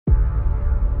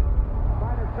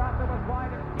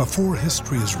Before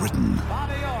history is written,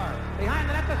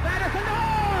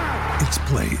 it's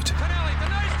played.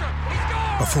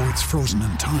 Before it's frozen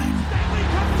in time,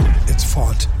 it's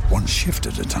fought one shift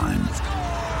at a time.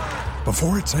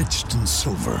 Before it's etched in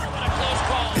silver,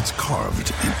 it's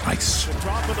carved in ice.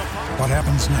 What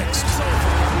happens next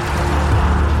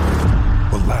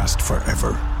will last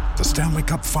forever. The Stanley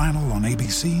Cup Final on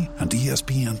ABC and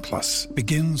ESPN Plus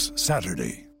begins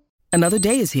Saturday. Another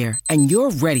day is here, and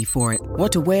you're ready for it.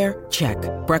 What to wear? Check.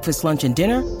 Breakfast, lunch, and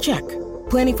dinner? Check.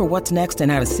 Planning for what's next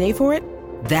and how to save for it?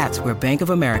 That's where Bank of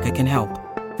America can help.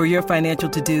 For your financial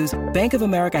to-dos, Bank of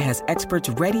America has experts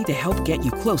ready to help get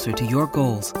you closer to your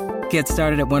goals. Get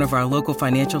started at one of our local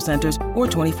financial centers or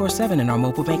 24/7 in our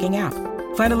mobile banking app.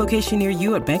 Find a location near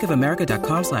you at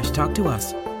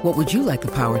bankofamerica.com/talktous. What would you like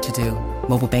the power to do?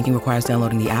 Mobile banking requires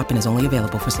downloading the app and is only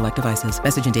available for select devices.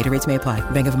 Message and data rates may apply.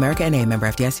 Bank of America N.A., member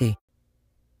FDIC.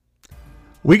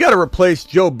 We got to replace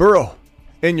Joe Burrow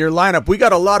in your lineup. We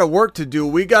got a lot of work to do.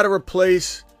 We got to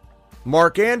replace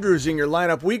Mark Andrews in your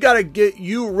lineup. We got to get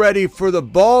you ready for the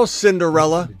ball,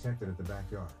 Cinderella. Detected at the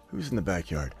backyard. Who's in the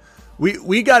backyard?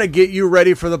 We got to get you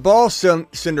ready for the ball,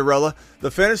 Cinderella.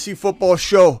 The Fantasy Football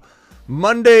Show,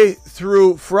 Monday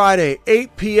through Friday,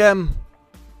 8 p.m.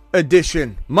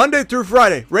 edition. Monday through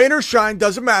Friday. Rain or shine,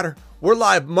 doesn't matter. We're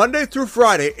live Monday through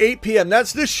Friday, 8 p.m.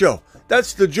 That's this show.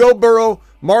 That's the Joe Burrow,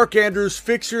 Mark Andrews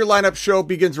Fix Your Lineup show.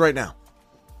 Begins right now.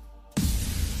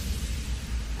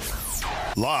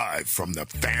 Live from the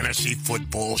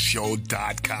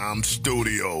FantasyFootballShow.com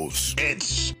studios.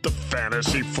 It's the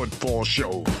Fantasy Football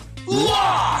Show.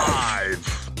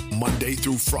 Live! Monday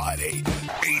through Friday,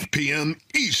 8 p.m.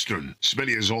 Eastern.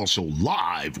 Smitty is also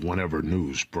live whenever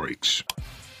news breaks.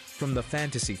 From the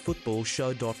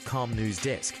FantasyFootballShow.com news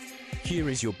desk, here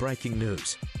is your breaking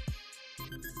news.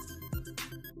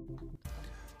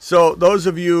 So those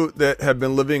of you that have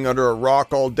been living under a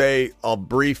rock all day, I'll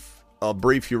brief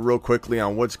you real quickly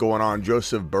on what's going on.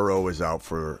 Joseph Burrow is out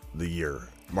for the year.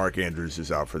 Mark Andrews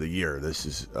is out for the year. This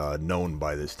is known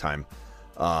by this time.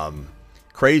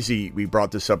 Crazy. We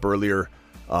brought this up earlier.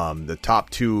 The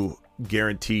top two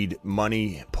guaranteed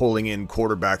money pulling in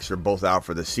quarterbacks are both out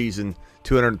for the season.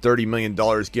 $230 million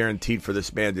guaranteed for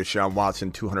this man, Deshaun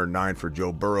Watson, $209 for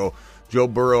Joe Burrow. Joe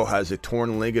Burrow has a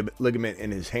torn ligament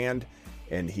in his hand,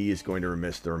 and he is going to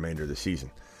miss the remainder of the season.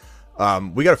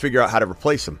 We got to figure out how to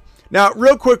replace him. Now,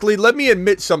 real quickly, let me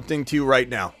admit something to you right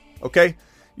now, okay?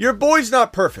 Your boy's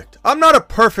not perfect. I'm not a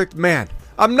perfect man.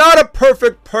 I'm not a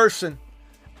perfect person,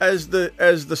 as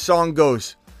the song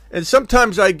goes. And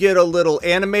sometimes I get a little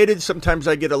animated, sometimes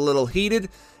I get a little heated,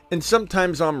 and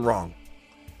sometimes I'm wrong.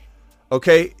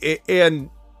 Okay? And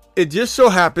it just so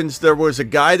happens there was a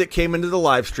guy that came into the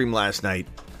live stream last night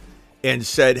and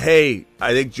said, hey,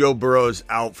 I think Joe Burrow's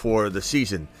out for the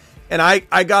season. And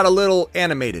I got a little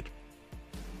animated.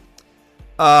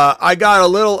 I got a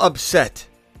little upset.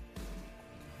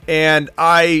 And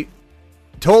I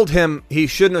told him he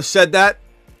shouldn't have said that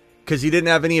because he didn't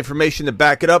have any information to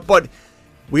back it up. But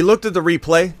we looked at the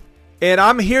replay, and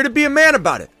I'm here to be a man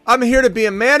about it. I'm here to be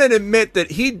a man and admit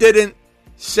that he didn't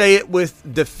say it with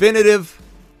definitive,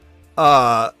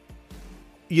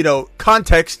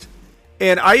 context.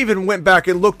 And I even went back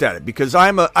and looked at it because I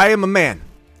am a man,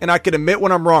 and I can admit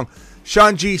when I'm wrong.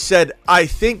 Sean G said, I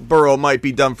think Burrow might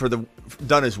be done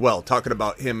as well, talking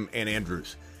about him and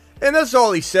Andrews. And that's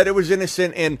all he said. It was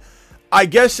innocent. And I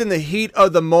guess in the heat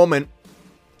of the moment,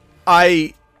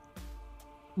 I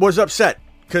was upset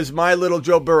because my little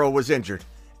Joe Burrow was injured.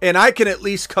 And I can at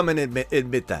least come in and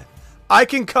admit that. I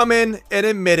can come in and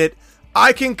admit it.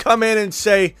 I can come in and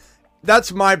say,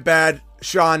 that's my bad,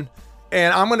 Sean.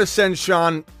 And I'm going to send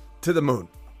Sean to the moon.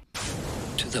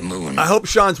 To the moon. I hope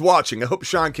Sean's watching. I hope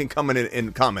Sean can come in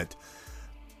and comment.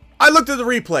 I looked at the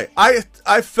replay.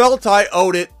 I felt I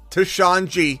owed it to Sean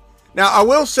G. Now, I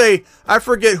will say, I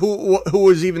forget who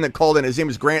was even that called in. His name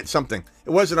was Grant something. It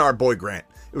wasn't our boy Grant.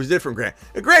 It was a different Grant.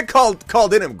 And Grant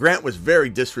called in him. Grant was very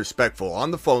disrespectful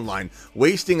on the phone line,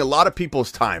 wasting a lot of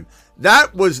people's time.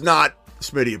 That was not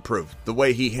Smitty approved, the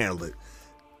way he handled it.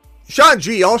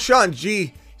 All Sean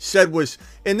G said was,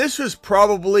 and this was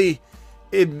probably,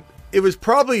 it was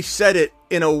probably said it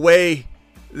in a way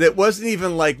that wasn't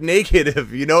even like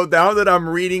negative, now that I'm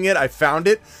reading it, I found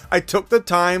it. I took the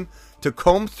time to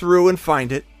comb through and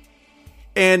find it.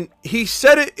 And he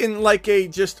said it in like a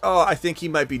just, I think he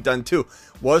might be done too.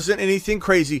 Wasn't anything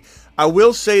crazy. I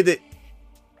will say that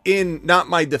in not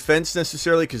my defense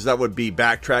necessarily, because that would be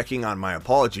backtracking on my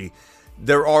apology.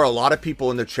 There are a lot of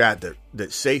people in the chat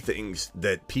that say things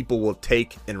that people will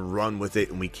take and run with it,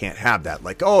 and we can't have that.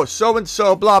 Like, oh,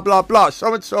 so-and-so, blah, blah, blah,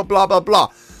 so-and-so, blah, blah, blah.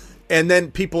 And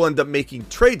then people end up making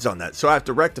trades on that. So I have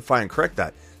to rectify and correct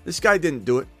that. This guy didn't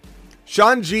do it.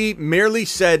 Sean G merely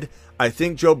said, I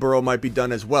think Joe Burrow might be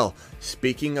done as well.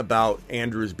 Speaking about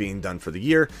Andrews being done for the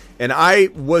year. And I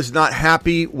was not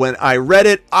happy when I read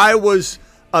it. I was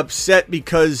upset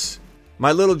because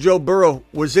my little Joe Burrow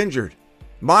was injured.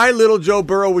 My little Joe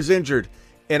Burrow was injured.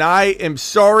 And I am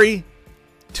sorry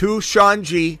to Sean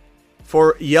G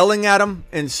for yelling at him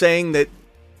and saying that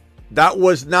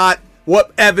was not,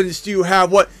 what evidence do you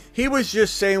have? What he was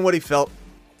just saying what he felt.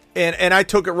 And I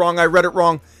took it wrong. I read it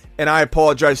wrong. And I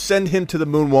apologize. Send him to the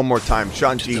moon one more time.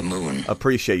 Sean G. The moon.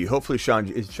 Appreciate you. Hopefully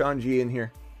is Sean G in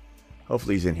here?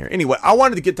 Hopefully he's in here. Anyway, I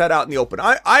wanted to get that out in the open.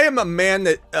 I am a man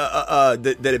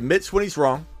that admits when he's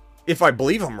wrong, if I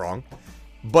believe I'm wrong.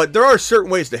 But there are certain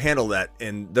ways to handle that.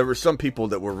 And there were some people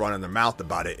that were running their mouth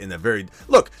about it in the very...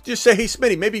 Look, just say, hey,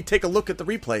 Smitty, maybe take a look at the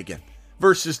replay again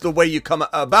versus the way you come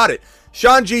about it.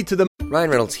 Sean G to the... Ryan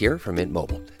Reynolds here from Mint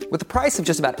Mobile. With the price of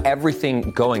just about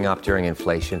everything going up during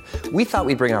inflation, we thought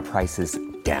we'd bring our prices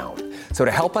down. So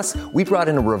to help us, we brought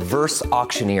in a reverse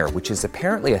auctioneer, which is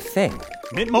apparently a thing.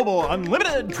 Mint Mobile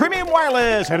Unlimited Premium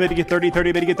Wireless. How to get 30,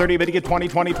 30, bit to get 30, bit to get 20,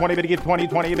 20, 20, bit to get 20,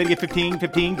 20, bit to get 15,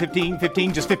 15, 15,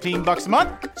 15, just $15 a month?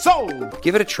 Sold!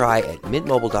 Give it a try at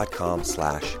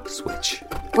mintmobile.com/switch.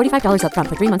 $45 up front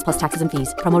for 3 months plus taxes and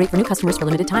fees. Promo rate for new customers for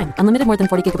limited time. Unlimited more than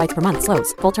 40 gigabytes per month.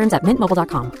 Slows full terms at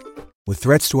mintmobile.com. With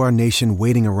threats to our nation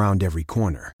waiting around every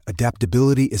corner,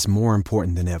 adaptability is more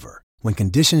important than ever. When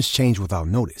conditions change without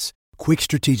notice, quick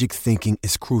strategic thinking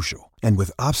is crucial. And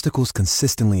with obstacles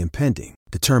consistently impending,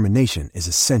 determination is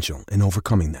essential in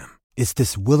overcoming them. It's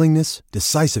this willingness,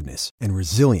 decisiveness, and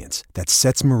resilience that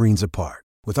sets Marines apart.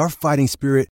 With our fighting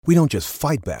spirit, we don't just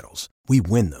fight battles, we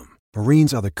win them.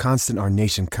 Marines are the constant our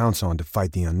nation counts on to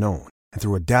fight the unknown. And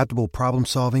through adaptable problem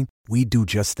solving, we do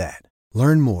just that.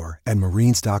 Learn more at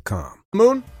marines.com.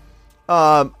 Moon,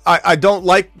 I don't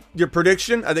like your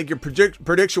prediction. I think your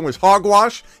prediction was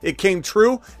hogwash. It came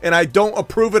true, and I don't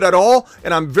approve it at all.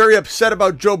 And I'm very upset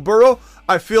about Joe Burrow.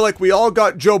 I feel like we all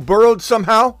got Joe Burrowed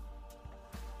somehow.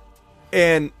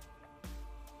 And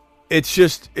it's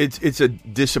just, it's a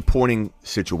disappointing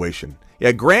situation.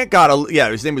 Yeah, Grant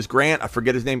his name was Grant. I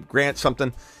forget his name. Grant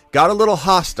something. Got a little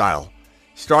hostile.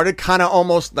 Started kind of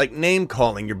almost like name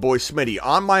calling your boy Smitty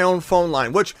on my own phone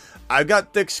line, which I've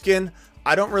got thick skin.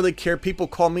 I don't really care. People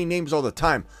call me names all the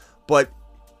time. But,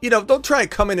 don't try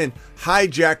and come in and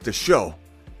hijack the show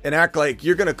and act like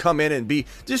you're going to come in and be...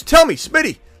 Just tell me,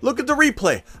 Smitty, look at the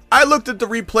replay. I looked at the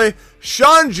replay.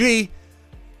 Sean G,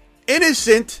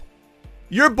 innocent.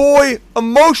 Your boy,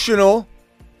 emotional.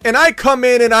 And I come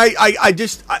in and I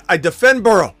defend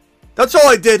Burrow. That's all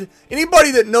I did.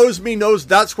 Anybody that knows me knows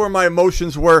that's where my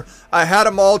emotions were. I had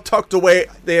them all tucked away.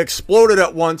 They exploded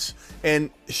at once, and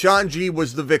Sean G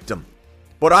was the victim.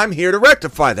 But I'm here to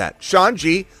rectify that. Sean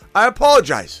G, I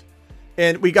apologize.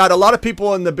 And we got a lot of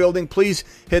people in the building. Please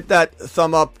hit that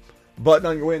thumb up button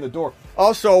on your way in the door.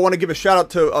 Also, I want to give a shout out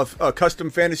to Custom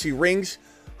Fantasy Rings,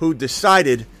 who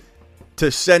decided to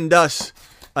send us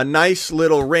a nice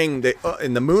little ring.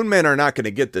 And the Moon Men are not going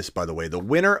to get this, by the way. The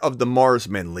winner of the Mars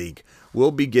Men League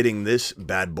will be getting this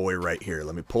bad boy right here.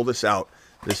 Let me pull this out.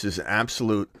 This is an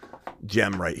absolute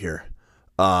gem right here.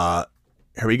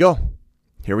 Here we go.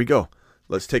 Here we go.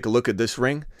 Let's take a look at this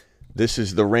ring. This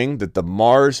is the ring that the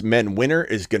Mars Men winner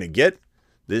is going to get.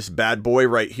 This bad boy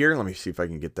right here. Let me see if I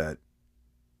can get that.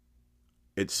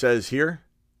 It says here.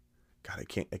 God, I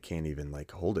can't even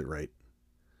hold it right.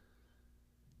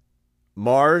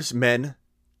 Mars Men,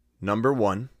 number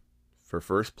 1 for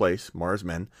first place, Mars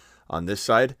Men. On this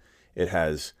side, it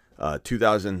has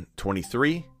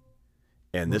 2023,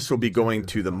 and this will be going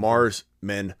to the Mars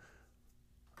Men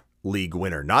League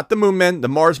winner. Not the Moon Men, the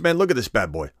Mars Men. Look at this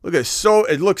bad boy. Look at it.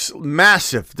 It looks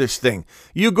massive, this thing.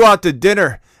 You go out to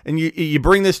dinner, and you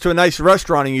bring this to a nice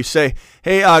restaurant, and you say,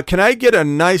 hey, can I get a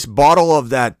nice bottle of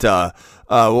that,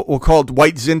 we'll call it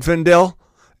White Zinfandel?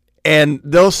 And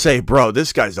they'll say, bro,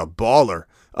 this guy's a baller.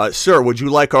 Sir, would you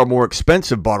like our more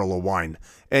expensive bottle of wine?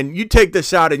 And you take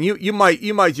this out, and you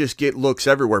might just get looks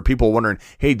everywhere. People wondering,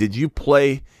 hey, did you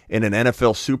play in an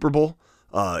NFL Super Bowl?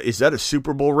 Is that a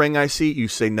Super Bowl ring I see? You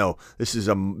say, no, this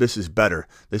is better.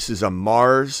 This is a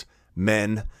Mars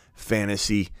Men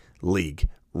Fantasy League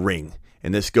ring.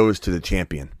 And this goes to the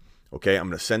champion. Okay, I'm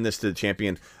going to send this to the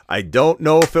champion. I don't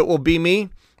know if it will be me.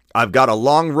 I've got a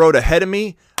long road ahead of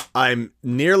me. I'm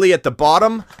nearly at the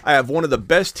bottom. I have one of the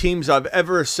best teams I've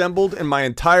ever assembled in my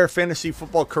entire fantasy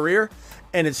football career.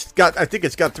 And I think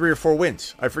it's got 3 or 4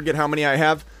 wins. I forget how many I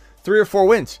have. 3 or 4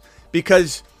 wins.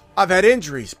 Because I've had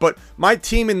injuries, but my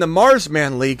team in the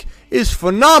Marsman League is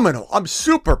phenomenal. I'm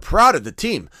super proud of the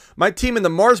team. My team in the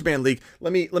Marsman League,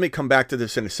 let me come back to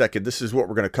this in a second. This is what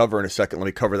we're going to cover in a second. Let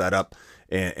me cover that up,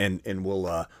 and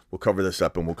we'll cover this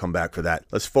up, and we'll come back for that.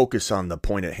 Let's focus on the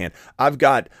point at hand. I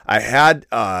had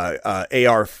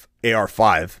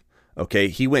AR5. Okay,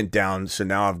 he went down, so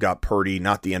now I've got Purdy,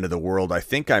 not the end of the world. I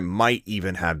think I might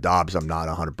even have Dobbs. I'm not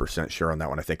 100% sure on that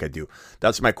one. I think I do.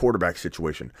 That's my quarterback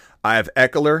situation. I have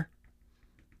Eckler.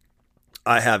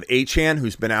 I have Achane,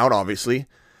 who's been out, obviously.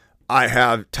 I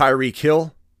have Tyreek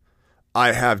Hill.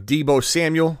 I have Deebo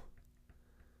Samuel.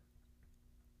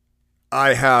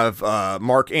 I have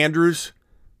Mark Andrews.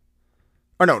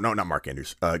 Or no, not Mark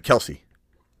Andrews. Kelsey.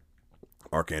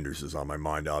 Mark Andrews is on my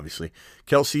mind, obviously.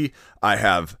 Kelsey. I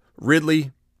have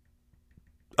Ridley.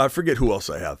 I forget who else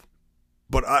I have.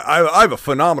 But I have a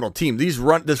phenomenal team.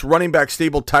 This running back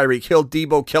stable, Tyreek Hill,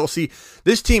 Deebo, Kelsey.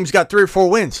 This team's got 3 or 4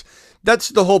 wins. That's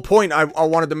the whole point I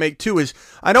wanted to make too, is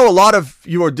I know a lot of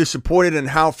you are disappointed in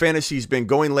how fantasy's been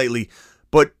going lately,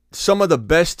 but some of the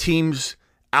best teams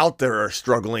out there are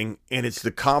struggling, and it's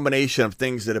the combination of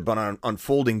things that have been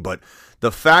unfolding. But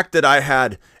the fact that I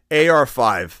had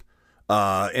AR5,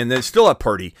 and then still at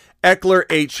Purdy, Eckler,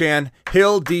 Achane,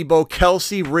 Hill, Deebo,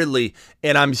 Kelsey, Ridley,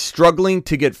 and I'm struggling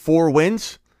to get 4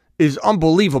 wins is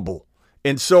unbelievable.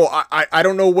 And so I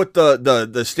don't know what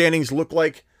the standings look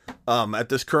like at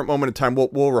this current moment in time.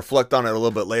 We'll reflect on it a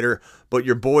little bit later, but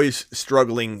your boy's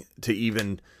struggling to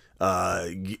even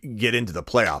get into the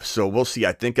playoffs. So we'll see.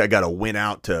 I think I got to win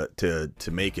out to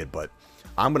make it, but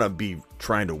I'm going to be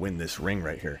trying to win this ring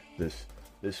right here.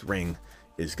 This ring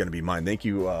is going to be mine. Thank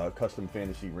you, Custom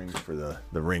Fantasy Rings, for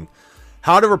the ring.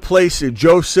 How to replace a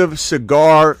Joseph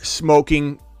cigar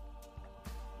smoking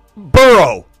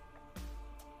Burrow.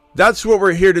 That's what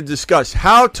we're here to discuss.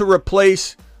 How to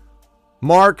replace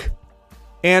Mark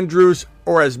Andrews,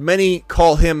 or as many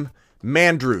call him,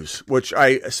 Mandrews, which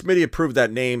Smitty approved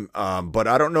that name, but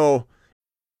I don't know.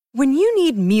 When you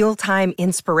need mealtime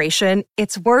inspiration,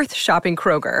 it's worth shopping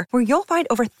Kroger, where you'll find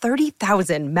over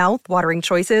 30,000 mouth-watering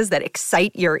choices that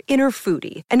excite your inner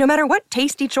foodie. And no matter what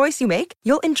tasty choice you make,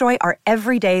 you'll enjoy our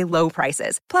everyday low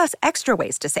prices, plus extra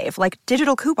ways to save, like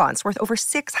digital coupons worth over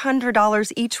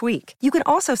 $600 each week. You can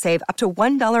also save up to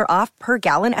 $1 off per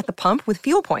gallon at the pump with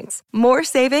fuel points. More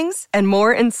savings and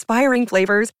more inspiring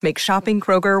flavors make shopping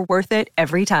Kroger worth it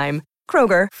every time.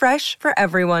 Kroger, fresh for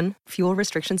everyone. Fuel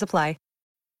restrictions apply.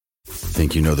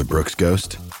 Think you know the Brooks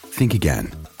Ghost? Think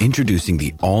again. Introducing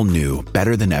the all-new,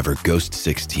 better-than-ever Ghost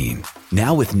 16.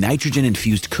 Now with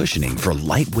nitrogen-infused cushioning for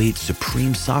lightweight,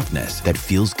 supreme softness that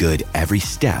feels good every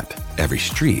step, every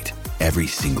street, every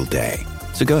single day.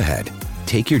 So go ahead,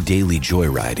 take your daily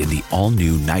joyride in the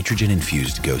all-new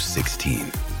nitrogen-infused Ghost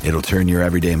 16. It'll turn your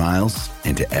everyday miles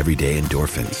into everyday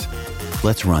endorphins.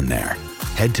 Let's run there.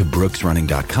 Head to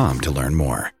brooksrunning.com to learn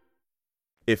more.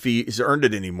 If he's earned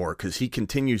it anymore, because he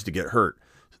continues to get hurt.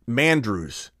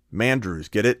 Mandrews,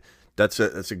 get it? That's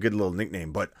a good little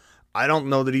nickname, but I don't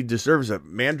know that he deserves it.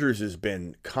 Mandrews has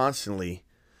been constantly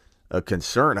a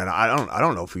concern, and I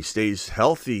don't know if he stays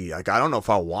healthy. Like, I don't know if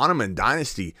I want him in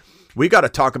Dynasty. We got to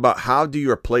talk about, how do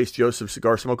you replace Joseph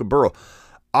Cigar Smoking Burrow?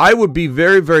 I would be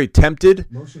very, very tempted,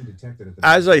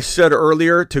 as I said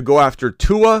earlier, to go after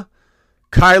Tua,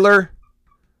 Kyler,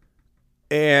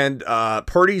 and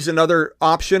Purdy's another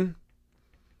option.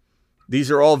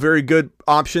 These are all very good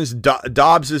options.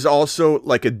 Dobbs is also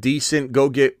like a decent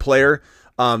go-get player.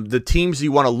 The teams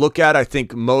you want to look at, I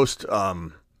think most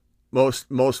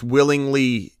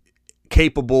willingly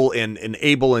capable and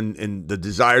able and the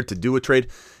desire to do a trade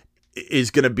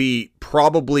is going to be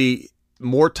probably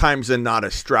more times than not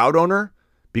a Stroud owner,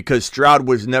 because Stroud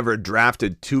was never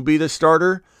drafted to be the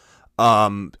starter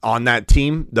on that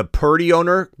team. The Purdy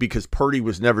owner, because Purdy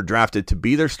was never drafted to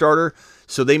be their starter.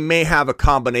 So they may have a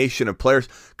combination of players.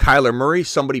 Kyler Murray,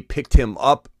 somebody picked him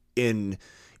up in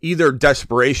either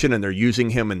desperation and they're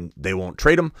using him and they won't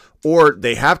trade him, or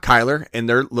they have Kyler and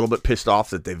they're a little bit pissed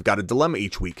off that they've got a dilemma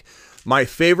each week. My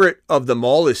favorite of them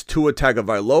all is Tua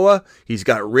Tagovailoa. He's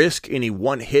got risk. Any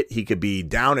one hit, he could be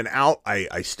down and out.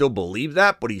 I still believe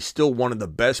that, but he's still one of the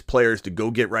best players to go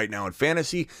get right now in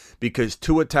fantasy, because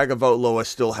Tua Tagovailoa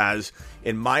still has,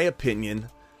 in my opinion,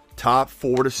 top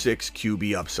 4 to 6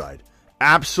 QB upside.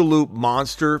 Absolute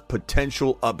monster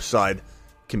potential upside.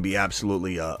 Can be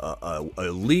absolutely a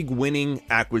league-winning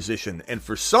acquisition. And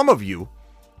for some of you,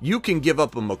 you can give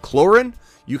up a McLaurin.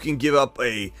 You can give up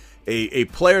a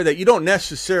player that you don't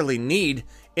necessarily need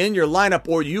in your lineup,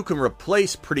 or you can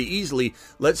replace pretty easily.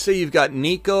 Let's say you've got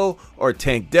Nico or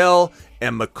Tank Dell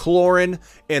and McLaurin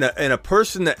and a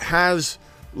person that has,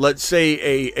 let's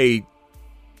say,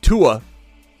 Tua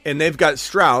and they've got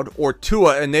Stroud, or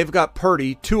Tua and they've got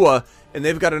Purdy, Tua and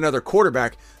they've got another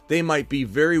quarterback, they might be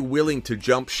very willing to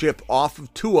jump ship off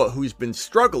of Tua, who's been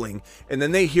struggling, and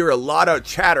then they hear a lot of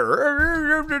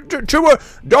chatter. Tua,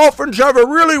 Dolphins have a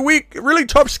really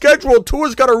tough schedule.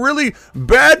 Tua's got a really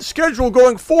bad schedule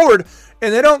going forward,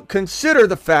 and they don't consider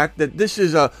the fact that this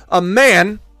is a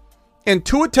man and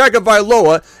Tua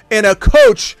Tagovailoa and a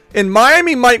coach in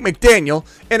Miami, Mike McDaniel,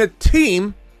 and a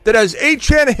team that has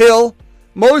Achane Hill,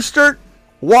 Mostert,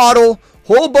 Waddle,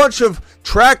 whole bunch of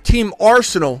track team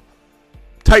arsenal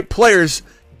type players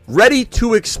ready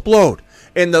to explode.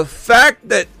 And the fact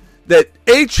that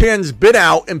Achane's been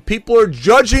out and people are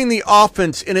judging the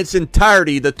offense in its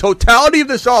entirety, the totality of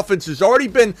this offense has already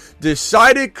been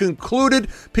decided, concluded.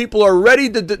 People are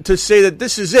ready to say that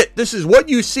this is it. This is what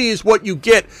you see is what you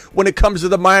get when it comes to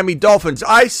the Miami Dolphins.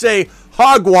 I say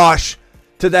hogwash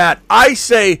to that. I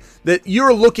say that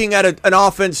you're looking at an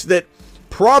offense that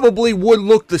probably would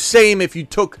look the same if you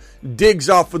took Diggs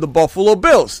off of the Buffalo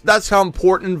Bills. That's how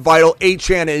important and vital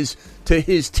Achane is to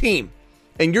his team.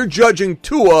 And you're judging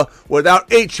Tua without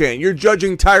Achane. You're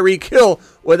judging Tyreek Hill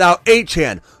without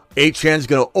Achane. Achane's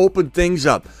going to open things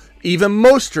up. Even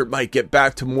Mostert might get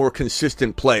back to more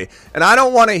consistent play. And I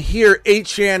don't want to hear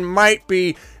Achane might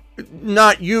be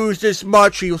not used as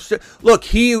much. Look,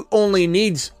 he only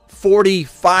needs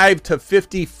 45 to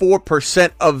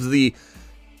 54% of the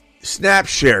snap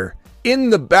share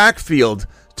in the backfield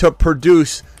to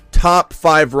produce top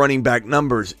 5 running back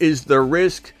numbers. Is the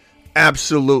risk?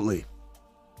 Absolutely.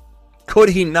 Could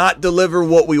he not deliver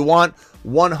what we want?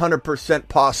 100%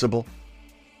 possible.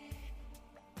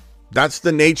 That's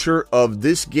the nature of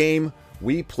this game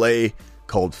we play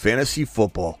called fantasy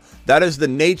football. That is the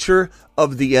nature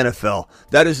of the NFL.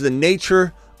 That is the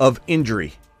nature of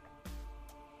injury.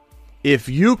 If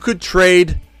you could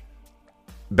trade,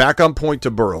 back on point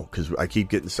to Burrow, because I keep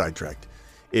getting sidetracked.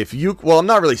 I'm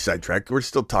not really sidetracked. We're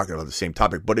still talking about the same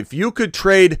topic. But if you could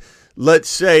trade, let's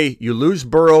say you lose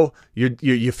Burrow,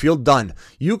 you feel done.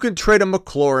 You could trade a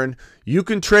McLaurin. You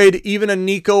can trade even a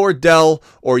Nico or Dell,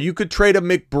 or you could trade a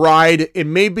McBride,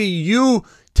 and maybe you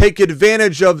take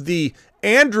advantage of the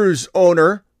Andrews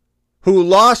owner who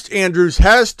lost Andrews,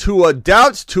 has Tua,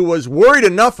 doubts Tua's, worried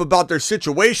enough about their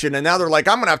situation, and now they're like,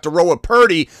 I'm going to have to roll with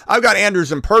Purdy. I've got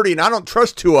Andrews and Purdy, and I don't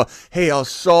trust Tua. Hey, I'll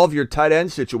solve your tight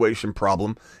end situation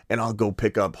problem, and I'll go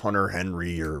pick up Hunter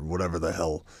Henry or whatever the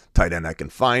hell tight end I can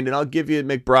find, and I'll give you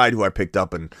McBride, who I picked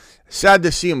up, and sad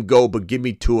to see him go, but give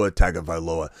me Tua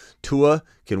Tagovailoa. Tua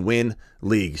can win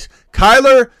leagues.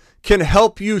 Kyler can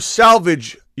help you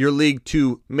salvage your league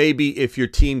to maybe if your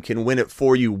team can win it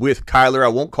for you with Kyler. I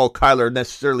won't call Kyler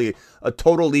necessarily a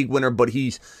total league winner, but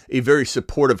he's a very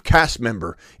supportive cast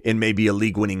member in maybe a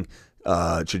league winning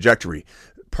trajectory.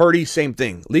 Purdy, same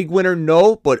thing. League winner,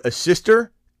 no, but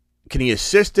assister. Can he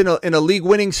assist in a league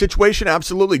winning situation?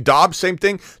 Absolutely. Dobbs, same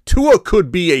thing. Tua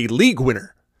could be a league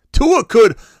winner. Tua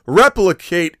could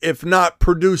replicate, if not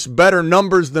produce better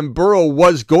numbers than Burrow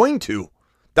was going to.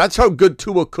 That's how good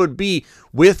Tua could be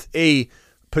with a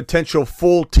potential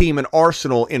full team and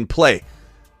arsenal in play.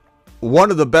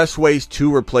 One of the best ways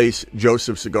to replace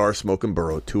Joseph Cigar Smoking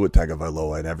Burrow, Tua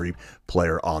Tagovailoa, and every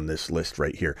player on this list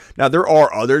right here. Now, there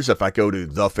are others. If I go to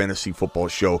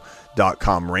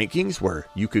thefantasyfootballshow.com rankings, where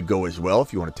you could go as well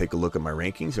if you want to take a look at my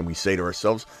rankings, and we say to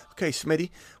ourselves, okay, Smitty,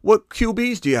 what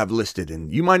QBs do you have listed?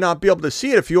 And you might not be able to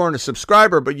see it if you aren't a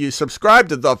subscriber, but you subscribe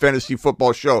to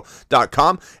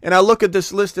thefantasyfootballshow.com, and I look at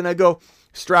this list and I go,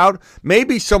 Stroud,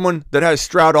 maybe someone that has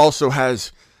Stroud also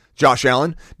has Josh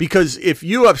Allen, because if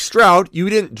you have Stroud, you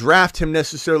didn't draft him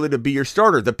necessarily to be your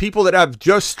starter. The people that have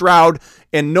just Stroud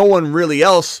and no one really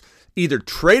else either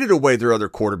traded away their other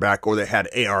quarterback, or they had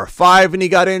AR5 and he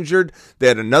got injured. They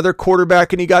had another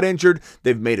quarterback and he got injured.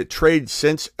 They've made a trade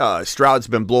since Stroud's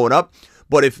been blowing up.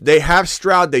 But if they have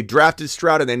Stroud, they drafted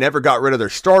Stroud, and they never got rid of their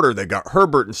starter. They got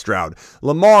Herbert and Stroud,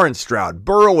 Lamar and Stroud,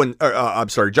 Burrow and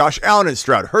Josh Allen and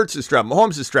Stroud, Hurts and Stroud,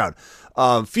 Mahomes and Stroud,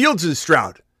 Fields and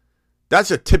Stroud.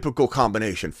 That's a typical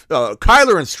combination.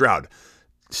 Kyler and Stroud.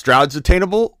 Stroud's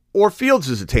attainable, or Fields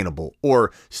is attainable,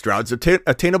 or Stroud's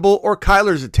attainable, or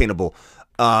Kyler's attainable.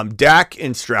 Dak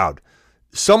and Stroud.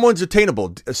 Someone's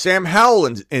attainable. Sam Howell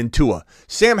and Tua.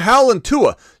 Sam Howell and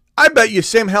Tua. I bet you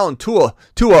Sam Howell and Tua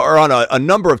are on a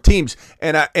number of teams,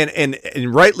 and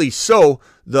rightly so.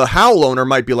 The Howell owner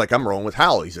might be like, I'm rolling with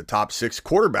Howell. He's a top 6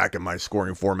 quarterback in my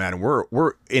scoring format, and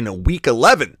we're in a week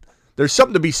 11. There's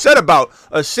something to be said about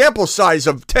a sample size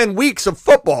of 10 weeks of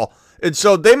football, and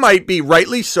so they might be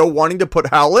rightly so wanting to put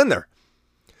Howell in there.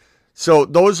 So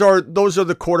those are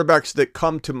the quarterbacks that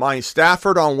come to mind.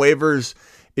 Stafford on waivers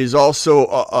is also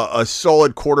a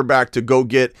solid quarterback to go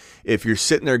get if you're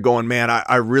sitting there going, man,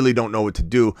 I really don't know what to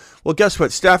do. Well, guess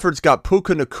what? Stafford's got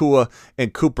Puka Nacua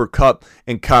and Cooper Kupp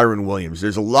and Kyron Williams.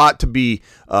 There's a lot to be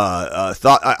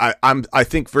thought. I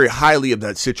think very highly of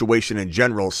that situation in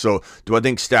general. So do I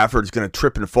think Stafford's going to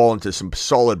trip and fall into some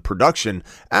solid production?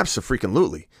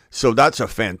 Absolutely. So that's a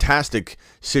fantastic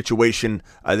situation,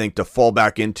 I think, to fall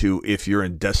back into if you're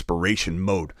in desperation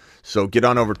mode. So get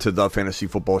on over to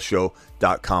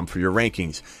thefantasyfootballshow.com for your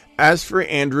rankings. As for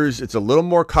Andrews, it's a little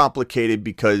more complicated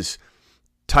because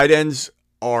tight ends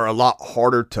are a lot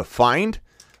harder to find.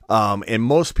 And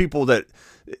most people that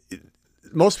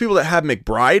have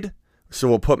McBride, so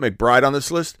we'll put McBride on this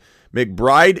list.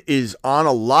 McBride is on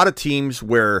a lot of teams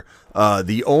where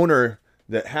the owner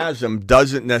that has him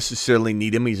doesn't necessarily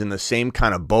need him. He's in the same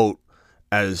kind of boat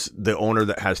as the owner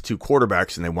that has two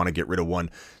quarterbacks and they want to get rid of one.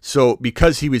 So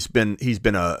because he's been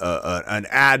an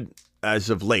ad as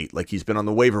of late, like he's been on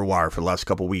the waiver wire for the last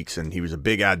couple weeks, and he was a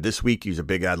big ad this week, he was a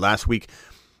big ad last week.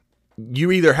 You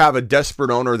either have a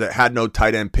desperate owner that had no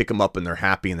tight end, pick him up and they're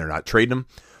happy and they're not trading him,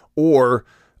 or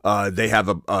they have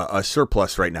a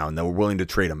surplus right now and they're willing to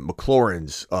trade him.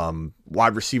 McLaurin's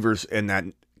wide receivers in that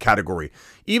category.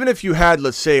 Even if you had,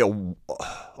 let's say, a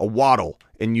Waddle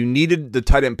and you needed the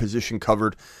tight end position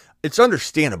covered, it's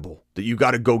understandable that you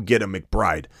got to go get a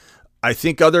McBride. I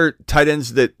think other tight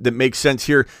ends that make sense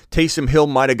here, Taysom Hill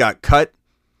might have got cut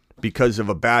because of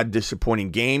a bad, disappointing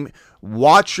game.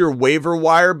 Watch your waiver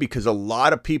wire because a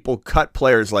lot of people cut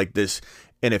players like this.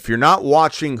 And if you're not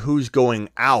watching who's going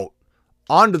out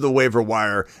onto the waiver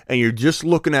wire and you're just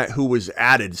looking at who was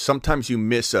added, sometimes you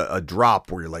miss a drop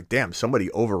where you're like, damn, somebody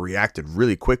overreacted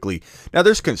really quickly. Now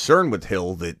there's concern with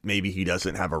Hill that maybe he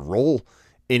doesn't have a role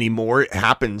anymore. It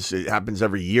happens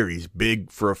every year. He's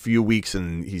big for a few weeks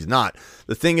and he's not.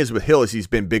 The thing is with Hill is he's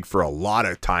been big for a lot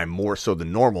of time, more so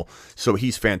than normal. So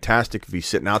he's fantastic if he's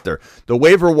sitting out there. The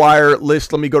waiver wire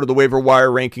list, let me go to the waiver wire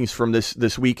rankings from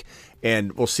this week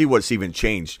and we'll see what's even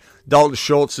changed. Dalton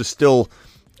Schultz is still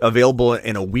available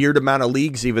in a weird amount of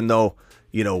leagues, even though,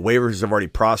 waivers have already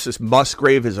processed.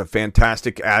 Musgrave is a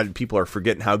fantastic ad. People are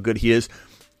forgetting how good he is.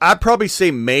 I'd probably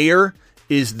say Mayer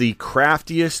is the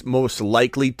craftiest, most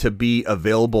likely to be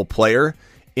available player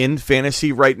in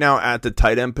fantasy right now at the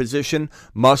tight end position.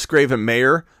 Musgrave and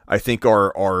Mayer, I think,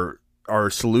 are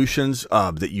solutions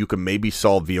that you can maybe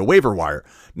solve via waiver wire.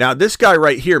 Now, this guy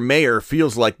right here, Mayer,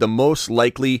 feels like the most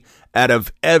likely out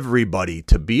of everybody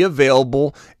to be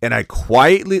available, and I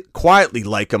quietly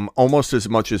like him almost as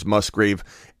much as Musgrave,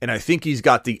 and I think he's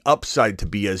got the upside to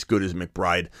be as good as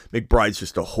McBride. McBride's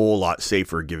just a whole lot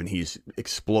safer given he's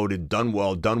exploded, done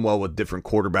well with different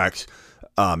quarterbacks.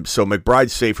 So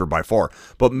McBride's safer by far.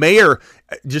 But Mayer,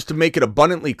 just to make it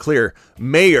abundantly clear,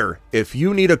 Mayer, if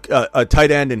you need a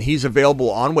tight end and he's available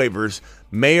on waivers,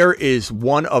 Mayer is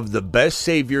one of the best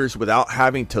saviors without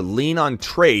having to lean on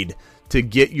trade to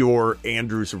get your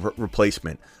Andrews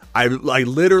replacement. I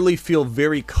literally feel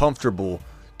very comfortable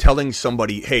telling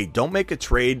somebody, hey, don't make a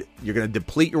trade. You're going to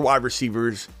deplete your wide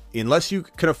receivers. Unless you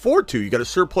can afford to, you got a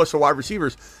surplus of wide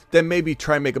receivers, then maybe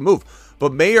try and make a move.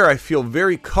 But Mayer, I feel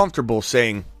very comfortable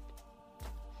saying,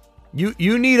 you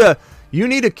need a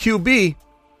QB.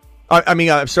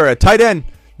 A tight end.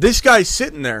 This guy's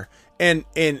sitting there, and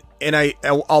I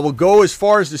will go as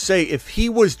far as to say, if he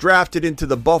was drafted into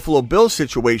the Buffalo Bills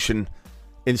situation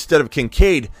instead of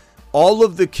Kincaid, all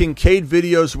of the Kincaid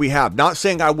videos we have, not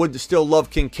saying I would still love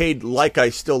Kincaid like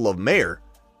I still love Mayer.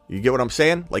 You get what I'm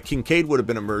saying? Like Kincaid would have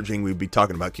been emerging. We'd be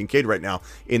talking about Kincaid right now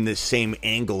in this same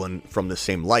angle and from the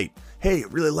same light. Hey, I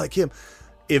really like him.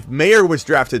 If Mayer was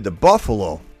drafted to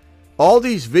Buffalo, all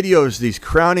these videos, these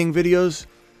crowning videos,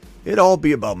 it'd all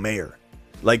be about Mayer.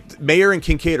 Like Mayer and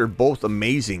Kincaid are both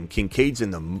amazing. Kincaid's in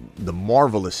the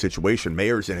marvelous situation.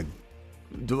 Mayer's in a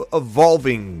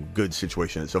evolving good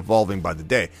situation. It's evolving by the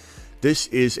day. This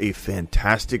is a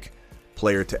fantastic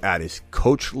player to add. His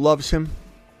coach loves him.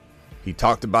 He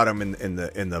talked about him in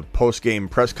the post-game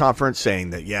press conference, saying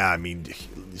that, you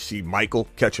see Michael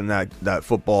catching that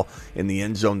football in the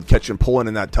end zone, pulling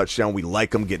in that touchdown. We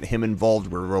like him, getting him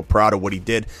involved. We're real proud of what he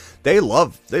did. They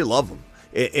love him.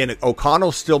 And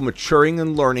O'Connell's still maturing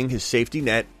and learning. His safety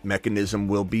net mechanism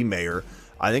will be Mayer.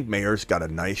 I think Mayer's got a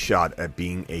nice shot at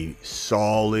being a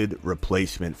solid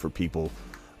replacement for people.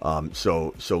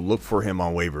 So look for him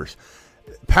on waivers.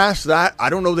 Past that, I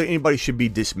don't know that anybody should be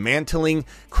dismantling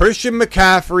Christian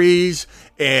McCaffrey's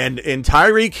and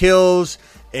Tyreek Hill's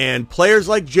and players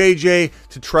like JJ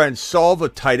to try and solve a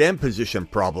tight end position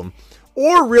problem,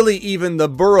 or really even the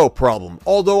Burrow problem.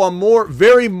 Although I'm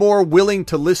very more willing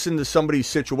to listen to somebody's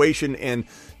situation and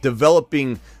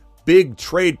developing big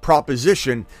trade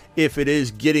proposition if it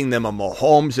is getting them a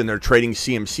Mahomes and they're trading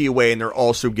CMC away and they're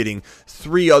also getting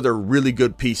 3 other really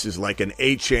good pieces like an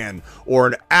Achane or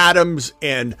an Adams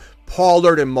and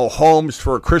Pollard and Mahomes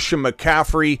for Christian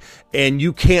McCaffrey, and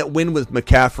you can't win with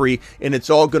McCaffrey and it's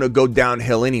all going to go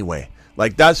downhill anyway.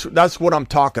 Like that's what I'm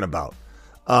talking about.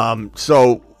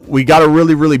 So we got to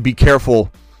really, really be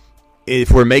careful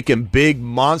if we're making big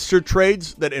monster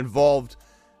trades that involve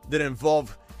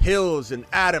Hills and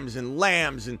Adams and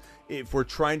Lambs, and if we're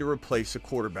trying to replace a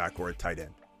quarterback or a tight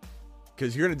end,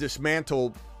 because you're going to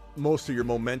dismantle most of your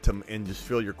momentum and just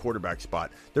fill your quarterback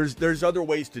spot. There's other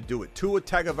ways to do it. Tua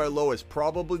Tagovailoa is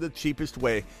probably the cheapest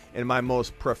way and my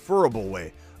most preferable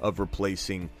way of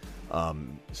replacing. So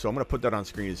I'm going to put that on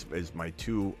screen as my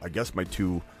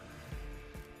two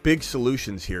big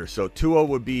solutions here. So Tua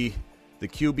would be the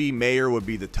QB, Mayer would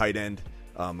be the tight end.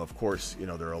 Of course,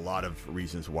 there are a lot of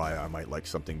reasons why I might like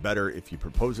something better if you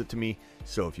propose it to me.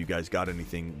 So if you guys got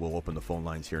anything, we'll open the phone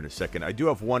lines here in a second. I do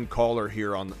have one caller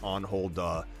here on hold.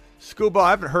 Scuba, I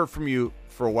haven't heard from you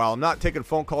for a while. I'm not taking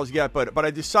phone calls yet, but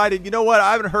I decided, you know what?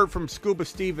 I haven't heard from Scuba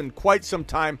Steve in quite some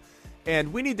time,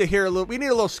 and we need a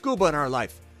little Scuba in our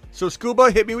life. So Scuba,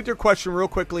 hit me with your question real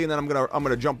quickly, and then I'm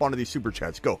gonna jump onto these super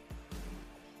chats. Go.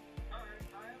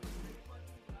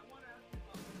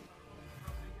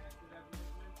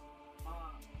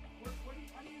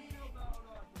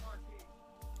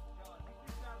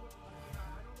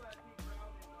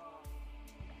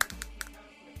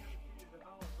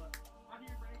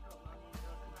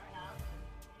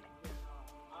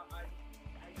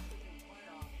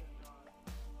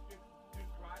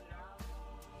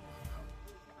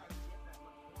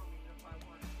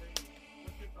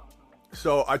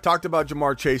 So I talked about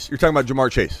Jamar Chase. You're talking about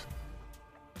Jamar Chase.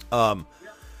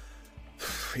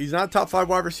 He's not a top 5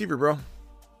 wide receiver, bro.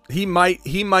 He might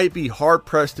be hard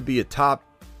pressed to be a top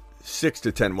 6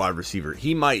 to 10 wide receiver.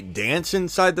 He might dance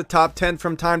inside the top 10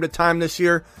 from time to time this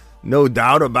year, no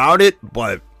doubt about it.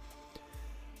 But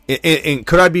and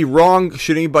could I be wrong?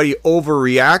 Should anybody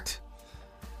overreact?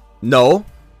 No.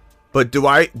 But do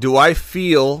I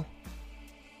feel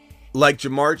like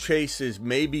Jamar Chase is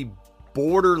maybe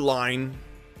borderline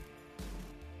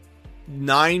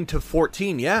 9 to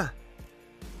 14? Yeah.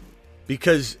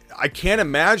 Because I can't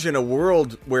imagine a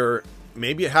world where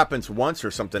maybe it happens once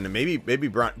or something, and maybe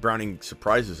Browning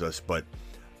surprises us, but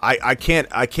I can't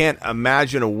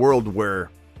imagine a world where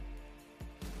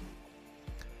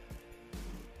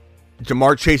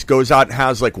Jamar Chase goes out and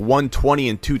has like 120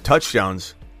 and 2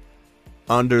 touchdowns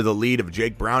under the lead of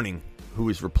Jake Browning, who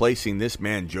is replacing this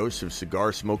man, Joseph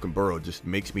Cigar Smoking Burrow. Just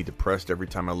makes me depressed every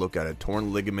time I look at it.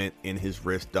 Torn ligament in his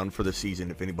wrist, done for the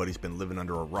season. If anybody's been living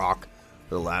under a rock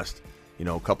for the last,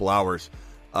 couple hours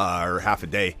or half a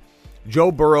day.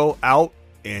 Joe Burrow out,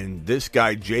 and this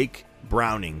guy, Jake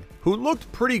Browning, who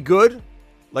looked pretty good.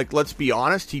 Like, let's be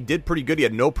honest, he did pretty good. He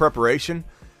had no preparation,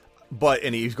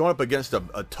 and he's going up against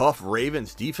a tough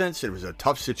Ravens defense. It was a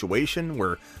tough situation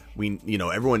where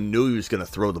everyone knew he was going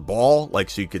to throw the ball,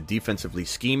 so you could defensively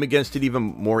scheme against it even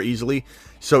more easily.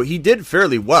 So he did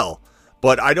fairly well,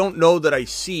 but I don't know that I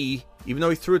see, even though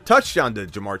he threw a touchdown to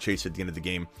Jamar Chase at the end of the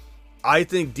game, I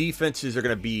think defenses are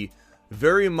going to be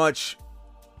very much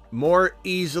more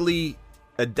easily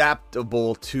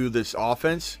adaptable to this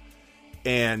offense,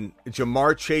 and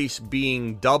Jamar Chase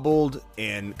being doubled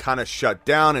and kind of shut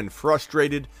down and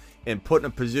frustrated and put in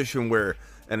a position where,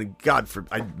 and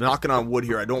I'm knocking on wood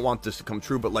here, I don't want this to come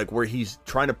true, but where he's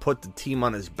trying to put the team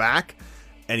on his back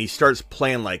and he starts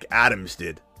playing like Adams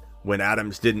did when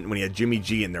he had Jimmy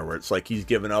G in there, where it's like he's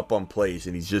giving up on plays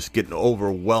and he's just getting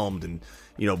overwhelmed and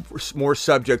more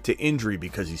subject to injury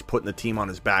because he's putting the team on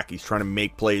his back. He's trying to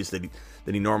make plays that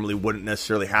he normally wouldn't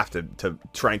necessarily have to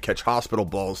try and catch hospital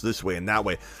balls this way and that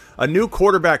way. A new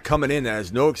quarterback coming in that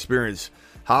has no experience,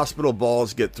 hospital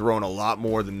balls get thrown a lot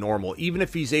more than normal. Even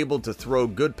if he's able to throw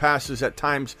good passes at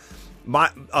times,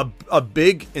 a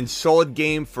big and solid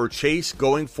game for Chase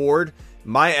going forward,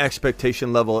 my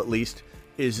expectation level at least,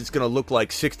 is it's going to look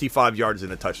like 65 yards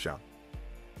and a touchdown.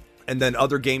 And then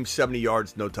other games, 70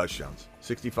 yards, no touchdowns.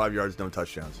 65 yards, no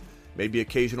touchdowns. Maybe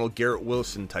occasional Garrett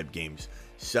Wilson type games.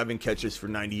 7 catches for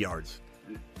 90 yards.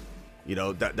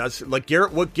 That's like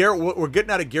Garrett. What we're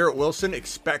getting out of Garrett Wilson,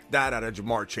 expect that out of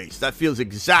Jamar Chase. That feels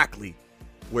exactly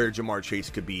where Jamar Chase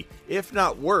could be, if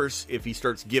not worse, if he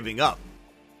starts giving up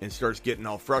and starts getting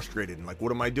all frustrated and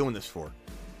what am I doing this for?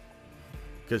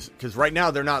 Because right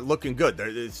now they're not looking good.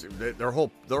 Their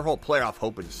whole playoff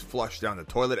hope is flushed down the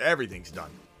toilet. Everything's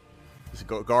done. It's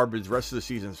garbage. The rest of the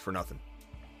season's for nothing.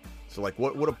 So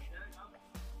what a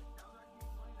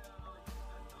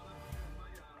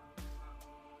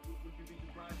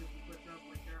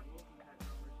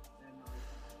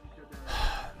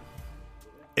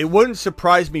it wouldn't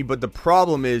surprise me, but the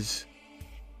problem is,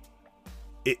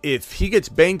 if he gets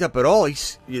banged up at all,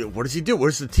 what does he do? What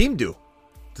does the team do?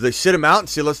 Do they sit him out and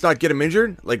say, let's not get him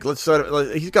injured? Like,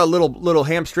 he's got a little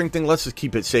hamstring thing. Let's just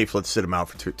keep it safe. Let's sit him out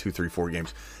for 2, 3, 4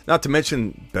 games. Not to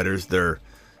mention, bettors,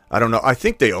 I don't know. I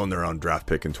think they own their own draft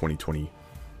pick in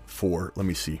 2024. Let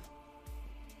me see.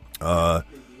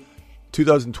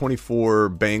 2024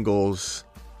 Bengals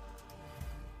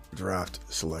draft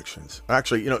selections.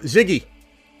 Actually, Ziggy,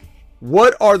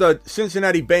 what are the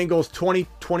Cincinnati Bengals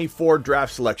 2024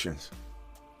 draft selections?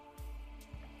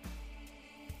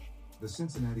 The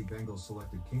Cincinnati Bengals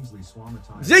selected Kingsley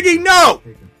Swamatine. Ziggy, no!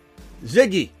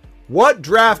 Ziggy, what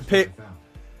draft pick?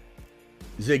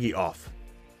 Ziggy, off.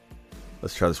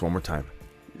 Let's try this one more time.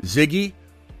 Ziggy,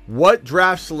 what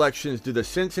draft selections do the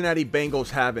Cincinnati Bengals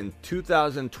have in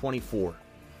 2024?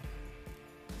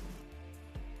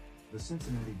 The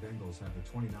Cincinnati Bengals have the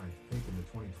 29th pick in the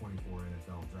 2024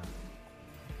 NFL Draft.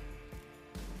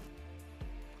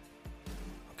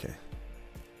 Okay.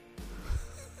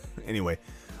 Anyway,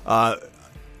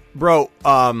 bro,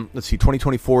 let's see,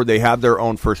 2024, they have their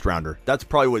own first rounder. That's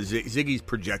probably what Ziggy's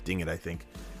projecting it, I think.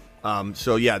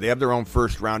 So yeah, they have their own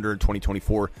first rounder in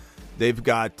 2024. They've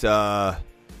got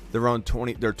their own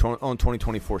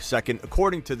 2024 second,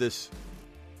 according to this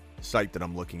site that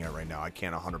I'm looking at right now. I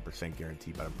can't 100%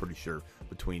 guarantee, but I'm pretty sure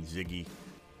between Ziggy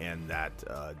and that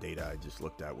data I just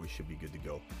looked at, we should be good to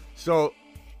go. So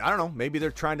I don't know, maybe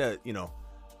they're trying to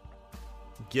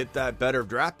get that better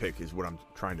draft pick is what I'm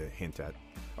trying to hint at.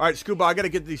 All right, Scuba, I got to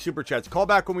get to these super chats. Call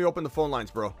back when we open the phone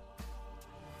lines, bro.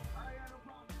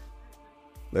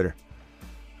 Later.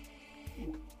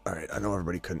 All right, I know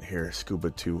everybody couldn't hear Scuba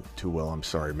too well. I'm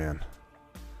sorry, man.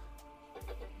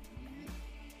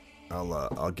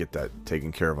 I'll get that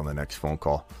taken care of on the next phone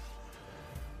call.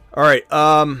 All right,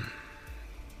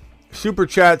 super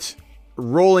chats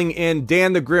rolling in.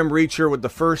 Dan the Grim Reacher with the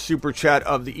first super chat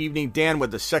of the evening. Dan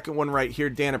with the second one right here.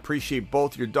 Dan, appreciate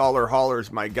both your dollar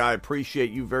haulers, my guy.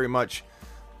 Appreciate you very much.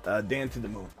 Dan to the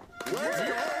moon.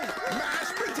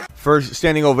 First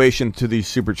standing ovation to these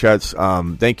super chats.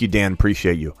 Thank you, Dan.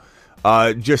 Appreciate you.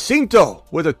 Jacinto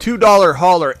with a $2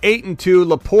 hauler. 8-2.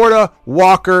 Laporta,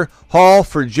 Walker, Hall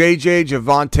for JJ,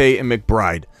 Javonte, and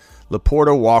McBride.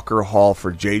 Laporta, Walker, Hall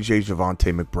for JJ,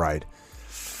 Javonte, McBride.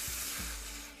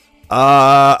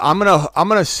 I'm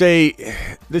gonna say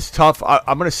this is tough.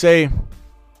 I'm gonna say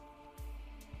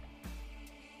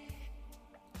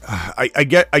I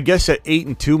guess at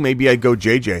 8-2 maybe I'd go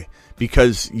JJ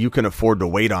because you can afford to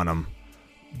wait on him.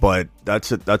 But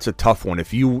that's a tough one.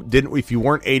 If you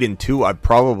weren't 8-2, I'd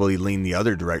probably lean the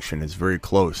other direction. It's very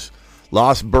close.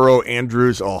 Lost Burrow,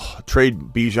 Andrews. Oh,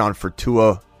 trade Bijan for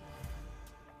Tua.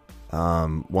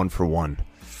 1-for-1.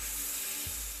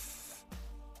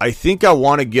 I think I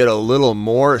want to get a little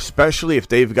more, especially if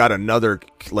they've got another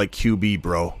like QB,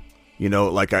 bro.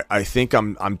 I think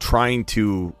I'm trying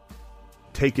to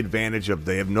take advantage of.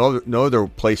 They have no other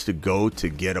place to go to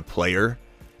get a player.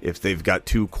 If they've got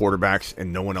two quarterbacks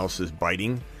and no one else is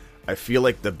biting, I feel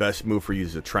like the best move for you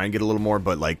is to try and get a little more.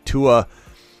 But like Tua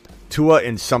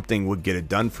and something would get it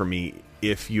done for me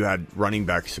if you had running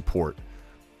back support.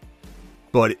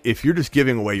 But if you're just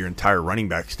giving away your entire running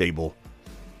back stable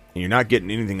and you're not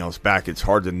getting anything else back, it's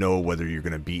hard to know whether you're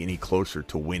going to be any closer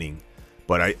to winning.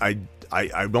 But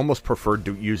I'd almost prefer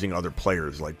using other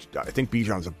players. Like I think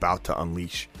Bijan's about to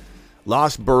unleash.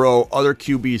 Lost Burrow, other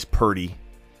QBs, Purdy.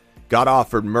 Got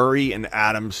offered Murray and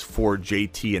Adams for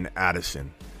JT and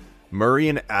Addison. Murray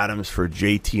and Adams for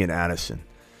JT and Addison.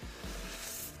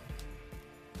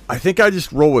 I think I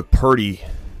just roll with Purdy.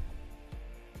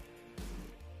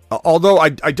 Although I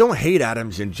don't hate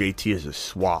Adams and JT as a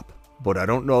swap. But I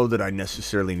don't know that I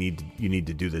necessarily need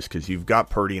to do this because you've got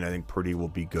Purdy, and I think Purdy will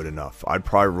be good enough. I'd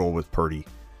probably roll with Purdy.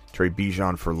 Trade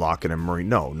Bijan for Lockett and Murray.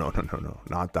 No,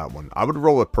 not that one. I would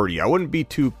roll with Purdy. I wouldn't be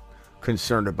too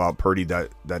concerned about Purdy. That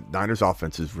Niners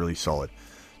offense is really solid.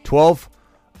 12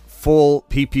 full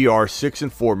PPR,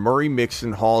 6-4. Murray,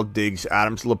 Mixon, Hall, Diggs,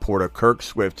 Adams, Laporta, Kirk,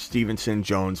 Swift, Stevenson,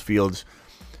 Jones, Fields,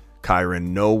 Kyron.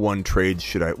 No one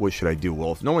trades. What should I do?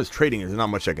 Well, if no one's trading, there's not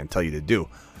much I can tell you to do.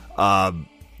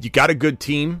 You got a good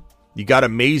team. You got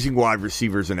amazing wide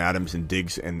receivers in Adams and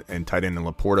Diggs and tight end and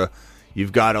Laporta.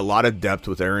 You've got a lot of depth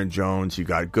with Aaron Jones. You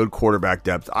got good quarterback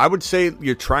depth. I would say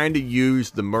you're trying to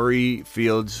use the Murray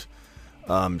Fields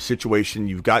situation.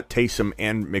 You've got Taysom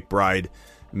and McBride.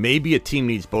 Maybe a team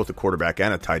needs both a quarterback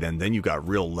and a tight end. Then you got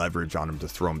real leverage on them to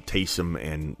throw them Taysom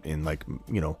and like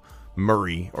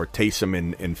Murray or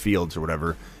Taysom and Fields or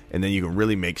whatever. And then you can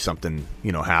really make something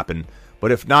happen.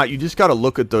 But if not, you just got to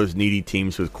look at those needy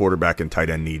teams with quarterback and tight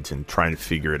end needs and try and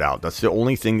figure it out. That's the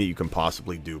only thing that you can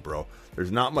possibly do, bro.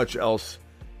 There's not much else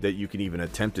that you can even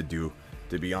attempt to do,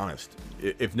 to be honest.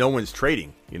 If no one's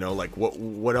trading, like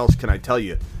what else can I tell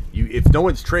you? If no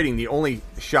one's trading, the only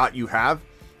shot you have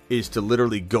is to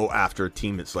literally go after a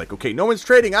team that's like, okay, no one's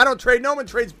trading. I don't trade. No one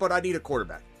trades, but I need a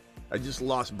quarterback. I just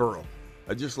lost Burrow.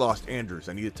 I just lost Andrews.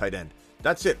 I need a tight end.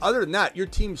 That's it. Other than that, your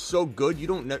team's so good, you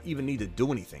don't even need to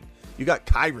do anything. You got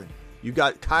Kyron.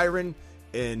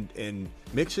 And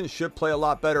Mixon should play a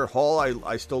lot better. Hall,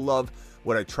 I still love.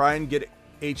 Would I try and get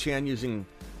Achane using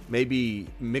maybe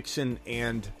Mixon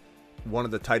and one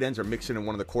of the tight ends, or Mixon and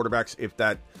one of the quarterbacks if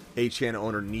that Achane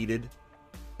owner needed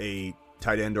a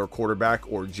tight end or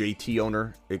quarterback, or JT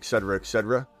owner, et cetera, et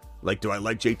cetera? Like, do I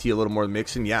like JT a little more than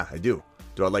Mixon? Yeah, I do.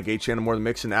 Do I like Achane more than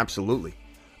Mixon? Absolutely.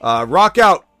 Rock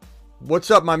out.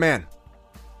 What's up, my man?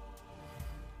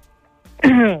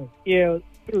 Yeah,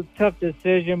 it was a tough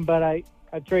decision, but I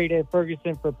traded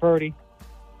Ferguson for Purdy.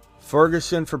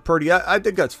 Ferguson for Purdy. I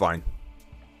think that's fine.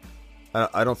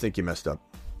 I don't think you messed up.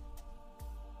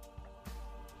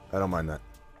 I don't mind that.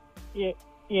 Yeah,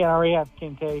 I already have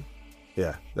Kincaid.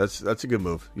 Yeah, that's a good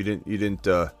move. You didn't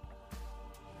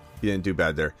do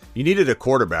bad there. You needed a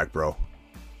quarterback, bro.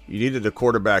 You needed a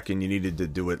quarterback, and you needed to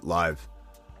do it live.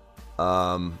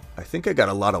 I think I got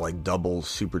a lot of like double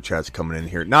super chats coming in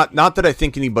here. Not that I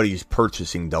think anybody's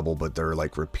purchasing double, but they're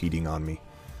like repeating on me.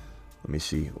 Let me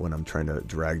see when I'm trying to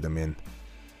drag them in.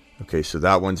 Okay, so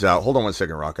that one's out. Hold on one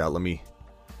second, Rock Out. Let me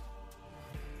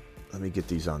get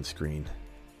these on screen.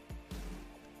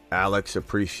 Alex,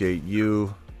 appreciate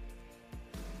you.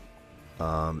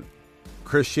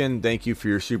 Christian, thank you for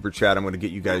your super chat. I'm going to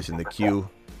get you guys in the queue.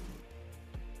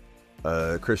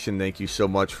 Christian, thank you so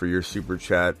much for your super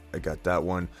chat. I got that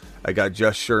one. I got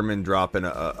Just Sherman dropping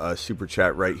a super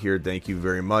chat right here. Thank you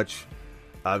very much.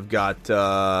 I've got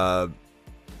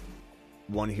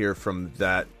one here from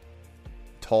that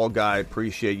tall guy.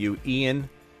 Appreciate you. Ian,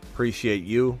 appreciate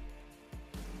you.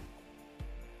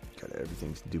 Got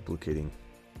everything's duplicating.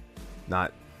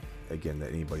 Not, again,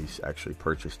 that anybody's actually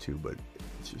purchased to, but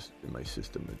it's just in my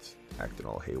system. It's acting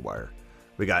all haywire.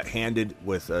 We got Handed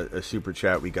with a super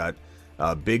chat. We got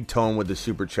Big Tone with the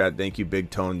super chat. Thank you, Big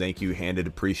Tone. Thank you, Handed.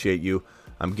 Appreciate you.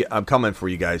 I'm coming for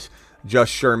you guys.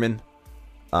 Just Sherman.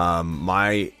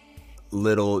 My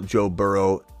little Joe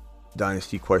Burrow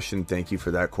dynasty question. Thank you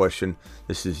for that question.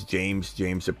 This is James.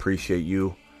 James, appreciate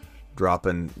you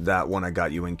dropping that one. I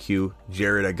got you in queue.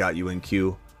 Jared, I got you in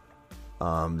queue.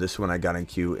 This one I got in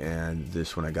queue, and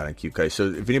this one I got in queue. Okay,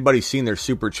 so if anybody's seen their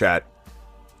super chat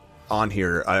on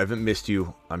here, I haven't missed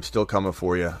you. I'm still coming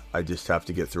for you. I just have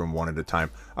to get through them one at a time.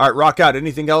 All right, Rock Out.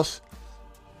 Anything else?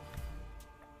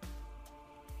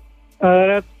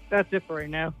 That's it for right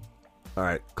now. All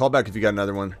right, call back if you got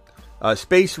another one.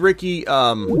 Space Ricky,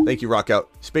 thank you, Rock Out.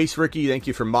 Space Ricky, thank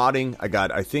you for modding. I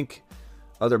got, I think,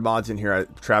 other mods in here.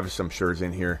 Travis, I'm sure, is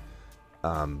in here.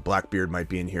 Blackbeard might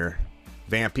be in here.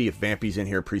 Vampy, if Vampy's in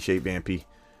here, appreciate Vampy.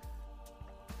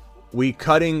 We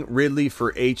cutting Ridley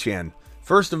for Achane.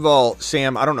 First of all,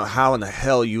 Sam, I don't know how in the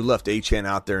hell you left Achane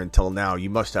out there until now. You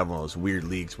must have one of those weird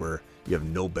leagues where you have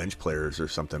no bench players or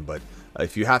something. But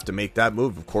if you have to make that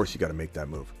move, of course you got to make that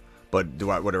move. But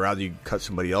would I rather you cut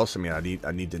somebody else? I mean,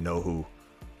 I need to know who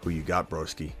you got,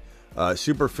 broski.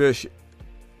 Superfish,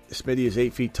 Smitty is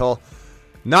 8 feet tall.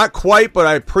 Not quite, but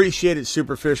I appreciate it,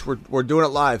 Superfish. We're doing it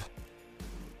live.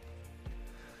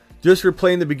 Just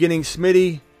replaying the beginning,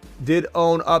 Smitty did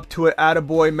own up to it.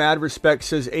 Attaboy, mad respect,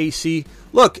 says AC.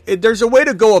 Look, there's a way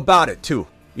to go about it, too.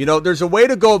 You know, there's a way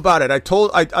to go about it. I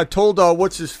told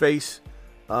what's his face?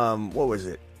 What was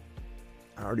it?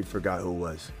 I already forgot who it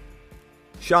was.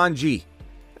 Sean G.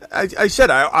 I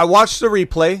said, I watched the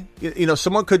replay. You know,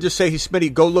 someone could just say, hey,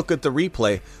 Smitty, go look at the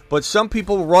replay. But some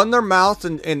people run their mouth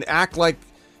and act like,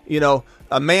 you know,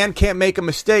 a man can't make a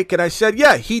mistake. And I said,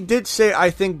 yeah, he did say, I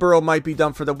think Burrow might be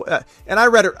done for the... and I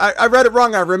read it. I read it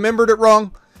wrong. I remembered it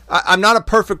wrong. I'm not a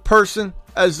perfect person,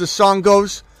 as the song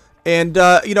goes. And,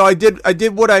 you know, I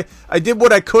did what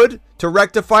I could to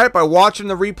rectify it by watching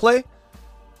the replay.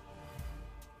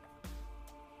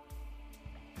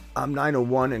 I'm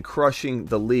 901 and crushing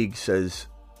the league, says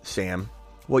Sam.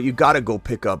 Well, you got to go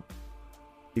pick up.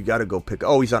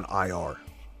 Oh, he's on IR.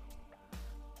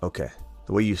 Okay.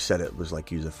 The way you said it was like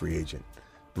he was a free agent.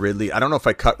 Ridley. I don't know if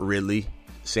I cut Ridley,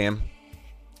 Sam.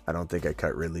 I don't think I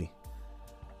cut Ridley.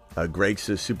 Greg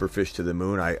says Superfish to the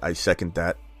moon. I second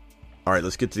that. All right,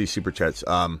 let's get to these super chats.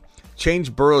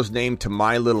 Change Burrow's name to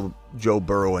My Little Joe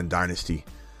Burrow in Dynasty.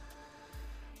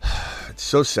 It's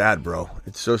so sad, bro.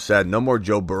 It's so sad. No more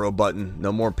Joe Burrow button.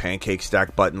 No more pancake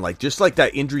stack button. Like, just like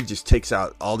that injury just takes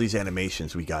out all these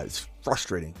animations we got. It's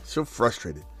frustrating. So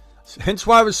frustrated. Hence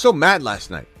why I was so mad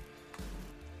last night.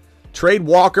 Trade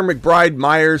Walker, McBride,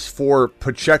 Myers for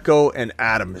Pacheco and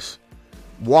Adams.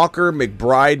 Walker,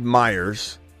 McBride,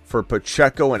 Myers for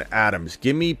Pacheco and Adams.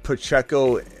 Give me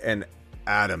Pacheco and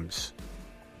Adams.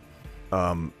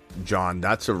 John,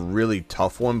 that's a really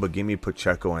tough one, but give me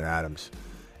Pacheco and Adams.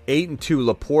 8-2,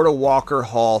 Laporta, Walker,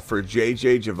 Hall for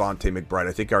JJ, Javonte, McBride.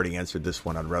 I think I already answered this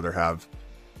one. I'd rather have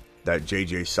that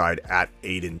JJ side at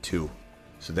 8-2.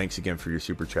 So thanks again for your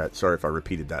super chat. Sorry if I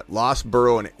repeated that. Lost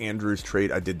Burrow and Andrews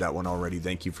trade. I did that one already.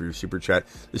 Thank you for your super chat.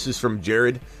 This is from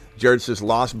Jared. Jared says,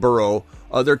 lost Burrow.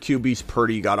 Other QBs,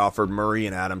 Purdy got offered Murray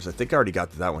and Adams. I think I already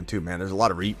got to that one too, man. There's a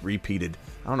lot of repeated.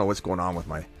 I don't know what's going on with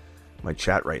my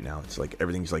chat right now. It's like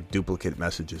everything's like duplicate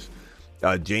messages.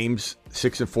 James,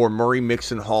 6-4. Murray,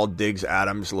 Mixon, Hall, Diggs,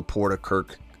 Adams, Laporta,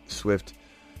 Kirk, Swift,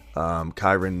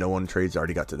 Kyron. No one trades.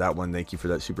 Already got to that one. Thank you for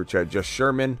that super chat. Just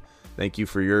Sherman. Thank you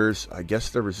for yours. I guess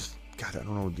there was... God, I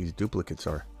don't know what these duplicates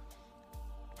are.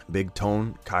 Big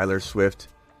Tone, Kyler, Swift.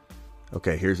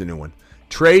 Okay, here's a new one.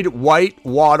 Trade White,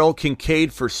 Waddle,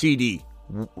 Kincaid for CD.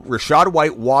 Rashad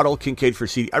White, Waddle, Kincaid for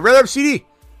CD. I'd rather have CD.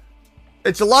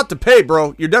 It's a lot to pay,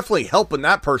 bro. You're definitely helping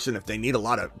that person if they need a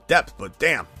lot of depth, but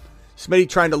damn. Smitty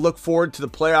trying to look forward to the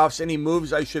playoffs. Any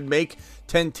moves I should make?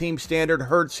 10-team standard.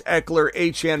 Hurts, Eckler,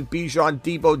 Achane, Bijan,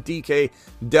 Debo, DK,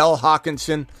 Dell,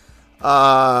 Hawkinson.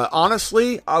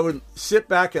 Honestly, I would sit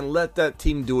back and let that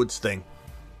team do its thing.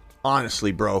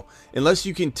 Honestly, bro. Unless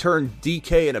you can turn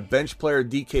DK in a bench player,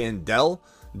 DK and Dell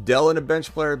in a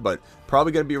bench player, but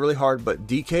probably going to be really hard. But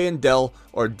DK and Dell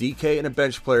or DK in a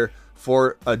bench player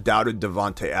for a doubted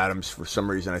Devontae Adams. For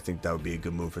some reason, I think that would be a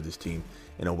good move for this team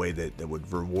in a way that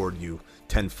would reward you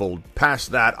tenfold. Past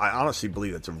that, I honestly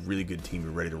believe that's a really good team.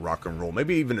 You're ready to rock and roll.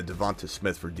 Maybe even a Devonta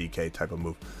Smith for DK type of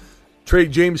move.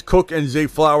 Trade James Cook and Zay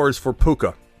Flowers for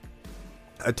Puka.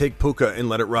 I take Puka and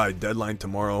let it ride. Deadline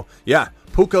tomorrow. Yeah,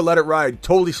 Puka, let it ride.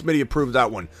 Totally Smitty approved that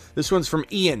one. This one's from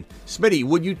Ian. Smitty,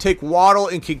 would you take Waddle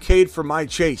and Kincaid for my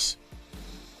Chase?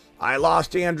 I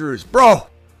lost Andrews. Bro.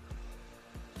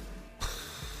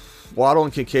 Waddle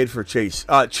and Kincaid for Chase.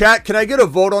 Chat, can I get a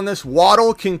vote on this?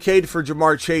 Waddle, Kincaid for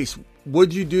Jamar Chase.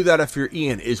 Would you do that if you're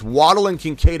Ian? Is Waddle and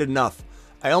Kincaid enough?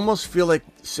 I almost feel like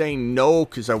saying no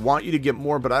because I want you to get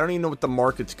more, but I don't even know what the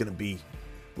market's going to be.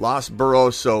 Lost Burrow,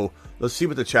 so let's see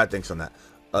what the chat thinks on that.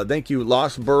 Thank you.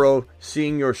 Lost Burrow,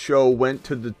 seeing your show, went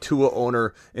to the Tua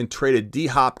owner and traded D.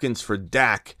 Hopkins for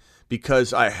Dak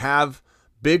because I have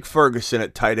Big Ferguson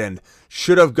at tight end.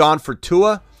 Should have gone for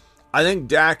Tua. I think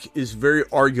Dak is very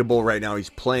arguable right now. He's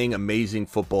playing amazing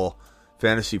football,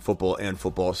 fantasy football and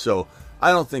football. So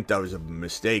I don't think that was a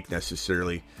mistake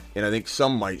necessarily. And I think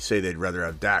some might say they'd rather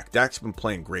have Dak. Dak's been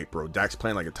playing great, bro. Dak's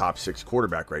playing like a top 6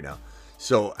 quarterback right now.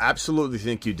 So absolutely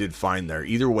think you did fine there.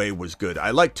 Either way was good.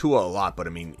 I like Tua a lot, but I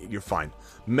mean, you're fine.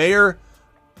 Mayer,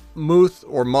 Muth,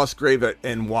 or Musgrave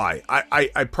and why?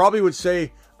 I probably would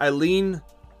say I lean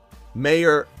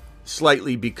Mayer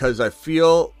slightly because I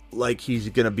feel like he's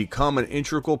going to become an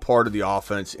integral part of the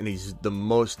offense, and he's the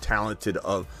most talented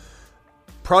of,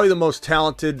 probably the most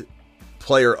talented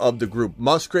player of the group.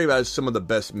 Musgrave has some of the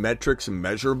best metrics and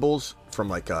measurables from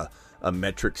like a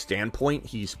metric standpoint.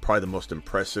 He's probably the most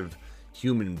impressive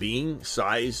human being.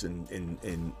 Size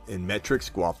and metrics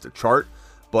go off the chart,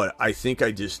 but I think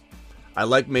I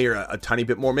like Mayer a tiny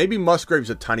bit more. Maybe Musgrave's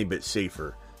a tiny bit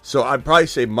safer. So I'd probably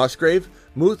say Musgrave.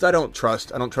 Muth, I don't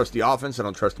trust. I don't trust the offense. I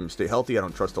don't trust him to stay healthy. I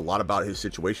don't trust a lot about his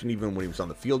situation. Even when he was on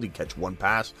the field, he'd catch one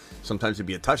pass. Sometimes it'd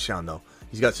be a touchdown, though.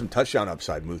 He's got some touchdown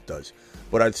upside, Muth does.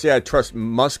 But I'd say I trust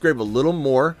Musgrave a little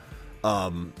more.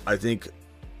 I think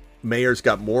Mayer's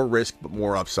got more risk, but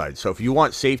more upside. So if you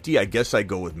want safety, I guess I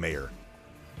go with Mayer.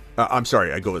 I'm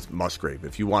sorry, I go with Musgrave.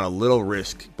 If you want a little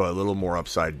risk, but a little more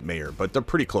upside, Mayer. But they're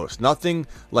pretty close. Nothing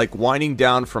like winding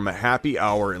down from a happy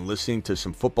hour and listening to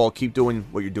some football. Keep doing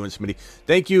what you're doing, Smitty.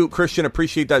 Thank you, Christian.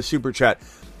 Appreciate that super chat.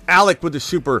 Alec with the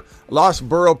super. Lost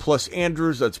Burrow plus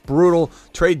Andrews. That's brutal.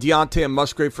 Trade Deontay and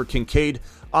Musgrave for Kincaid.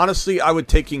 Honestly, I would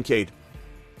take Kincaid.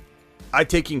 I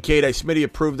take Kincaid. Smitty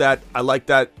approved that. I like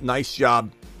that. Nice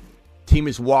job. Team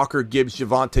is Walker, Gibbs,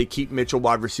 Javonte, keep Mitchell,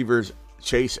 wide receivers,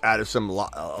 Chase, Addison,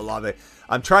 Olave.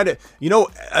 I'm trying to,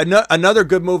 another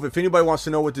good move. If anybody wants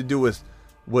to know what to do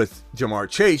with Jamar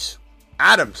Chase,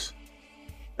 Adams.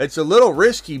 It's a little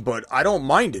risky, but I don't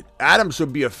mind it. Adams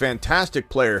would be a fantastic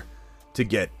player to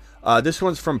get. This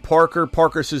one's from Parker.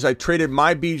 Parker says, I traded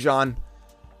my Bijan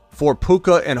for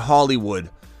Puka and Hollywood.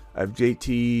 I have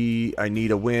JT. I need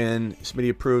a win.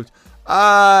 Smitty approved.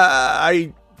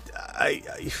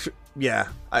 Yeah,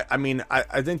 I mean,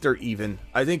 I think they're even.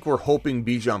 I think we're hoping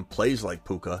Bijan plays like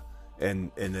Puka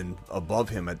and then above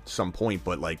him at some point.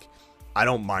 But, like, I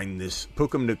don't mind this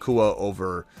Puka Nacua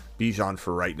over Bijan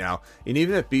for right now. And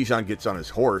even if Bijan gets on his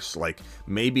horse, like,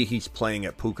 maybe he's playing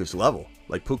at Puka's level.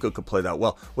 Like, Puka could play that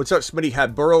well. What's up, Smitty?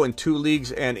 Had Burrow in 2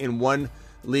 leagues, and in 1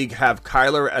 league have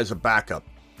Kyler as a backup.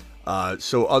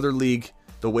 So other league,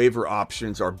 the waiver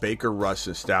options are Baker, Russ,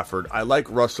 and Stafford. I like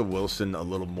Russell Wilson a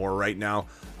little more right now.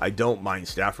 I don't mind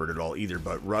Stafford at all either,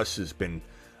 but Russ has been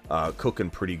cooking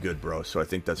pretty good, bro. So I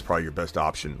think that's probably your best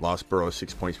option. Lost Burrow,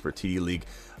 6 points per TD league.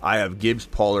 I have Gibbs,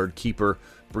 Pollard, keeper,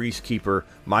 Brees, keeper.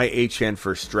 My HN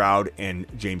for Stroud and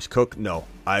James Cook. No,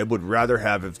 I would rather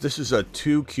have, if this is a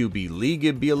 2 QB league,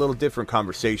 it'd be a little different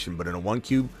conversation. But in a 1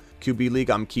 QB league,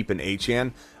 I'm keeping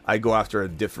HN. I go after a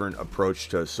different approach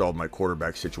to solve my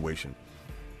quarterback situation.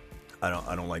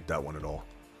 I don't like that one at all.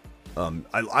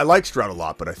 I like Stroud a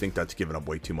lot, but I think that's giving up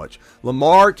way too much.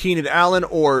 Lamar, Keenan Allen,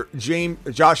 or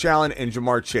Josh Allen and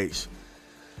Jamar Chase.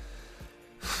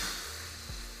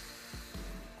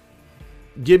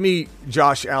 Give me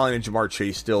Josh Allen and Jamar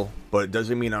Chase still, but it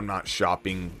doesn't mean I'm not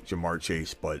shopping Jamar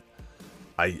Chase. But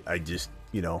I just,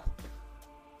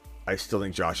 I still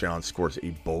think Josh Allen scores a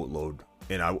boatload.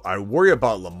 And I worry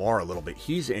about Lamar a little bit.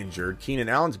 He's injured. Keenan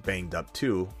Allen's banged up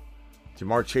too.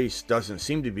 Jamar Chase doesn't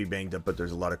seem to be banged up, but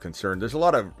there's a lot of concern. There's a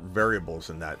lot of variables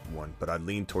in that one, but I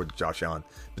lean towards Josh Allen.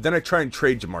 But then I try and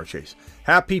trade Jamar Chase.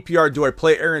 Half PPR, do I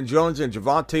play Aaron Jones and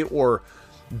Javonte, or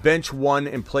bench one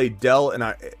and play Dell and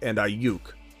Ayuk?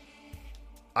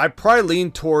 I probably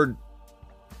lean toward,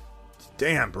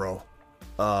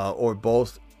 or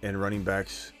both, and running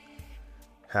backs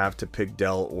have to pick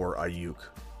Dell or Ayuk,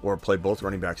 or play both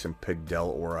running backs and pick Dell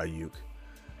or Ayuk.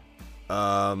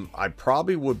 I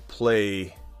probably would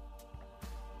play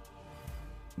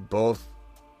both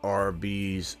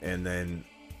RBs and then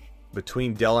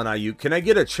between Dell and Ayuk. Can I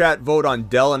get a chat vote on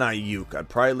Dell and Ayuk? I'd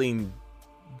probably lean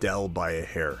Dell by a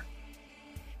hair.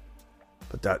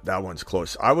 But that one's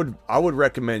close. I would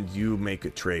recommend you make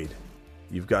a trade.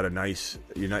 You're not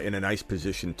in a nice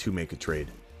position to make a trade.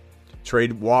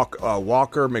 Trade Walker,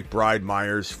 McBride,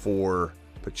 Myers for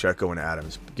Pacheco and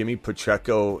Adams. Give me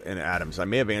Pacheco and Adams. I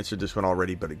may have answered this one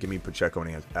already, but give me Pacheco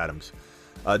and Adams.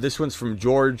 This one's from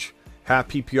George. Half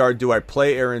PPR. Do I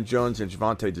play Aaron Jones and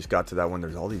Javonte? Just got to that one.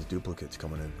 There's all these duplicates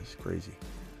coming in. It's crazy.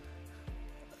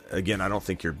 Again, I don't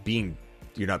think you're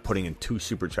not putting in 2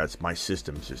 super chats. My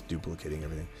system's just duplicating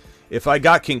everything. If I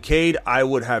got Kincaid, I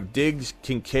would have Diggs,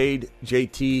 Kincaid,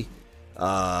 JT,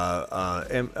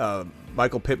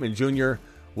 Michael Pittman Jr.,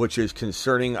 which is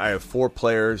concerning. I have 4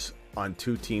 players on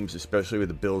 2 teams, especially with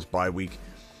the Bills bye week.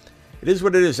 It is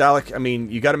what it is, Alec. I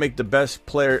mean, you got to make the best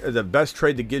trade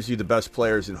that gives you the best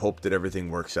players and hope that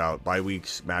everything works out. Bye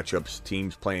weeks, matchups,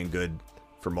 teams playing good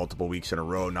for multiple weeks in a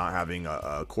row, not having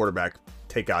a quarterback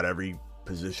take out every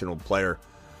positional player.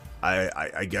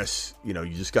 I guess, you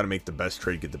just got to make the best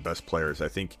trade, get the best players. I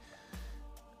think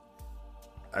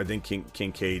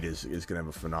Kincaid is going to have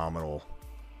a phenomenal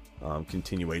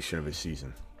continuation of his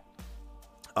season.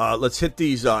 Let's hit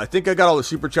these. I think I got all the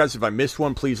super chats. If I missed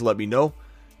one, please let me know,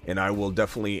 and I will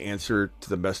definitely answer to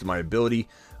the best of my ability.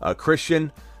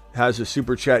 Christian has a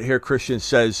super chat here. Christian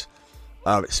says,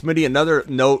 Smitty, another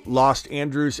note, lost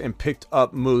Andrews and picked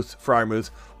up Freiermuth,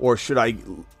 or should I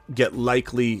get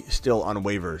Likely still on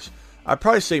waivers? I'd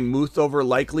probably say Muth over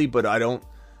Likely, but I don't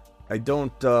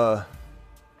know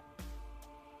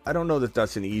that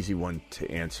that's an easy one to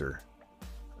answer.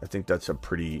 I think that's a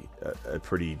pretty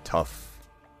tough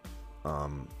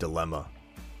dilemma,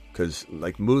 because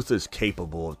like Muth is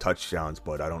capable of touchdowns,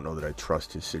 but I don't know that I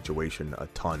trust his situation a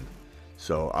ton.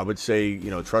 So I would say,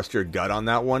 trust your gut on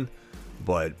that one,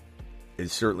 but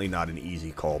it's certainly not an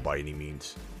easy call by any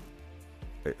means.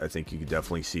 I think you could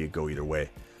definitely see it go either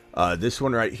way. This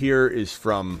one right here is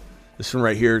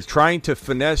trying to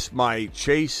finesse my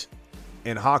Chase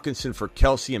and Hawkinson for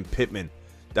Kelsey and Pittman.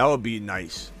 That would be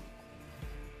nice.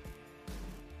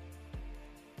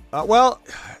 Well,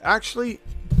 actually,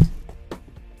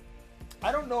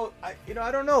 I don't know. I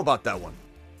don't know about that one.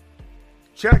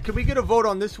 Chat, can we get a vote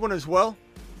on this one as well?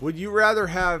 Would you rather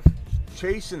have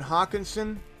Chase and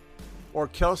Hawkinson or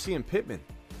Kelsey and Pittman?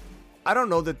 I don't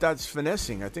know that that's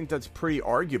finessing. I think that's pretty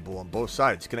arguable on both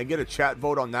sides. Can I get a chat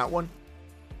vote on that one?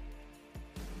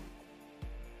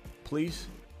 Please,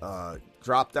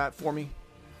 drop that for me.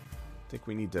 I think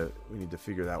we need to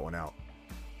figure that one out.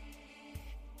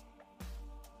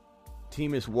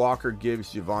 Team is Walker,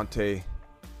 Gibbs, Javonte.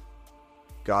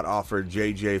 Got offered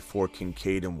JJ for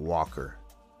Kincaid and Walker.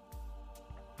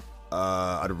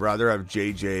 I'd rather have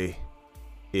JJ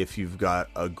if you've got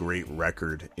a great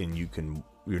record and you can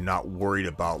you're not worried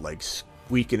about like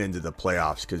squeaking into the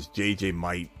playoffs, because JJ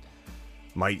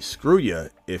might screw you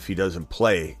if he doesn't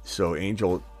play. So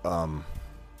Angel, I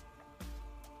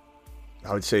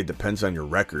would say it depends on your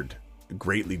record. It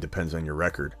greatly depends on your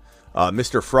record.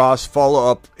 Mr. Frost,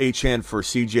 follow up Achane for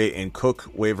CJ and Cook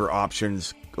waiver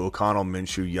options. O'Connell,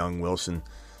 Minshew, Young, Wilson.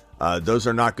 Those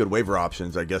are not good waiver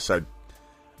options. I guess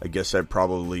I'd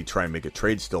probably try and make a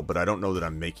trade still, but I don't know that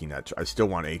I'm making that. I still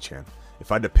want Achane.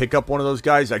 If I had to pick up one of those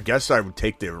guys, I guess I would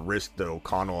take the risk that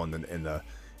O'Connell and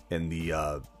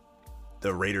the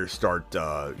Raiders start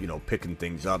picking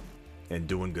things up and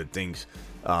doing good things.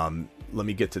 Let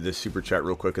me get to this super chat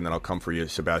real quick, and then I'll come for you,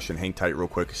 Sebastian. Hang tight real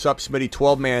quick. Sup, Smitty,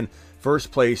 12-man,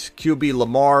 first place, QB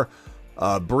Lamar,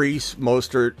 Brees,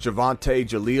 Mostert, Javonte,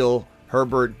 Jaleel,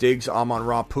 Herbert, Diggs,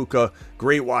 Amon-Ra, Puka.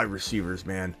 Great wide receivers,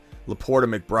 man. Laporta,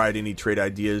 McBride, any trade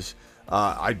ideas?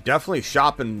 I definitely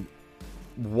shopping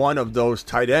one of those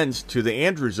tight ends to the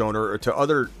Andrews owner or to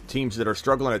other teams that are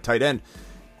struggling at tight end.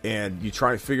 And you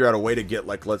try and figure out a way to get,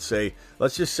 like, let's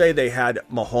just say they had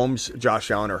Mahomes,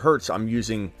 Josh Allen, or Hurts. I'm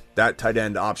using that tight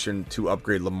end option to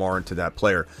upgrade Lamar into that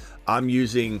player. I'm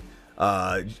using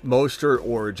Mostert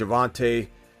or Javonte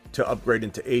to upgrade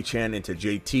into Achane, into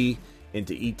JT,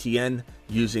 into ETN,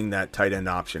 using that tight end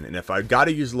option. And if I've got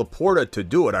to use Laporta to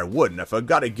do it, I would. And if I've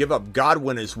got to give up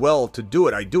Godwin as well to do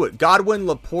it, I do it. Godwin,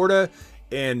 Laporta,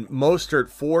 and Mostert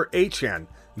for Achane.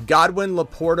 Godwin,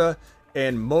 Laporta,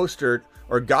 and Mostert,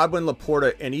 or Godwin,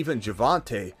 Laporta, and even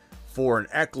Javonte for an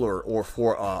Eckler or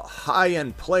for a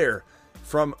high-end player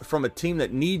from a team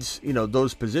that needs,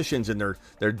 those positions, and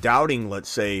they're doubting, let's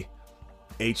say,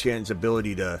 Achane's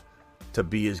ability to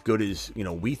be as good as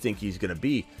we think he's going to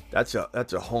be. That's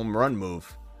a home run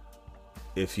move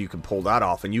if you can pull that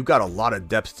off, and you've got a lot of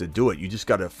depth to do it. You just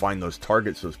got to find those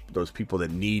targets, those people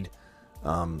that need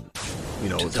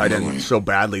tight end so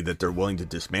badly that they're willing to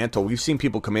dismantle. We've seen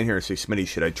people come in here and say, Smitty,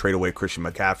 should I trade away Christian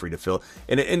McCaffrey to fill?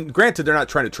 And granted, they're not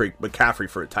trying to trade McCaffrey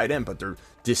for a tight end, but they're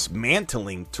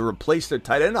dismantling to replace their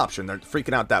tight end option. They're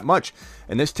freaking out that much.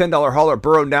 And this $10 hauler,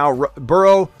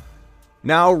 Burrow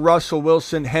now, Russell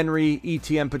Wilson, Henry,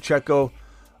 ETN, Pacheco,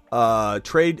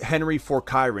 trade Henry for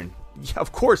Kyron. Yeah,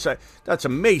 of course. That's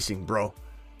amazing, bro.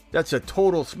 That's a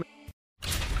total...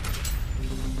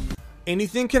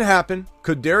 Anything can happen.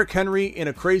 Could Derrick Henry in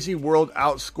a crazy world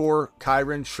outscore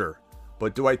Kyron? Sure.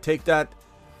 But do I take that?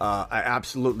 I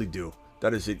absolutely do.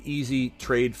 That is an easy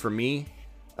trade for me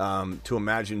to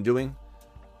imagine doing.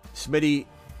 Smitty,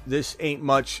 this ain't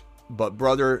much, but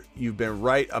brother, you've been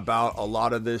right about a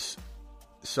lot of this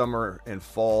summer and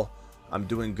fall. I'm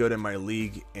doing good in my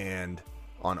league and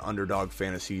on Underdog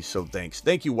Fantasy, so thanks.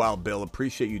 Thank you, Wild Bill.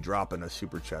 Appreciate you dropping a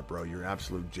super chat, bro. You're an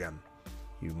absolute gem.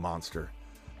 You monster.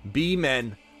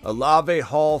 B-Men, Olave,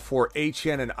 Hall for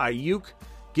Achane and Ayuk.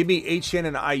 Give me Achane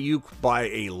and Ayuk by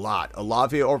a lot.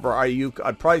 Olave over Ayuk,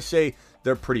 I'd probably say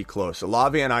they're pretty close.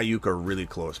 Olave and Ayuk are really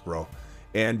close, bro.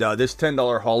 And this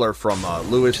 $10 hauler from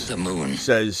Lewis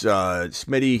says,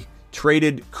 Smitty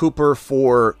traded Cooper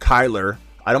for Kyler.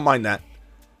 I don't mind that.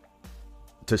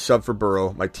 To sub for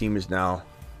Burrow. My team is now...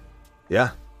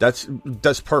 Yeah, that's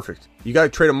perfect. You got to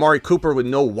trade Amari Cooper with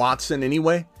no Watson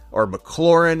anyway, or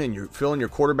McLaurin, and you're filling your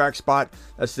quarterback spot.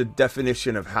 That's the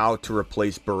definition of how to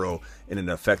replace Burrow in an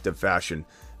effective fashion.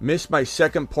 Missed my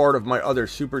second part of my other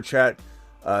super chat.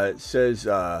 It says,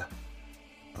 let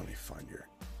me find your...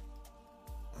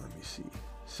 Let me see.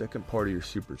 Second part of your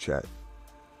super chat.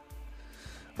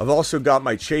 I've also got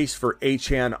my Chase for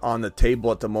Achane on the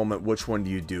table at the moment. Which one do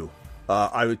you do?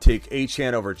 I would take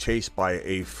Achane over Chase by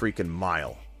a freaking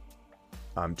mile.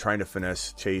 I'm trying to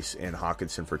finesse Chase and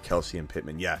Hawkinson for Kelsey and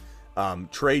Pittman. Yeah.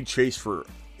 Trade Chase for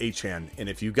Achane. And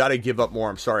if you got to give up more,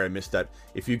 I'm sorry I missed that.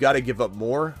 If you got to give up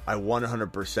more, I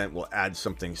 100% will add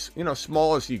something,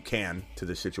 small as you can to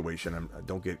the situation.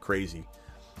 Don't get crazy.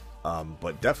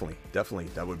 But definitely,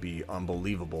 that would be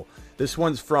unbelievable. This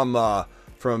one's from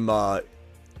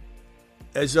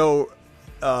Ezzo.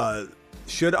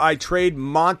 Should I trade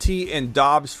Monty and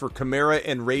Dobbs for Kamara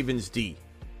and Ravens D?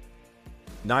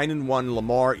 9-1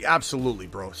 Lamar. Absolutely,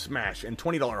 bro. Smash. And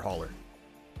 $20 hauler.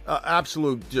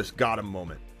 Absolute just got him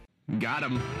moment. Got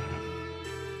him.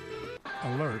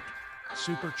 Alert.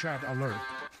 Super chat alert.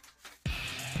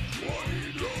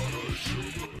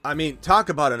 I mean, talk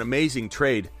about an amazing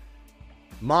trade.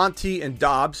 Monty and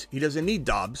Dobbs. He doesn't need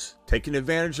Dobbs. Taking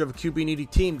advantage of a QB needy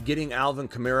team, getting Alvin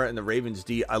Kamara and the Ravens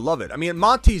D. I love it. I mean,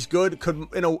 Monty's good.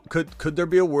 Could there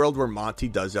be a world where Monty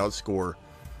does outscore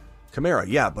Kamara?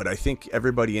 Yeah, but I think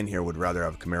everybody in here would rather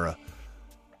have Kamara.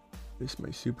 This is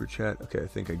my super chat. Okay, I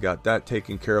think I got that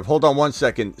taken care of. Hold on one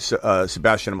second,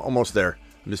 Sebastian. I'm almost there.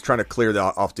 I'm just trying to clear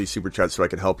off these super chats so I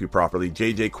can help you properly.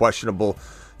 JJ questionable.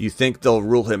 You think they'll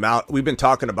rule him out? We've been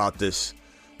talking about this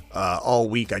all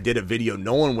week. I did a video.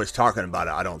 No one was talking about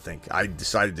it, I don't think. I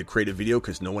decided to create a video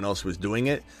because no one else was doing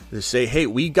it to say, hey,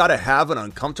 we got to have an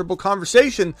uncomfortable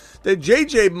conversation that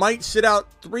JJ might sit out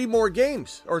 3 more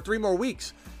games or 3 more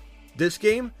weeks. This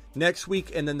game, next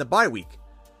week, and then the bye week.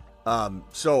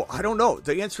 So I don't know.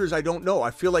 The answer is I don't know. I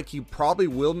feel like he probably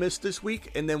will miss this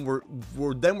week, and then we're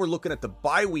looking at the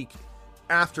bye week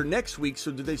after next week.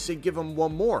 So do they say give him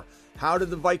 1 more? How do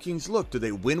the Vikings look? Do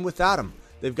they win without him?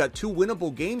 They've got 2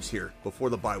 winnable games here before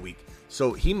the bye week.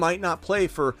 So he might not play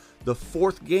for the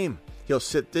 4th game. He'll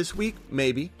sit this week,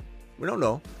 maybe. We don't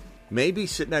know. Maybe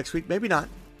sit next week, maybe not.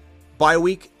 Bye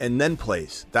week and then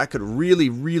plays. That could really,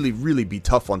 really, really be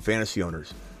tough on fantasy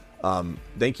owners.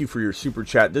 Thank you for your super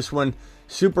chat. This one,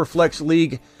 Superflex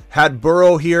League, had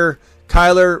Burrow here.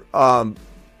 Kyler,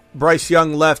 Bryce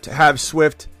Young left, have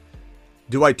Swift.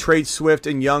 Do I trade Swift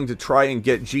and Young to try and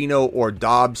get Geno or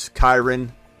Dobbs,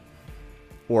 Kyron,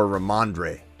 or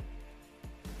Ramondre?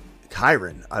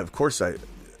 Kyron, of course I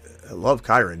love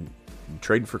Kyron.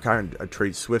 Trading for Kyron, I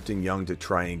trade Swift and Young to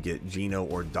try and get Geno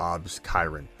or Dobbs,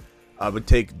 Kyron. I would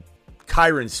take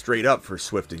Kyron straight up for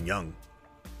Swift and Young.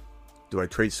 Do I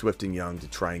trade Swift and Young to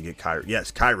try and get Kyron?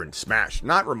 Yes, Kyron, smash.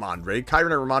 Not Ramondre.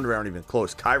 Kyron and Ramondre aren't even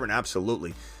close. Kyron,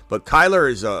 absolutely. But Kyler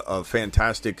is a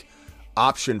fantastic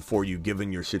option for you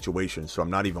given your situation, so I'm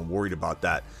not even worried about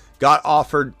that. Got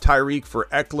offered Tyreek for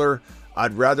Eckler.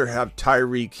 I'd rather have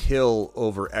Tyreek Hill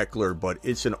over Eckler, but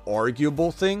it's an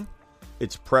arguable thing.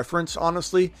 It's preference,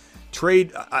 honestly.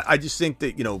 Trade, I just think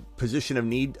that, position of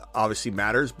need obviously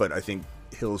matters, but I think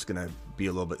Hill's going to be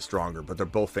a little bit stronger, but they're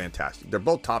both fantastic. They're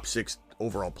both top 6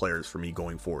 overall players for me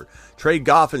going forward. Trade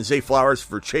Goff and Zay Flowers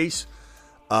for Chase.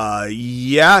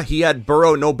 Yeah, he had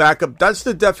Burrow, no backup. That's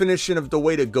the definition of the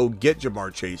way to go get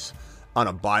Jamar Chase on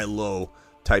a buy low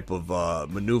type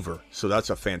of maneuver. So that's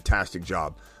a fantastic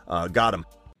job. Got him.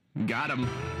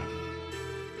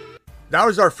 That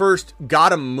was our first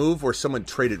got him move where someone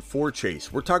traded for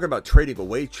Chase. We're talking about trading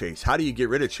away Chase. How do you get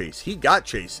rid of Chase? He got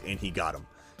Chase and he got him.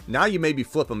 Now you maybe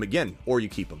flip him again or you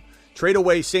keep him. Trade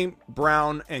away St.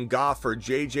 Brown and Goff for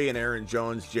JJ and Aaron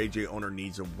Jones. JJ owner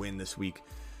needs a win this week.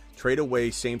 Trade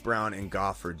away St. Brown and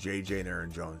Goff for JJ and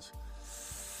Aaron Jones.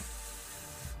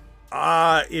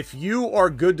 If you are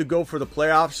good to go for the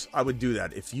playoffs, I would do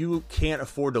that. If you can't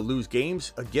afford to lose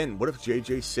games, again, what if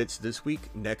JJ sits this week,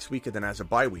 next week, and then has a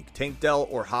bye week? Tank Dell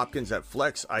or Hopkins at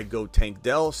flex? I go Tank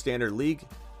Dell, standard league.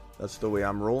 That's the way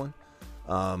I'm rolling.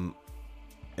 And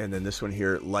then this one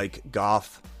here, like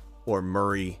Goff or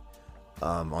Murray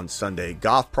on Sunday.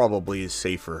 Goff probably is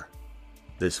safer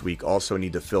this week. Also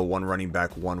need to fill 1 running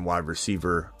back, 1 wide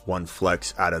receiver, 1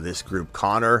 flex out of this group.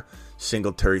 Connor,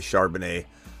 Singletary, Charbonnet,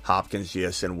 Hopkins,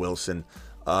 GSN, Wilson.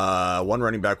 1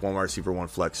 running back, 1 wide receiver, 1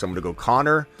 flex. So I'm going to go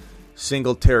Connor,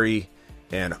 Singletary,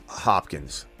 and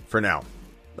Hopkins for now.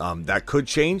 That could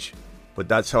change, but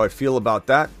that's how I feel about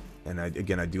that. And I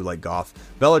do like Goff.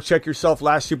 Bella, check yourself.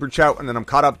 Last super chat, and then I'm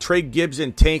caught up. Trade Gibbs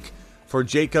and Tank for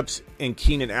Jacobs and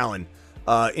Keenan Allen.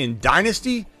 In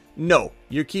Dynasty, no.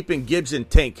 You're keeping Gibbs and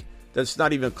Tank. That's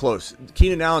not even close.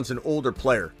 Keenan Allen's an older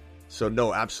player. So,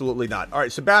 no, absolutely not. All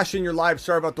right, Sebastian, you're live.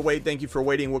 Sorry about the wait. Thank you for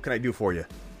waiting. What can I do for you?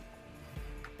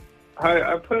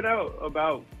 I put out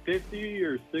about 50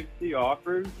 or 60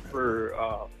 offers for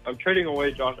I'm trading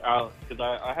away Josh Allen because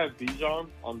I have Bijan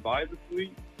on bye this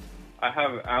week. I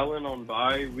have Allen on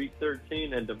bye week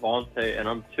 13 and Devontae, and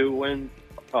I'm 2 wins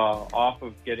off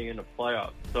of getting into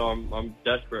playoffs. So I'm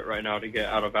desperate right now to get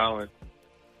out of Allen.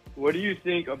 What do you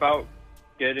think about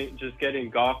getting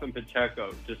Goff and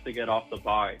Pacheco just to get off the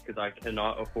bye because I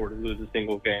cannot afford to lose a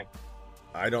single game?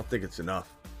 I don't think it's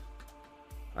enough.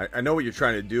 I know what you're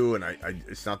trying to do, and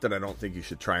it's not that I don't think you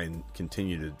should try and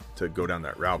continue to go down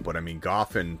that route, but I mean,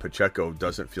 Goff and Pacheco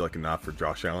doesn't feel like enough for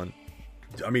Josh Allen.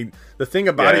 I mean, the thing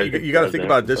about it, you got to think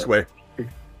about it this way.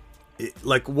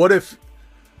 What if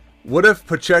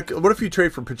you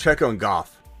trade for Pacheco and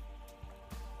Goff?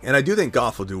 And I do think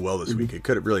Goff will do well this week. It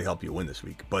could really help you win this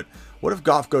week. But what if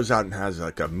Goff goes out and has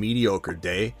like a mediocre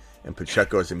day and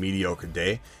Pacheco has a mediocre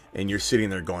day and you're sitting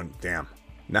there going, damn,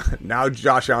 now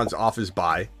Josh Allen's off his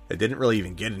bye. I didn't really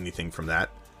even get anything from that.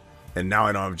 And now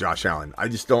I don't have Josh Allen. I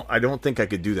don't think I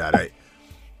could do that.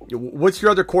 What's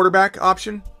your other quarterback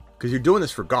option? Because you're doing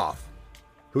this for Goff.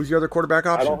 Who's your other quarterback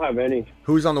option? I don't have any.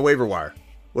 Who's on the waiver wire?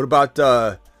 What about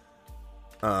there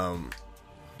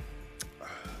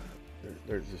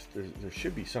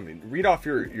should be something. Read off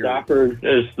your Stafford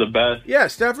is the best. Yeah,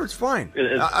 Stafford's fine.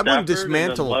 I wouldn't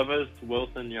dismantle Levis,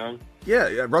 Wilson, Young.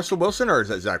 Yeah, Russell Wilson, or is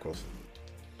that Zach Wilson?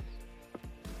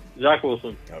 Zach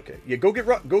Wilson. Okay. Yeah, go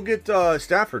get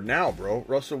Stafford now, bro.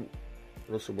 Russell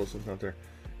Wilson's not there.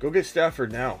 Go get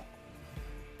Stafford now.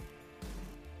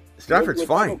 Stafford's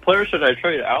fine. What player should I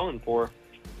trade Allen for?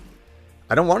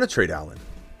 I don't want to trade Allen.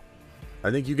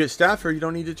 I think you get Stafford, you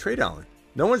don't need to trade Allen.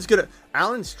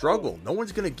 Allen struggled. No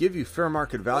one's gonna give you fair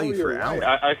market value for Allen.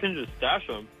 I can just stash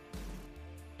him.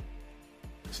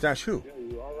 Stash who? Yeah,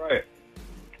 you're all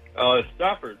right.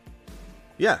 Stafford.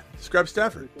 Yeah, scrap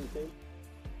Stafford.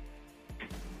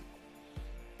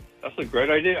 That's a great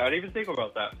idea. I didn't even think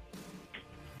about that.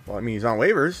 Well, I mean, he's on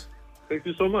waivers. Thank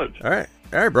you so much. All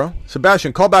right, bro.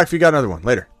 Sebastian, call back if you got another one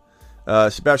later.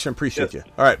 Sebastian, appreciate you.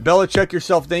 All right, Bella, check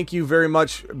yourself. Thank you very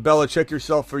much, Bella. Check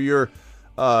yourself for your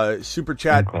super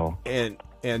chat. And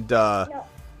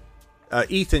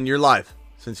Ethan, you're live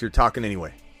since you're talking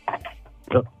anyway.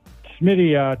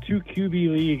 Smitty, 2 QB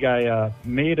league. I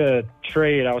made a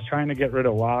trade. I was trying to get rid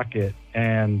of Lockett,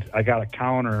 and I got a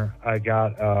counter. I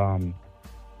got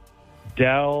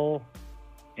Dell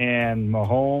and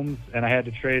Mahomes, and I had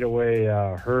to trade away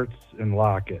Hurts and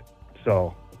Lockett.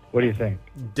 So, what do you think?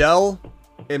 Dell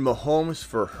and Mahomes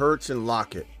for Hurts and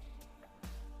Lockett.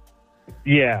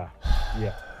 Yeah.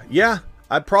 Yeah,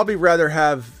 I'd probably rather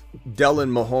have Dell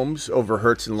and Mahomes over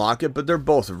Hurts and Lockett, but they're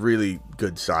both really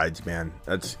good sides, man.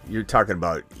 You're talking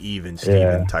about even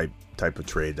Steven type of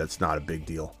trade. That's not a big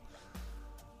deal.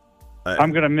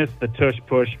 I'm gonna miss the tush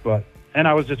push, and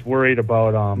I was just worried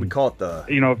about we call it the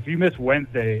if you miss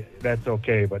Wednesday, that's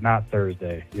okay, but not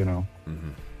Thursday.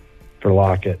 For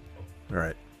Lockett. All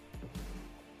right.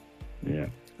 Yeah.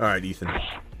 All right, Ethan.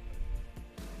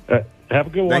 Have a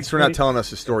good one. Thanks for not telling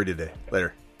us a story today.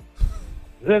 Later.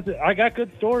 I got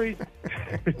good stories.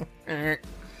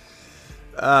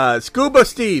 Scuba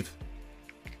Steve.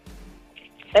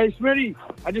 Hey, Smitty,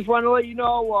 I just wanted to let you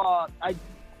know I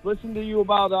listened to you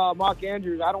about Mark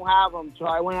Andrews. I don't have him, so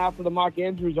I went after the Mark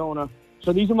Andrews owner.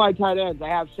 So these are my tight ends. I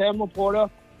have Sam Laporta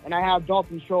and I have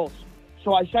Dalton Schultz.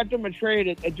 So I sent him a trade.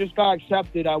 It just got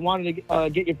accepted. I wanted to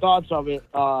get your thoughts of it.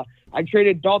 I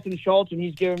traded Dalton Schultz, and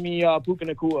he's giving me Puka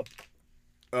Nacua.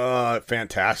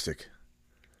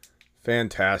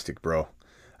 Fantastic, bro.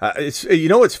 It's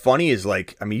what's funny is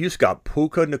you just got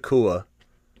Puka Nacua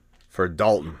for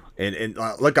Dalton, and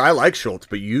look, I like Schultz,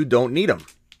 but you don't need him.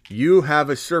 You have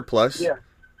a surplus. Yeah.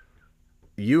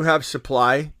 You have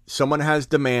supply. Someone has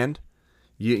demand.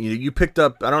 You picked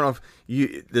up. I don't know if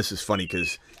you. This is funny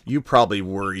because you probably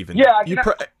were even. Yeah.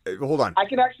 Hold on. I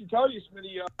can actually tell you,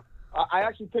 Smitty. I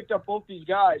actually picked up both these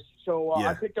guys. So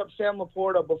I picked up Sam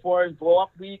Laporta before his blow-up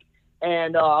week,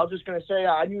 and I was just gonna say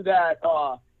I knew that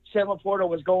Sam Laporta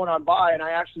was going on bye, and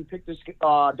I actually picked this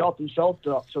Dalton Schultz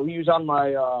up. So he was on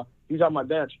my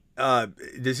bench.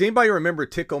 Does anybody remember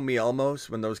Tickle Me Elmos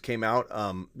when those came out?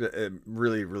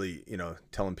 Really, really,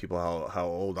 telling people how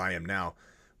old I am now.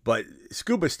 But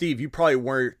Scuba Steve, you probably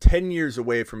were 10 years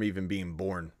away from even being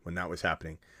born when that was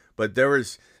happening. But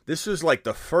this was like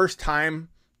the first time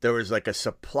there was like a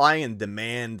supply and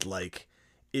demand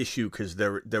issue, because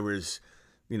there was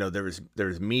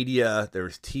media, there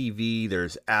was TV,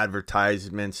 there's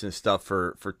advertisements and stuff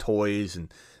for toys,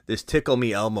 and this Tickle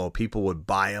Me Elmo, people would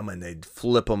buy them and they'd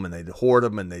flip them and they'd hoard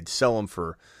them and they'd sell them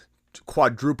for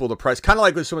quadruple the price. Kind of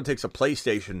like when someone takes a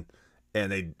PlayStation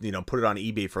and they put it on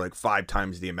eBay for 5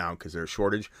 times the amount because there's a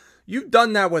shortage. You've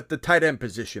done that with the tight end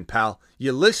position, pal.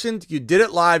 You listened, you did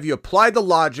it live, you applied the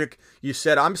logic, you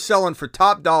said, I'm selling for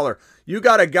top dollar. You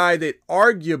got a guy that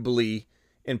arguably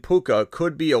in Puka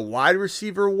could be a wide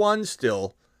receiver 1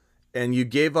 still, and you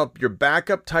gave up your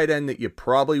backup tight end that you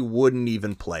probably wouldn't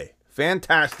even play.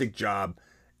 Fantastic job.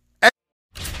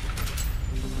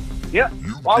 Yeah.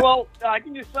 Well, I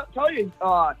can just tell you,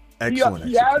 Excellent.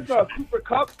 He has Cooper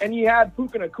Kupp and he had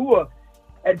Puka Nacua,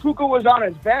 and Puka was on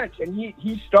his bench, and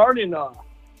he started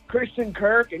Christian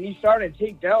Kirk, and he started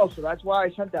Tate Dell, so that's why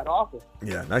I sent that offer.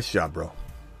 Yeah, nice job, bro.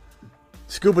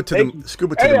 Scuba to the moon.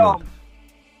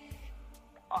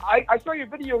 I saw your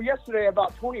video yesterday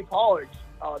about Tony Pollard.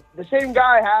 The same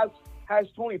guy has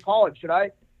Tony Pollard. Should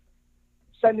I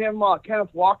send him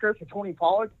Kenneth Walker for Tony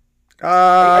Pollard?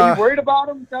 Are you worried about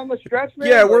him down the stretch, man?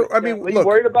 Yeah, are you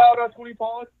worried about Tony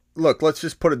Pollard? Look, let's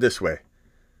just put it this way.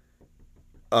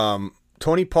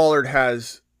 Tony Pollard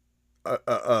has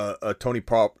a Tony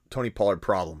Pollard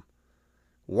problem.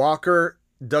 Walker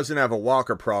doesn't have a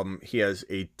Walker problem. He has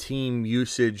a team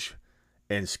usage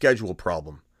and schedule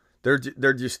problem. They're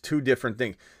just two different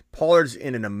things. Pollard's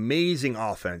in an amazing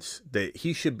offense that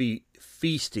he should be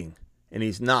feasting, and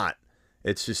he's not.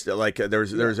 It's just like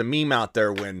there's a meme out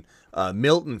there when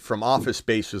Milton from Office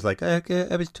Space was like, I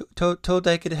was told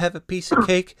I could have a piece of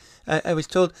cake. I was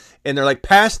told, and they're like,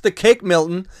 pass the cake,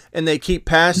 Milton, and they keep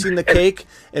passing the cake,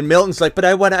 and Milton's like, but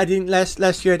I didn't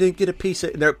last year I didn't get a piece of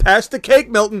it. And they're pass the cake,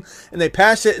 Milton, and they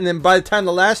pass it, and then by the time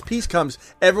the last piece comes,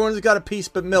 everyone's got a piece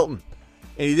but Milton,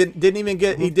 and he didn't even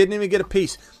get a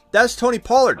piece. That's Tony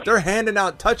Pollard. They're handing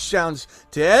out touchdowns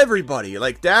to everybody.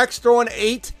 Like Dak's throwing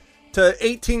 8 to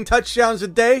 18 touchdowns a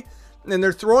day, and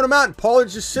they're throwing them out, and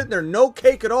Pollard's just sitting there, no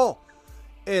cake at all.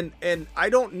 And I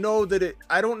don't know that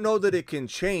it can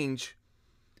change.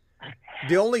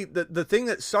 The thing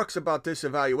that sucks about this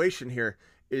evaluation here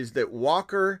is that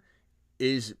Walker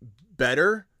is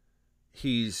better.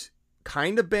 He's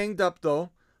kind of banged up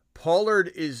though.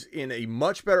 Pollard is in a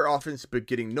much better offense, but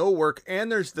getting no work.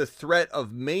 And there's the threat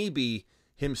of maybe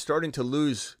him starting to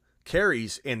lose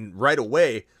carries. And right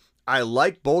away, I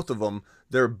like both of them.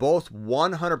 They're both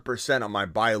 100% on my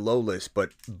buy low list,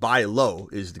 but buy low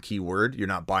is the key word. You're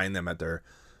not buying them at their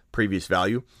previous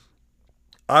value.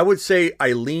 I would say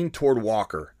I lean toward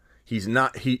Walker. He's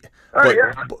not,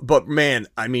 but man,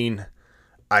 I mean,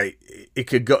 it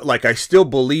could go, like, I still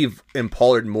believe in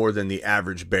Pollard more than the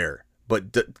average bear.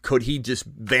 But could he just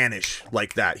vanish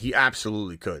like that? He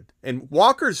absolutely could. And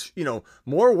Walker's,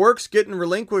 more work's getting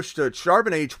relinquished to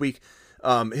Charbonnet each week.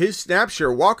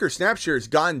 Walker's snap share has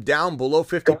gone down below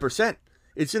 50%.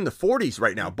 It's in the 40s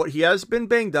right now. But he has been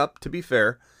banged up, to be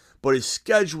fair. But his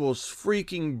schedule's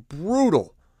freaking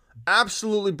brutal.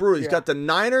 Absolutely brutal. He's got the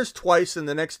Niners twice in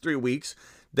the next 3 weeks.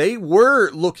 They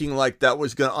were looking like that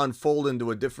was going to unfold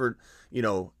into a different,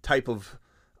 type of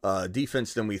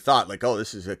defense than we thought. Like, oh,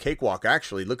 this is a cakewalk.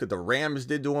 Actually, look at the Rams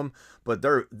did to him. But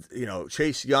they're,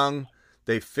 Chase Young,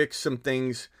 they fixed some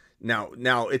things.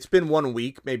 Now it's been 1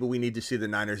 week. Maybe we need to see the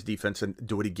Niners defense and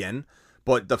do it again.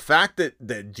 But the fact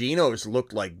that Geno's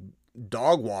looked like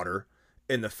dog water,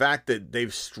 and the fact that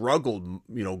they've struggled,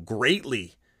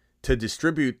 greatly to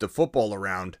distribute the football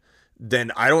around,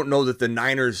 then I don't know that the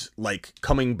Niners, like,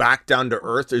 coming back down to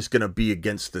earth is going to be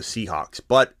against the Seahawks.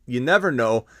 But you never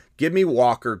know. Give me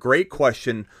Walker. Great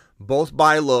question. Both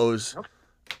buy lows.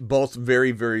 Both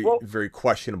very, very, very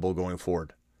questionable going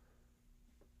forward.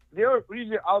 The other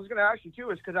reason I was going to ask you,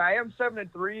 too, is because I am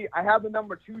 7-3. I have the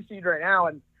number 2 seed right now,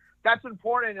 and that's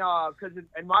important because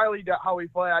in my league, how we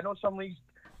play, I know some leagues,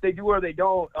 they do or they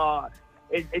don't.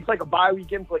 It's like a bye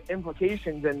week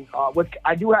implications, and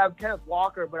I do have Kenneth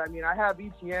Walker, but I mean, I have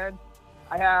ETN,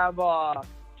 I have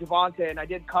Javonte, and I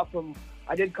did cuff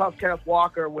Kenneth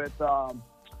Walker with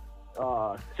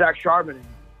Zach Charbonnet.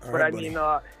 But right, I mean,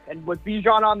 and with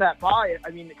Bijan on that bye, I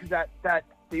mean, because that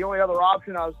the only other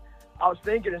option I was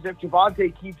thinking is if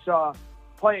Javonte keeps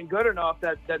playing good enough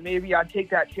that maybe I'd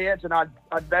take that chance and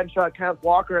I'd bench Kenneth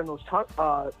Walker in those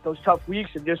tough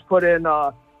weeks and just put in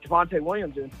Javonte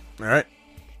Williams in.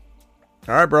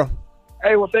 All right, bro.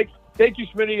 Hey, well, thank you,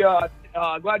 Smitty.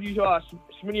 Glad you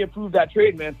Smitty approved that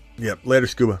trade, man. Yep. Later,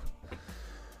 Scuba.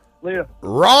 Later.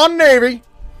 Ron Navy.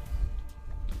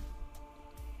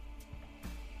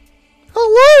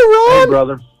 Hello, Ron. Hey,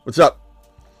 brother. What's up?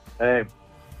 Hey.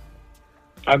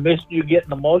 I missed you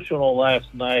getting emotional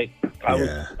last night.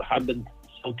 I've been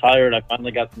so tired. I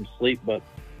finally got some sleep, but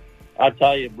I'll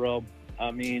tell you, bro,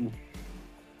 I mean,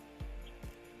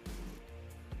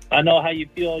 I know how you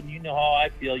feel, and you know how I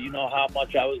feel. You know how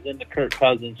much I was into Kirk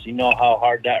Cousins. You know how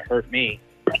hard that hurt me,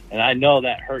 and I know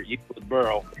that hurt you with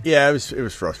Burrow. Yeah, it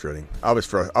was frustrating. I was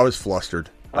flustered.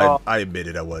 I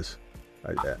admitted I was.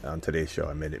 On today's show,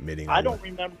 I'm admitting I don't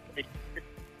remember.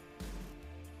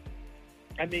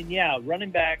 I mean, yeah, running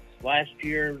backs last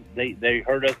year, they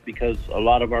hurt us because a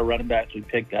lot of our running backs we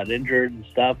picked got injured and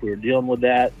stuff. We were dealing with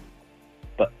that.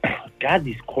 But, God,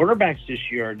 these quarterbacks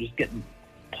this year are just getting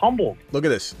pummeled. Look at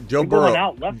this. Joe Burrow. Going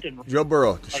out left and right. Joe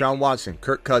Burrow, Deshaun Watson,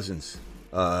 Kirk Cousins,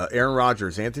 Aaron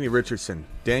Rodgers, Anthony Richardson,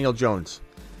 Daniel Jones.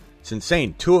 It's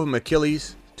insane. 2 of them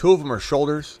Achilles. 2 of them are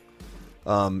shoulders.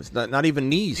 It's not even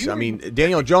knees. I mean,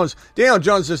 Daniel Jones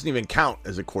doesn't even count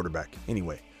as a quarterback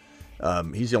anyway.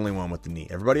 He's the only one with the knee.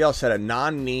 Everybody else had a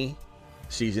non-knee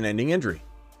season-ending injury.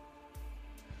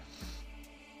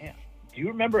 Yeah. Do you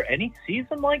remember any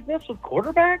season like this with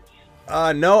quarterbacks?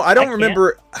 No, I don't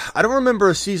remember. I don't remember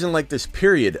a season like this.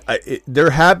 Period.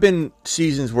 There have been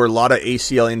seasons where a lot of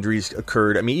ACL injuries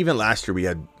occurred. I mean, even last year we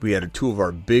had 2 of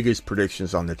our biggest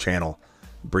predictions on the channel,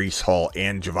 Breece Hall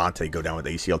and Javonte, go down with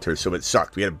ACL tears. So it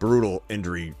sucked. We had a brutal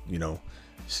injury,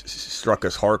 struck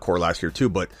us hardcore last year too.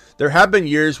 But there have been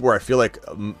years where I feel like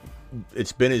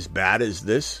it's been as bad as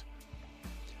this.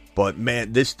 But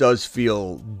man, this does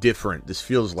feel different. This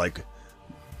feels like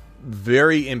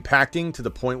very impacting to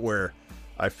the point where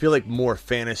I feel like more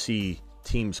fantasy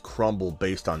teams crumble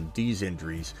based on these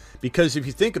injuries. Because if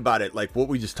you think about it, like what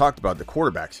we just talked about, the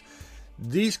quarterbacks,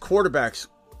 these quarterbacks,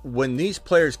 when these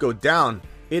players go down,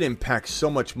 it impacts so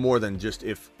much more than just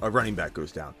if a running back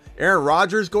goes down. Aaron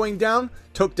Rodgers going down,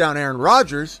 took down Aaron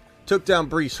Rodgers, took down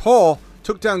Breece Hall,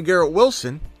 took down Garrett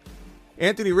Wilson.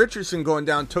 Anthony Richardson going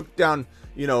down, took down,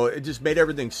 it just made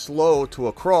everything slow to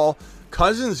a crawl.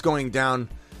 Cousins going down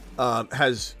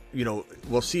has,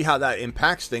 we'll see how that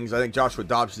impacts things. I think Joshua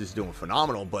Dobbs is doing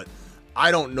phenomenal, but I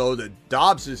don't know that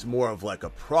Dobbs is more of like a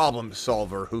problem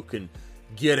solver who can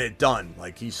get it done.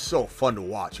 Like, he's so fun to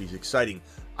watch. He's exciting.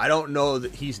 I don't know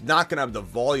that he's not going to have the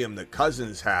volume that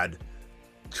Cousins had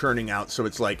churning out. So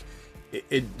it's like,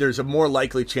 there's a more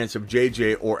likely chance of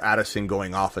JJ or Addison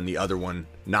going off and the other one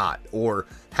not, or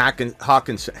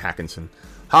Hawkinson,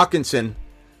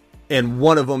 and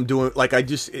one of them doing like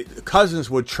Cousins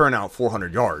would churn out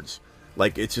 400 yards.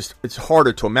 Like, it's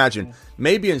harder to imagine.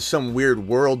 Maybe in some weird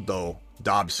world though,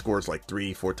 Dobbs scores like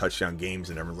 3-4 touchdown games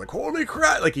and everyone's like, holy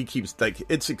crap! Like, he keeps like,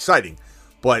 it's exciting.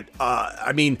 But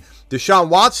I mean, Deshaun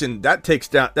Watson, that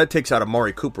takes out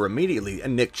Amari Cooper immediately,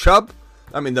 and Nick Chubb.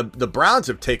 I mean, the Browns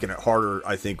have taken it harder,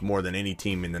 I think, more than any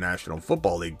team in the National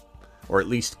Football League, or at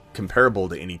least comparable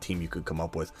to any team you could come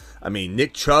up with. I mean,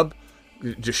 Nick Chubb,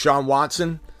 Deshaun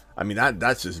Watson, I mean,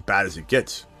 that's as bad as it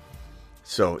gets.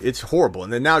 So it's horrible.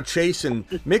 And then now Chase and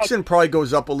Mixon probably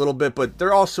goes up a little bit, but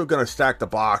they're also going to stack the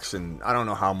box, and I don't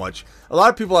know how much. A lot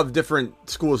of people have different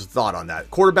schools of thought on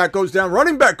that. Quarterback goes down,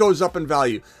 running back goes up in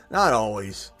value. Not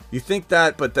always. You think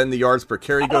that, but then the yards per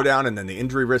carry go down, and then the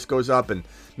injury risk goes up, and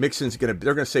Mixon's they're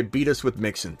gonna say beat us with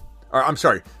Mixon, or I'm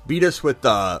sorry, beat us with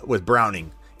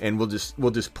Browning, and we'll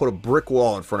just put a brick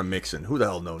wall in front of Mixon. Who the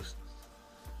hell knows?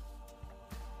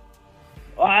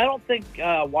 Well, I don't think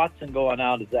Watson going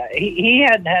out is that. He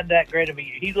hadn't had that great of a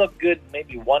year. He looked good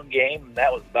maybe one game, and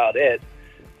that was about it.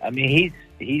 I mean,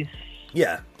 he's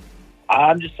yeah.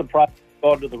 I'm just surprised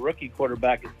going to the rookie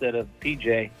quarterback instead of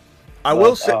PJ. I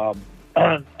will say,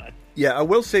 yeah, I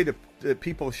will say that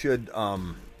people should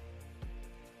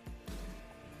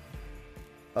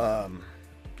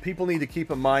people need to keep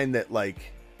in mind that,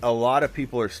 like, a lot of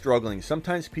people are struggling.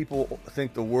 Sometimes people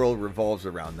think the world revolves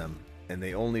around them, and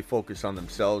they only focus on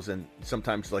themselves. And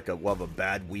sometimes, like, we'll have a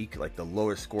bad week, like the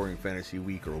lowest scoring fantasy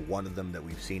week, or one of them that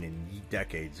we've seen in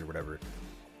decades or whatever,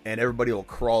 and everybody will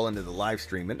crawl into the live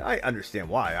stream. And I understand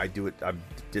why. I do it. I'm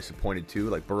disappointed too.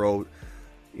 Like Burrow,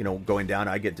 going down,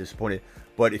 I get disappointed.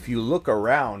 But if you look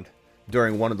around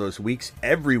during one of those weeks,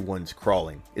 everyone's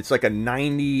crawling. It's like a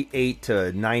 98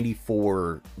 to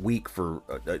 94 week for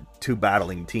two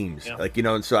battling teams. Yeah. Like,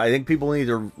 and so I think people need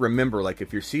to remember, like,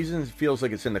 if your season feels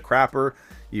like it's in the crapper,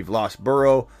 you've lost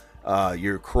Burrow,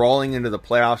 you're crawling into the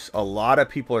playoffs, a lot of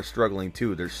people are struggling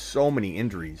too. There's so many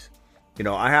injuries.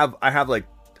 I have like,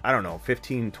 I don't know,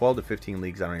 12 to 15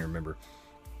 leagues. I don't even remember.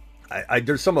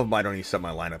 There's some of them I don't even set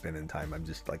my lineup in time. I'm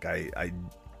just like,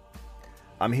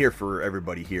 I'm here for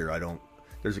everybody here.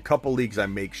 There's a couple leagues I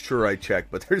make sure I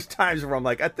check, but there's times where I'm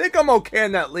like, I think I'm okay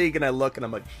in that league, and I look and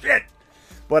I'm like, shit.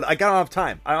 But I don't have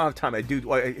time. I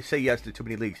say yes to too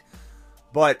many leagues.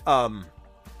 But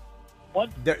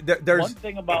there's one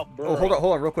thing about Burrow.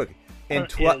 Hold on, real quick. In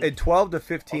 12 to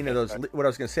 15 of those, what I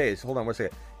was going to say is, hold on one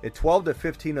second. In 12 to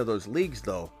 15 of those leagues,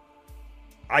 though,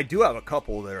 I do have a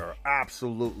couple that are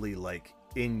absolutely, like,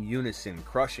 in unison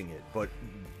crushing it, but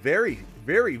very,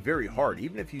 very, very hard.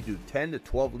 Even if you do 10 to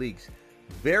 12 leagues,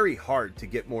 very hard to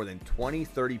get more than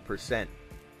 20-30%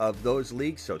 of those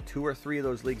leagues, so 2 or 3 of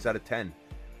those leagues out of 10,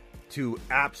 to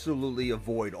absolutely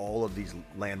avoid all of these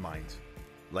landmines.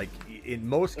 Like, in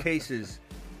most cases,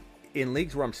 in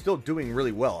leagues where I'm still doing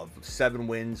really well, 7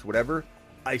 wins, whatever,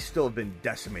 I still have been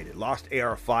decimated. Lost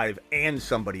AR5 and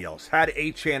somebody else. Had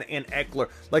Achan and Eckler.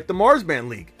 Like the Marsman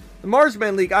League. The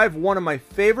Marsman League, I have one of my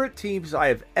favorite teams I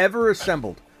have ever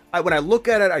assembled. When I look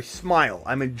at it, I smile.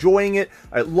 I'm enjoying it.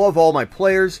 I love all my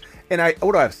players. And I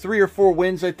have 3 or 4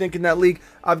 wins, I think, in that league.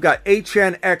 I've got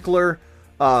Achan, Eckler.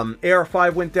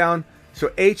 AR5 went down. So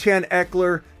Achan,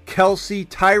 Eckler, Kelsey,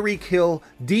 Tyreek Hill,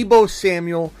 Deebo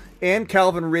Samuel, and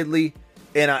Calvin Ridley.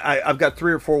 And I've got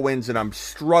 3 or 4 wins, and I'm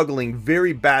struggling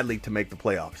very badly to make the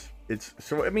playoffs. It's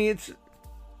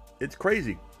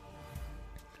crazy.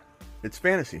 It's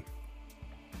fantasy.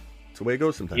 It's the way it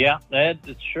goes sometimes. Yeah,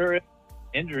 it sure is.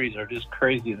 Injuries are just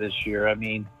crazy this year. I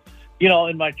mean,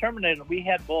 in my Terminator, we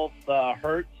had both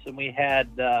Hurts and we had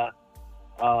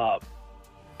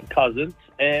Cousins,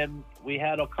 and we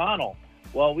had O'Connell.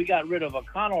 Well, we got rid of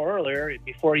O'Connell earlier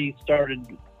before he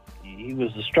started. He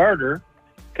was the starter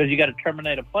because you got to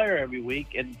terminate a player every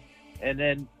week, and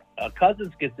then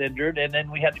Cousins gets injured, and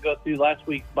then we had to go through last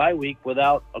week's bye week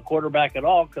without a quarterback at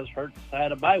all because Hurts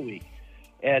had a bye week.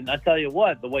 And I tell you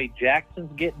what, the way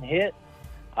Jackson's getting hit,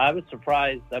 I was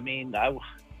surprised. I mean, I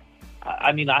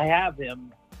have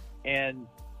him, and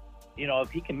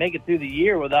if he can make it through the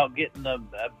year without getting a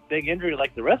big injury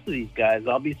like the rest of these guys,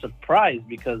 I'll be surprised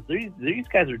because these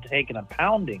guys are taking a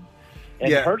pounding,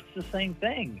 and Hurts the same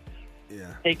thing.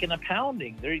 Yeah, taking a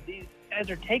pounding. These guys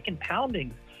are taking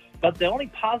poundings. But the only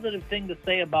positive thing to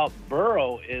say about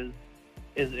Burrow is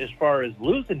as far as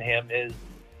losing him is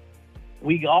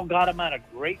we all got him at a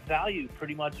great value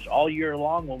pretty much all year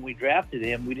long when we drafted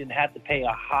him. We didn't have to pay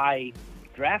a high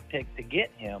draft pick to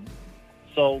get him.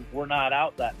 So we're not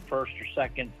out that first or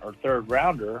second or third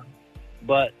rounder.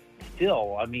 But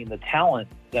still, I mean, the talent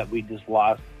that we just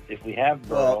lost, if we have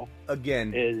Burrow,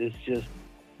 again, it's just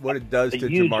what it does to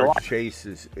Jamar Chase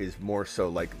is more so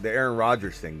like the Aaron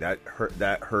Rodgers thing that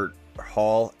hurt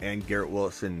Hall and Garrett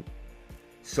Wilson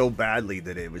so badly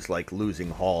that it was like losing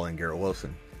Hall and Garrett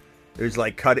Wilson. It was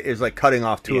like cutting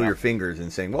off two of your fingers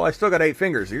and saying, "Well, I still got 8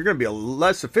 fingers. So you're going to be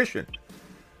less efficient."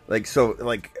 Like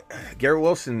Garrett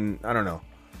Wilson, I don't know.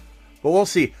 But we'll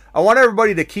see. I want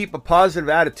everybody to keep a positive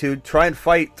attitude, try and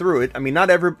fight through it. I mean,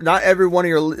 not every one of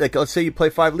your, like, let's say you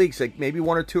play 5 leagues, like maybe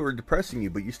 1 or 2 are depressing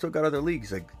you, but you still got other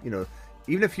leagues. Like,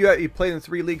 even if you play in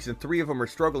 3 leagues and 3 of them are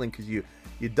struggling because you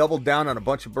doubled down on a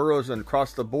bunch of Burrows and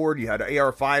across the board, you had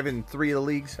AR5 in 3 of the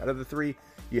leagues out of the 3.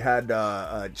 You had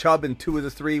Chubb in 2 of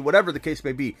the 3, whatever the case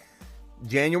may be.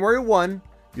 January 1,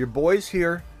 your boys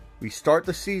here. We start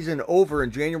the season over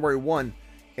in January 1,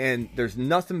 and there's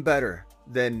nothing better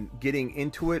than getting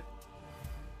into it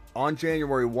on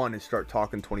January 1 and start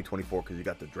talking 2024 because you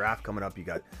got the draft coming up, you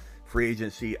got free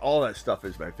agency, all that stuff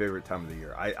is my favorite time of the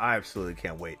year. I absolutely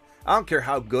can't wait. I don't care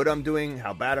how good I'm doing,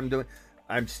 how bad I'm doing.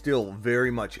 I'm still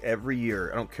very much every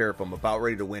year. I don't care if I'm about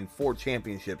ready to win 4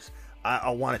 championships. I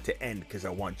want it to end because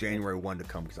I want January 1 to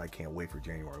come because I can't wait for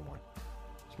January 1.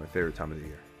 It's my favorite time of the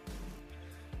year.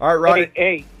 All right, Ronnie.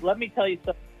 Hey, let me tell you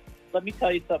something. Let me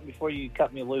tell you something before you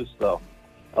cut me loose, though.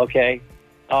 Okay,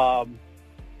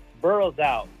 Burrow's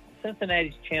out.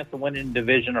 Cincinnati's chance of winning the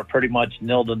division are pretty much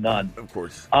 0 to none. Of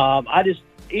course.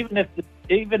 Even if the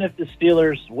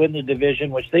Steelers win the division,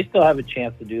 which they still have a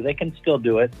chance to do, they can still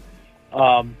do it.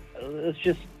 Let's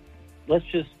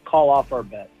just call off our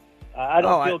bet. I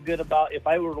don't feel good about if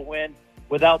I were to win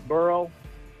without Burrow.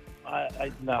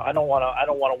 I don't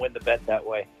want to win the bet that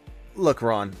way. Look,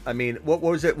 Ron. I mean, what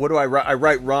was it? What do I write? I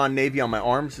write Ron Navy on my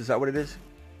arms. Is that what it is?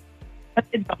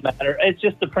 It doesn't matter. It's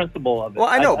just the principle of it. Well,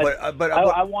 I know,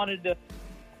 I wanted to.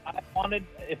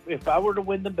 If I were to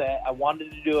win the bet, I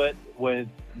wanted to do it with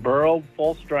Burrow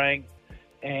full strength,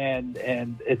 and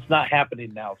it's not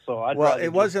happening now. So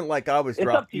it wasn't like I was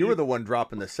dropping. You were the one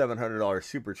dropping the $700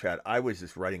 super chat. I was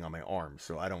just writing on my arm,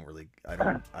 so I don't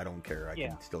care. I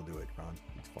can still do it, Ron.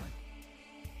 It's fine.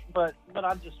 But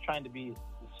I'm just trying to be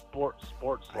sports.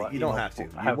 You don't have to.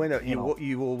 You win it. You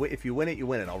will. If you win it, you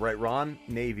win it. I'll write Ron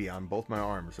Navy on both my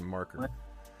arms and marker.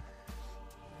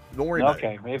 Don't worry about it.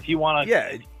 Okay, if you want to.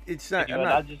 Yeah, it's not.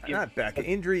 I'm not back.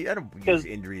 Injury. I don't use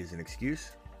injury as an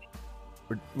excuse.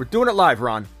 We're doing it live,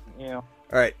 Ron. Yeah. All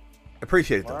right.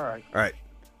 Appreciate it, though. All right.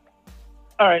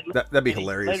 All right. That'd be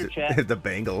hilarious if the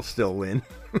Bengals still win.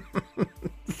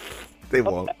 They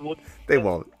won't. They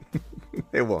won't.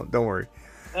 They won't. Don't worry.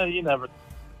 No, you never.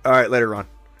 All right. Later, Ron.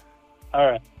 All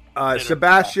right. Later.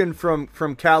 Sebastian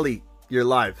from Cali, you're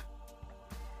live.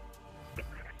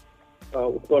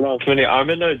 What's going on, Smitty? I'm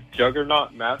in a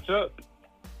juggernaut matchup.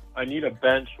 I need a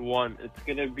bench one. It's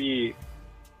going to be,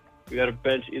 we got to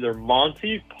bench either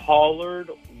Monty,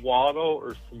 Pollard, Waddle,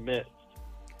 or Smith.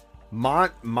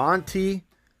 Monty,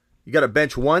 you got a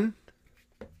bench one?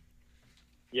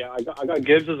 Yeah, I got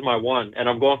Gibbs as my one, and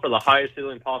I'm going for the highest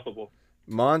ceiling possible.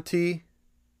 Monty,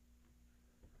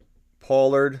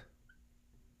 Pollard,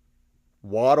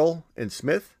 Waddle, and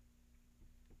Smith?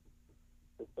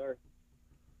 Yes, sir.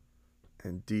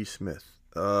 And D. Smith.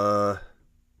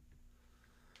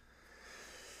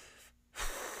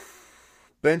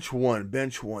 Bench one.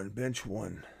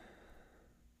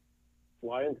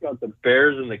 Lions got the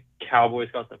Bears and the Cowboys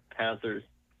got the Panthers.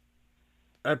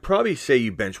 I'd probably say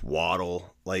you bench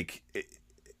Waddle. Like,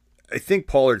 I think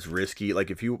Pollard's risky.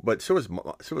 Like, but so is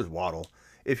Waddle.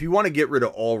 If you want to get rid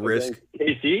of all risk,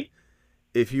 KC.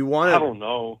 If you want to, I don't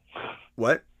know.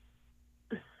 What?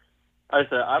 I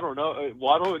said I don't know.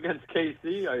 Waddle against KC.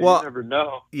 You never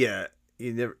know. Yeah,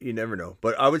 you never know.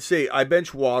 But I would say I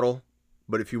bench Waddle.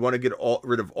 But if you want to get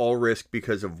rid of all risk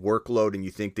because of workload and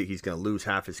you think that he's going to lose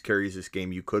half his carries this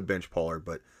game, you could bench Pollard.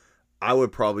 But I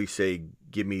would probably say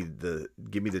give me the 2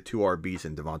 RBs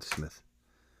and Devonta Smith.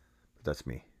 But that's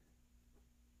me.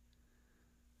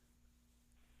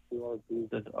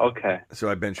 Okay. So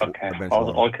I bench. Okay. I bench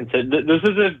I'll consider. This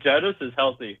is if Jettis is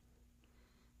healthy.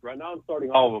 Right now I'm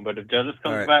starting all of them, but if Jettis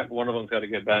comes back, one of them's got to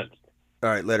get benched. All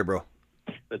right, later, bro.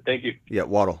 But thank you. Yeah,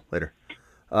 Waddle, later.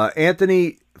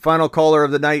 Anthony, final caller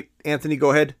of the night. Anthony, go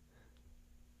ahead.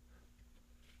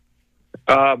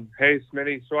 Hey,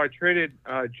 Smitty. So I traded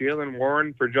Jalen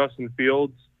Warren for Justin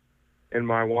Fields in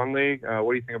my one league.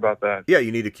 What do you think about that? Yeah,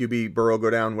 you need a QB, Burrow go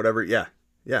down, whatever. Yeah.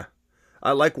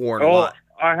 I like Warren a lot.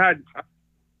 I had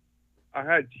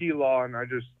T-Law, and I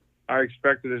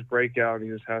expected his breakout, and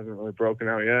he just hasn't really broken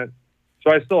out yet.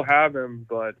 So I still have him,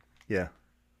 but yeah,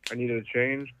 I needed a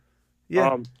change.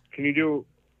 Yeah. Can you do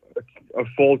a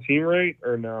full team rate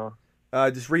or no?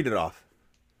 Just read it off.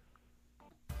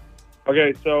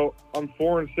 Okay, so I'm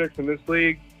 4-6 in this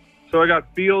league. So I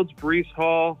got Fields, Breece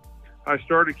Hall. I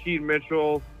started Keaton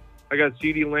Mitchell. I got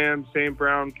CeeDee Lamb, St.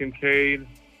 Brown, Kincaid,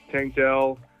 Tank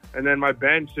Dell. And then my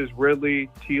bench is Ridley,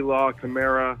 T-Law,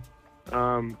 Kamara,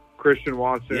 Christian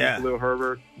Watson, Khalil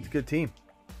Herbert. It's a good team.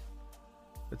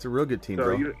 It's a real good team, so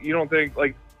bro. You don't think,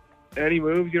 like, any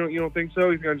moves? You don't think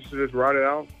so? He's going to just ride it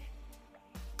out?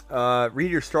 Read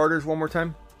your starters one more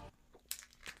time.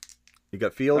 You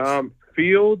got Fields?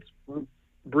 Fields,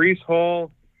 Breece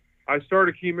Hall. I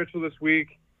started Keaton Mitchell this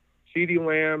week. CeeDee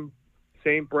Lamb,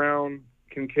 St. Brown,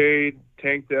 Kincaid,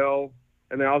 Tank Dell.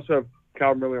 And then I also have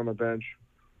Calvin Ridley on the bench.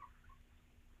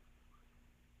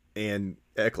 And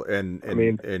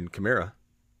Kamara.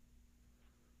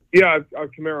 Yeah,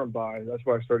 I've Kamara on bye. That's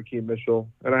why I started Keaton Mitchell.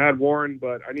 And I had Warren,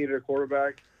 but I needed a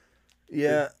quarterback.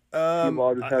 Yeah. I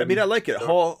like it.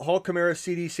 Hall, Kamara,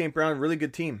 CD, St. Brown, really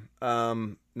good team.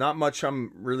 Not much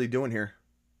I'm really doing here.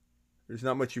 There's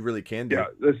not much you really can do. Yeah,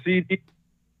 the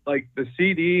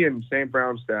CD and St.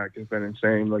 Brown stack has been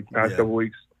insane, like, past couple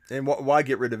weeks. And why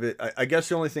get rid of it? I guess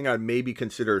the only thing I'd maybe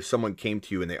consider is someone came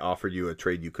to you and they offered you a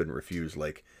trade you couldn't refuse.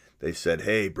 Like, they said,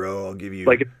 hey, bro, I'll give you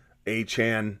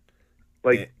Achane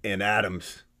and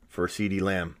Adams for CD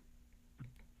Lamb.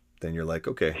 Then you're like,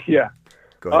 okay. Yeah.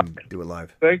 Go ahead and do it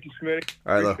live. Thank you, Smitty.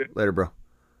 All right, later, bro.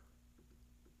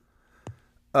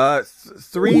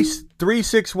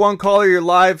 361 caller, you're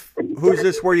live. Who's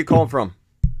this? Where are you calling from?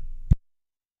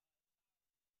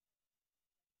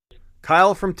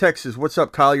 Kyle from Texas. What's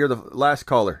up, Kyle? You're the last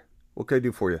caller. What can I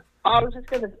do for you? I was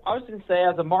gonna say,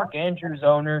 as a Mark Andrews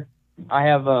owner, I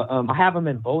have him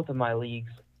in both of my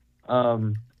leagues. I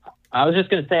was just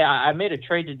gonna say I made a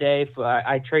trade today.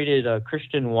 I traded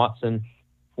Christian Watson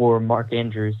for Mark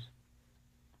Andrews.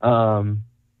 I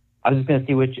was just gonna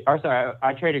see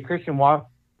I traded Christian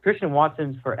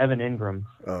Watson for Evan Ingram.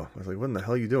 Oh, I was like, what in the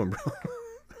hell are you doing, bro?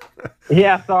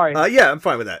 Yeah, sorry. Yeah, I'm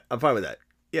fine with that.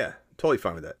 Yeah, totally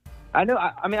fine with that. I know.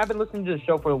 I mean, I've been listening to the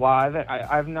show for a while.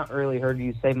 I've not really heard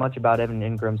you say much about Evan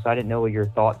Ingram, so I didn't know what your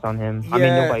thoughts on him. Yeah. I mean,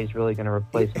 nobody's really going to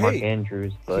replace Mark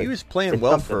Andrews. But he was playing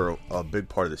well for a big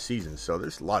part of the season, so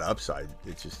there's a lot of upside.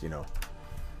 It's just,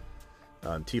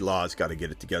 T-Law's got to get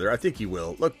it together. I think he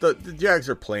will. Look, the Jags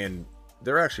are playing.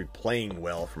 They're actually playing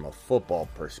well from a football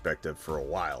perspective for a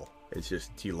while. It's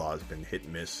just T-Law's been hit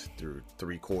and miss through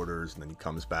 3 quarters, and then he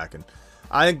comes back. And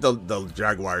I think the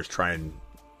Jaguars try and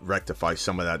rectify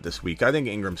some of that this week. I think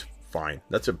Ingram's fine.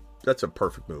 That's a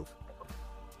perfect move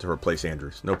to replace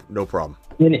Andrews. No problem.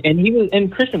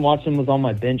 And Christian Watson was on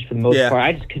my bench for the most part.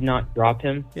 I just could not drop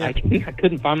him. Yeah. I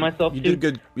couldn't find myself. You did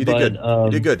good. You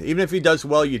did good. Even if he does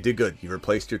well, you did good. You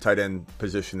replaced your tight end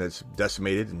position that's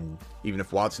decimated, and even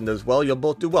if Watson does well, you'll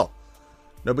both do well.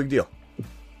 No big deal.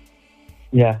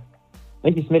 Yeah.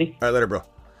 Thank you, Smitty. All right, later, bro.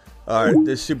 All right,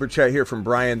 this super chat here from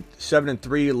Brian.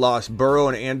 7-3, lost Burrow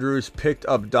and Andrews, picked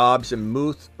up Dobbs and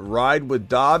Muth. Ride with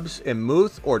Dobbs and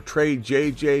Muth or trade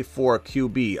JJ for a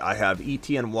QB. I have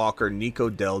ETN Walker,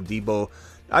 Nico Dell, Debo.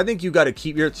 I think you got to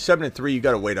keep, you're at 7-3, you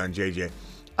got to wait on JJ.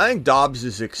 I think Dobbs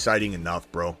is exciting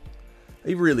enough, bro.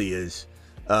 He really is.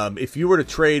 If you were to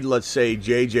trade, let's say,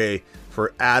 JJ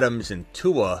for Adams and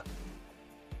Tua,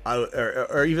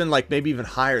 or even maybe even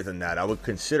higher than that, I would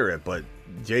consider it, but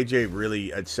JJ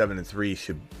really at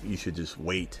 7-3 you should just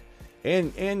wait.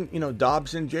 And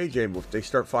Dobbs and JJ, if they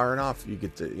start firing off, you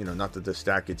get to, not that the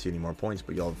stack gets you any more points,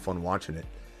 but you'll have fun watching it.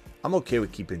 I'm okay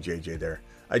with keeping JJ there.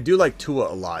 I do like Tua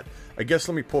a lot. I guess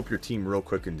let me pull up your team real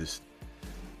quick and just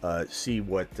see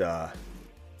what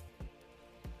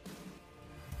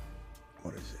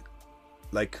is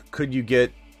it? Could you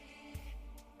get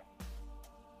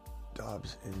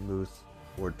Dobbs and Muth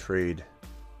or trade?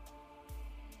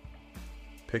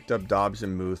 Picked up Dobbs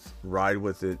and Muth, ride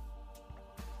with it.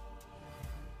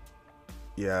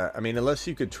 Yeah, I mean, unless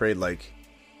you could trade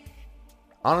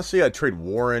honestly, I'd trade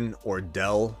Warren or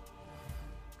Dell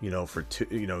for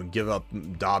give up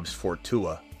Dobbs for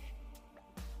Tua.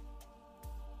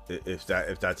 If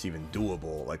that's even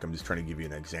doable. Like, I'm just trying to give you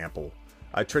an example.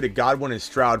 I traded Godwin and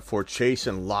Stroud for Chase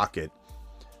and Lockett.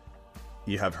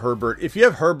 You have Herbert. If you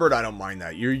have Herbert, I don't mind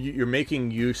that. You're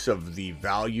making use of the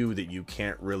value that you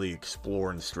can't really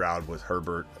explore in Stroud with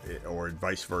Herbert, or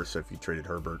vice versa if you traded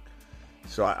Herbert.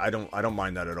 So I don't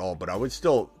mind that at all. But I would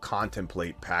still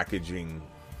contemplate packaging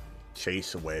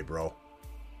Chase away, bro.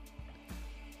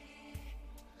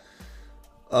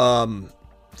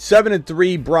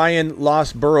 7-3. Brian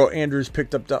lost Burrow. Andrews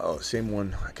picked up same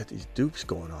one. I got these dupes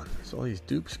going on. There's all these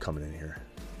dupes coming in here.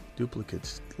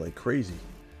 Duplicates like crazy.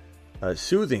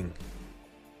 Soothing.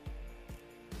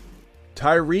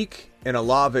 Tyreek and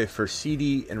Olave for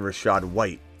CD and Rashad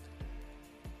White.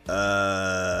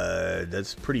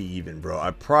 That's pretty even, bro.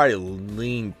 I probably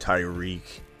lean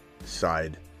Tyreek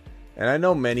side. And I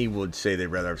know many would say they'd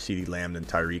rather have CD Lamb than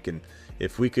Tyreek. And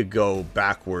if we could go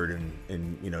backward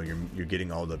and you're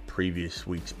getting all the previous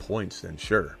week's points, then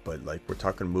sure. But like, we're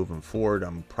talking moving forward,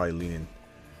 I'm probably leaning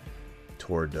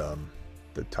toward the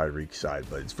Tyreek side,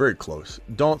 but it's very close.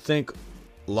 Don't think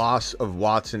loss of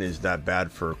Watson is that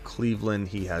bad for Cleveland.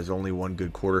 He has only one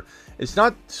good quarter. It's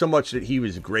not so much that he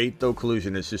was great, though,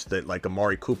 Collusion. It's just that, like,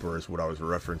 Amari Cooper is what I was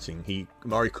referencing.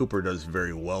 Amari Cooper does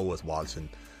very well with Watson,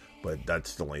 but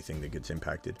that's the only thing that gets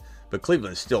impacted. But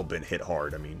Cleveland's still been hit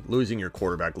hard. I mean, losing your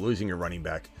quarterback, losing your running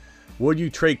back. Would you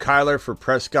trade Kyler for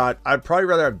Prescott? I'd probably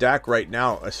rather have Dak right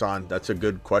now, Asan. That's a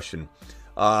good question.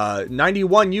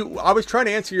 91, I was trying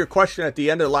to answer your question at the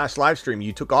end of the last live stream.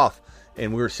 You took off,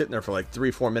 and we were sitting there for like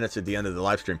 3-4 minutes at the end of the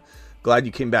live stream. Glad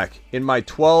you came back. In my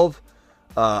 12,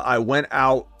 I went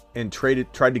out and tried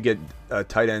to get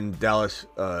tight end Dallas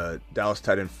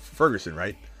tight end Ferguson,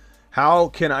 right? How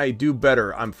can I do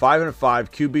better? I'm 5-5.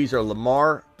 QBs are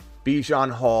Lamar, Bijan,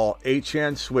 Hall,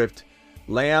 Achane, Swift,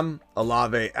 Lamb,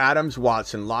 Olave, Adams,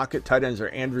 Watson. Lockett. Tight ends are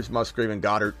Andrews, Musgrave, and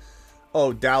Goddard.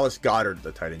 Oh, Dallas Goddard,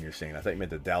 the tight end you're saying. I thought you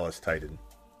meant the Dallas tight end.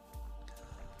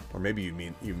 Or maybe you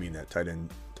mean that tight end.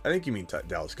 I think you mean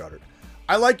Dallas Goddard.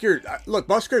 I like your... Look,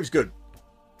 Musgrave's good.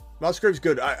 Musgrave's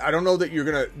good. I don't know that you're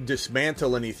going to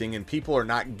dismantle anything, and people are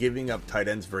not giving up tight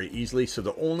ends very easily, so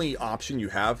the only option you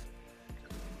have,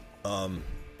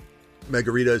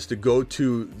 Margarita, is to go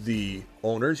to the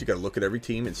owners. You got to look at every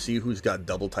team and see who's got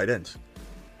double tight ends.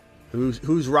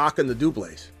 Who's rocking the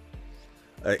doubles.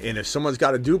 And if someone's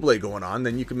got a double going on,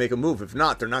 then you can make a move. If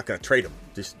not, they're not going to trade them.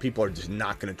 People are just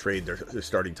not going to trade their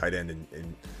starting tight end,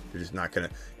 and they're just not going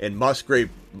to. And Musgrave,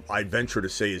 I'd venture to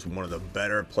say, is one of the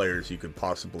better players you could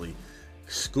possibly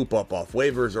scoop up off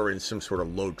waivers or in some sort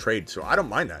of low trade. So I don't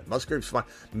mind that. Musgrave's fine.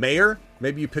 Mayer,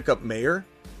 maybe you pick up Mayer.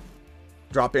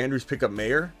 Drop Andrews, pick up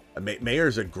Mayer. Mayer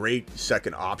is a great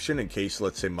second option in case,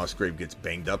 let's say, Musgrave gets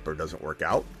banged up or doesn't work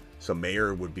out. So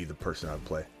Mayer would be the person I'd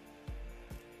play.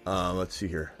 Let's see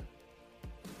here.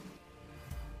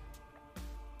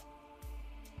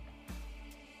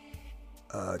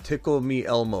 Tickle Me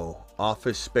Elmo.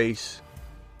 Office Space.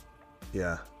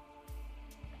 Yeah.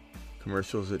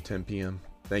 Commercials at 10 p.m.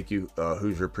 Thank you,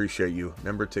 Hoosier. Appreciate you.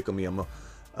 Remember Tickle Me Elmo?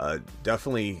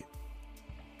 Definitely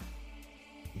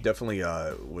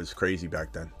was crazy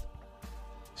back then.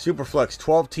 Superflex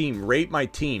 12 team. Rate my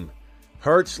team.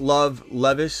 Hurts, Love,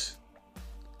 Levis,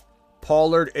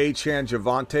 Pollard, Achane,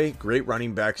 Javonte. Great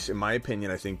running backs. In my opinion,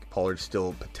 I think Pollard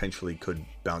still potentially could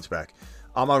bounce back.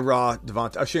 Amon-Ra,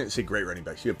 Devontae. I shouldn't say great running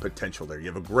backs. You have potential there. You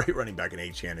have a great running back in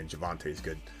Achane, and Javonte is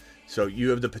good. So you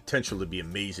have the potential to be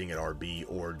amazing at RB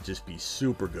or just be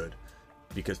super good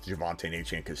because Javonte and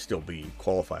Achane could still be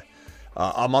qualified.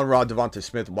 Amon-Ra, Devonta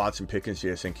Smith, Watson, Pickens,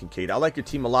 JSN, Kincaid. I like your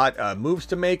team a lot. Moves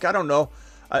to make, I don't know.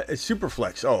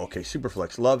 Superflex. Oh, okay.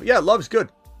 Superflex. Love. Yeah, Love's good.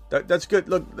 That's good.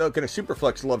 Look in a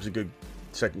Superflex, Love's a good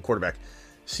second quarterback.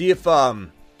 See if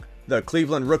the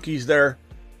Cleveland rookie's there.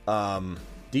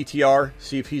 DTR,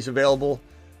 see if he's available.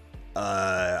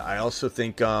 I also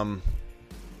think, he's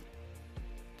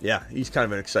kind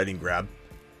of an exciting grab.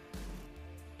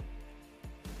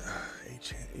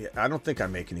 Yeah, I don't think I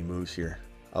make any moves here.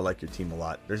 I like your team a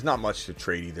lot. There's not much to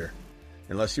trade either.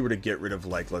 Unless you were to get rid of,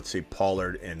 like, let's say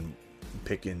Pollard and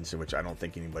Pickens, which I don't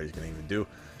think anybody's going to even do,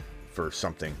 for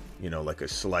something, like a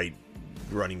slight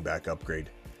running back upgrade.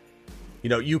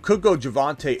 You could go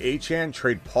Javonte, Achane,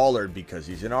 trade Pollard because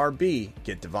he's an RB.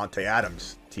 Get Devontae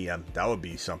Adams, TM. That would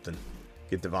be something.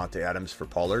 Get Devontae Adams for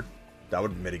Pollard. That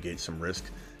would mitigate some risk.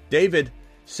 David,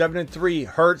 7-3.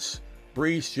 Hurts,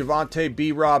 Brees, Javonte,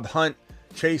 B-Rob, Hunt,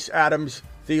 Chase, Adams,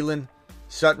 Thielen,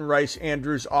 Sutton, Rice,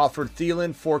 Andrews. Offered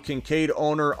Thielen for Kincaid,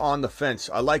 owner on the fence.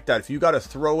 I like that. If you got to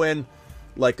throw in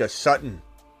like a Sutton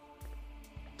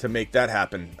to make that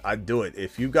happen, I'd do it.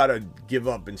 If you got to give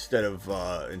up instead of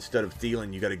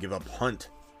Thielen, you got to give up Hunt.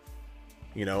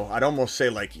 You know, I'd almost say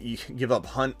like you give up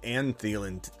Hunt and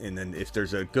Thielen, and then if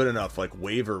there's a good enough like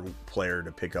waiver player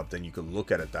to pick up, then you could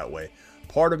look at it that way.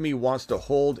 Part of me wants to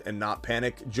hold and not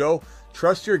panic. Joe,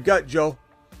 trust your gut, Joe.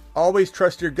 Always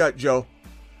trust your gut, Joe.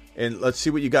 And let's see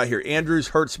what you got here. Andrews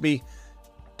hurts me.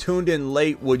 Tuned in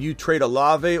late. Would you trade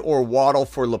Olave or Waddle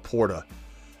for Laporta?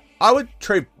 I would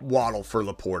trade Waddle for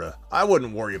Laporta. I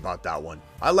wouldn't worry about that one.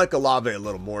 I like Olave a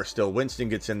little more still. Winston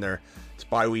gets in there. It's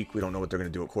bye week. We don't know what they're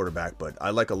going to do at quarterback, but I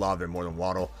like Olave more than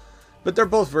Waddle. But they're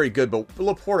both very good, but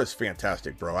Laporta's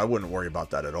fantastic, bro. I wouldn't worry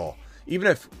about that at all. Even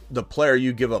if the player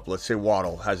you give up, let's say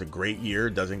Waddle, has a great year,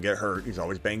 doesn't get hurt, he's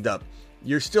always banged up,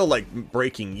 you're still like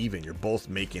breaking even. You're both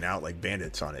making out like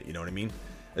bandits on it. You know what I mean?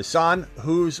 Hassan,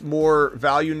 who's more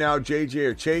value now, JJ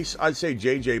or Chase? I'd say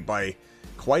JJ by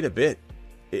quite a bit.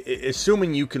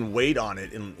 Assuming you can wait on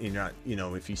it and you're not, you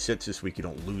know, if he sits this week, you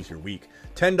don't lose your week.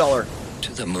 $10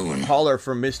 to the moon. Caller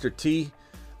from Mr. T.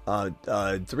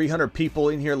 300 people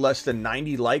in here, less than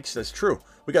 90 likes. That's true.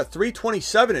 We got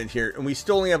 327 in here, and we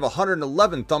still only have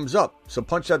 111 thumbs up. So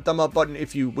punch that thumb up button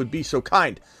if you would be so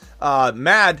kind.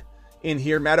 Mad in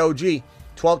here, Mad OG.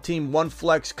 12 team, 1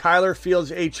 flex. Kyler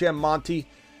Fields, HM Monty.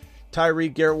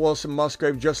 Tyreek, Garrett Wilson,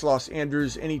 Musgrave, just lost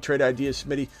Andrews. Any trade ideas,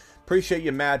 Smitty? Appreciate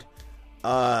you, Mad.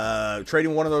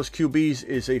 Trading one of those QBs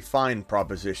is a fine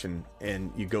proposition,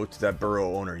 and you go to that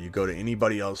Burrow owner. You go to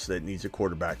anybody else that needs a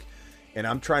quarterback. And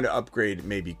I'm trying to upgrade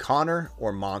maybe Connor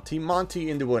or Monty.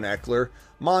 Monty into an Eckler.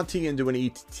 Monty into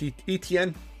an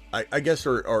Etienne, I guess,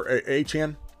 or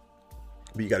Achane.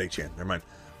 But you got Achane. Never mind.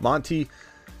 Monty.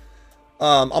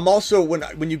 I'm also,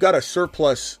 when you got a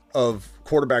surplus of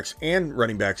quarterbacks and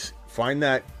running backs, find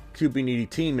that QB needy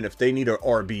team. And if they need a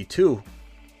RB2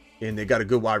 and they got a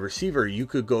good wide receiver, you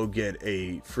could go get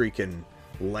a freaking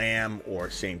Lamb or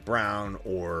St. Brown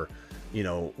or, you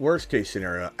know, worst case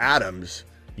scenario, Adams,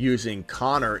 using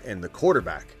Connor and the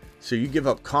quarterback. So you give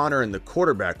up Connor and the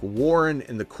quarterback, Warren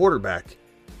and the quarterback,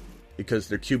 because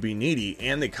they're QB needy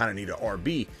and they kind of need an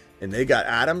RB, and they got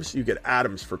Adams. You get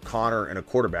Adams for Connor and a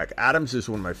quarterback. Adams is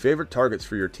one of my favorite targets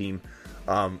for your team.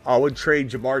 I would trade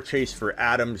Jamar Chase for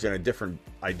Adams and a different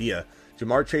idea.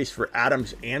 Jamar Chase for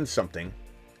Adams and something.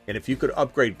 And if you could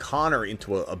upgrade Connor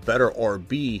into a better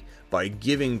RB by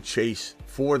giving Chase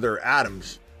for their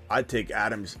Adams, I'd take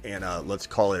Adams and let's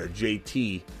call it a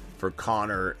JT for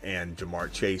Connor and Jamar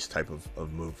Chase type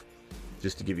of move.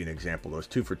 Just to give you an example, those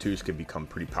 2-for-2s can become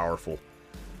pretty powerful.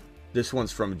 This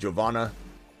one's from Giovanna.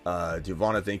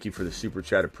 Giovanna, thank you for the super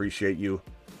chat. Appreciate you.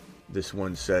 This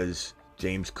one says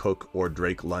James Cook or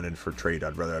Drake London for trade.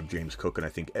 I'd rather have James Cook, and I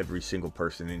think every single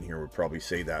person in here would probably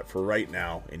say that for right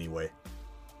now anyway.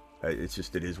 It's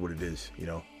just, it is what it is, you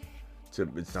know.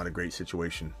 It's not a great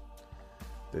situation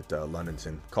that London's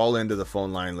in. Call into the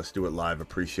phone line. Let's do it live.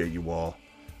 Appreciate you all.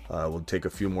 We'll take a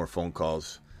few more phone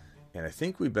calls. And I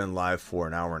think we've been live for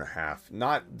an hour and a half.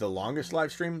 Not the longest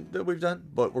live stream that we've done,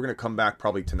 but we're going to come back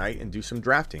probably tonight and do some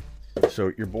drafting.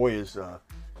 So your boy is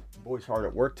boy's hard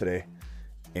at work today.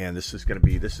 And this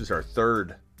is our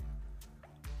third.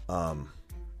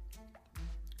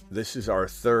 This is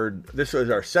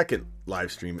our second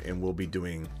live stream, and we'll be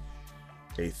doing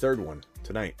a third one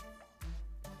tonight.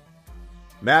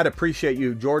 Matt, appreciate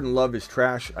you. Jordan Love is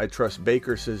trash. I trust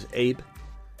Baker, says Abe.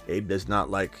 Abe does not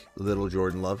like little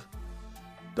Jordan Love.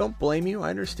 Don't blame you. I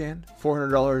understand.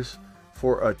 $400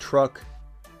 for a truck.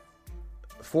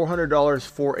 $400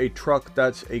 for a truck.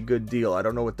 That's a good deal. I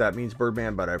don't know what that means,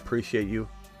 Birdman, but I appreciate you.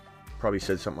 Probably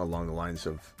said something along the lines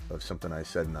of something I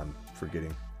said and I'm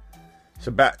forgetting.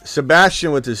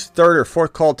 Sebastian with his third or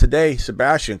fourth call today.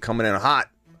 Sebastian coming in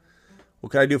hot.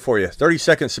 What can I do for you? 30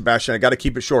 seconds, Sebastian. I got to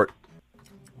keep it short.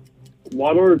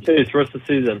 Waddle or Chase rest of the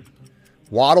season?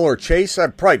 Waddle or Chase?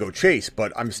 I'd probably go Chase,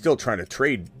 but I'm still trying to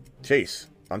trade Chase.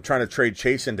 I'm trying to trade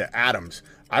Chase into Adams.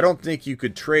 I don't think you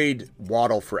could trade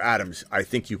Waddle for Adams. I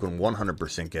think you can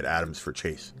 100% get Adams for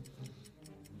Chase.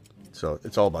 So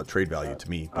it's all about trade value to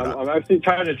me. But I'm actually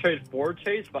trying to trade for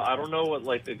Chase, but I don't know what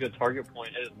like a good target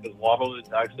point is because Waddle is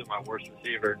actually my worst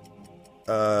receiver.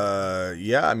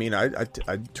 Yeah, I mean,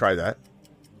 I'd try that.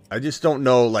 I just don't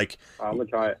know, like... I'm going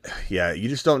to try it. Yeah, you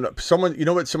just don't know. You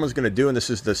know what someone's going to do, and this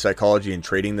is the psychology in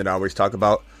trading that I always talk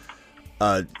about?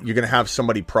 You're going to have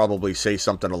somebody probably say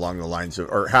something along the lines of...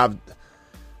 Or have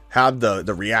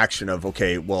the reaction of,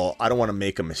 okay, well, I don't want to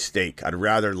make a mistake. I'd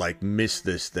rather, like, miss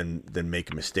this than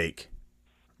make a mistake.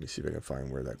 Let me see if I can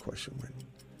find where that question went.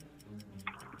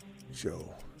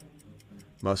 Joe.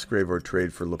 Musgrave or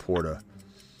trade for Laporta?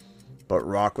 But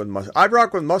I'd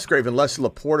rock with Musgrave unless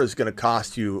Laporta is going to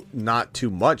cost you not too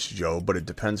much, Joe, but it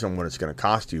depends on what it's going to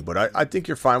cost you. But I think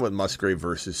you're fine with Musgrave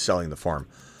versus selling the farm.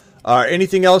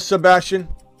 Anything else, Sebastian?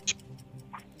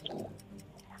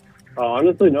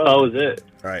 Honestly, no, that was it.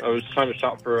 All right. I was trying to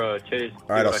shop for Chase. All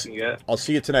right, what I can get. I'll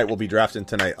see you tonight. We'll be drafting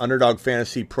tonight. Underdog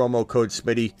Fantasy, promo code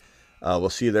Smitty. We'll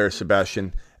see you there,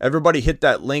 Sebastian. Everybody hit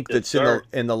that link that's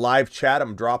in the live chat.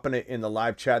 I'm dropping it in the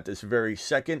live chat this very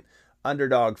second.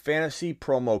 Underdog Fantasy,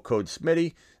 promo code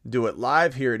Smitty. Do it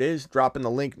live. Here it is. Dropping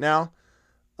the link now.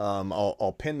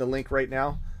 I'll pin the link right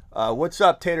now. What's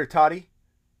up, Tater Toddy?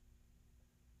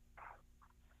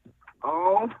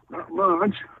 Oh, not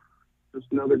much. Just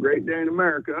another great day in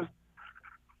America.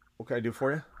 What can I do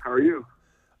for you? How are you?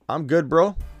 I'm good,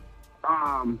 bro.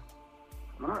 All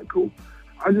right, cool.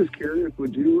 I was just curious,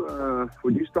 would you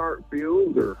start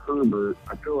Fields or Herbert?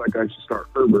 I feel like I should start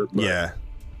Herbert. But yeah.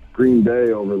 Green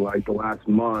Bay over like the last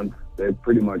month, they've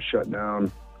pretty much shut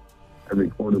down every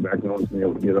quarterback. No one's been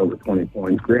able to get over 20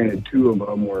 points. Granted, 2 of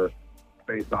them were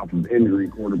based off of injury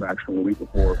quarterbacks from the week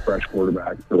before, fresh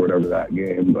quarterbacks or whatever that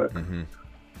game, but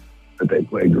that they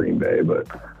played Green Bay. But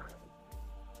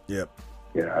yep.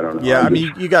 Yeah, I don't know. Yeah, I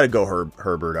mean, you got to go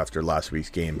Herbert after last week's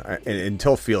game. And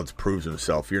until Fields proves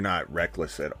himself, you're not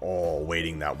reckless at all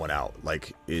waiting that one out.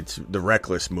 Like, it's the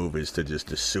reckless move is to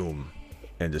just assume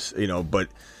and just, but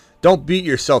don't beat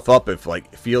yourself up if,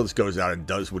 like, Fields goes out and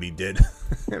does what he did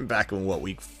back in,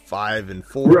 week 5 and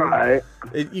 4? Right.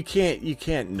 You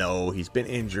can't know. He's been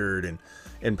injured,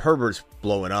 and Herbert's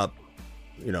blowing up,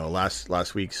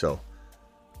 last week. So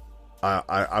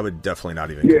I would definitely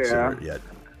not even consider it yet.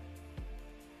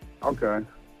 Okay.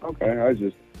 I'm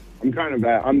kind of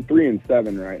I'm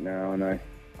 3-7 right now, and I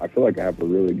feel like I have a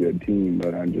really good team,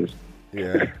 but I'm just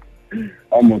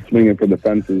almost swinging for the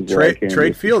fences.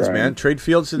 Trade Fields, man. Trade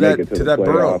Fields to that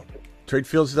Burrow. Trade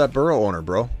Fields to that Burrow owner,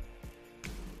 bro.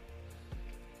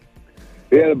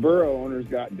 Yeah, the Burrow owner's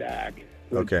got Dak.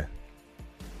 Okay.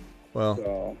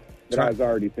 Well, but I was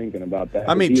already thinking about that.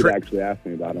 I mean, he actually asked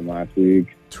me about him last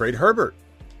week. Trade Herbert.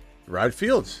 Ride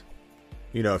Fields.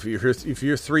 If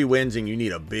you're 3 wins and you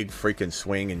need a big freaking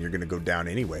swing and you're going to go down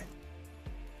anyway,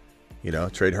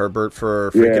 trade Herbert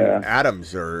for freaking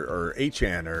Adams or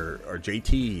Achan or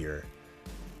JT or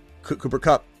Cooper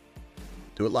Kupp.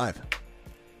 Do it live.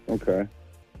 Okay.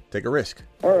 Take a risk.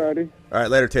 Alrighty. All right,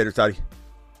 later, Tater Toddy.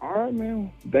 All right,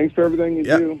 man. Thanks for everything you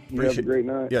do. You have a great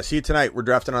night. Yeah, see you tonight. We're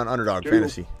drafting on Underdog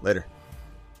Fantasy. Later.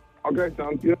 Okay,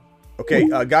 sounds good. Okay,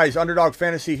 guys, Underdog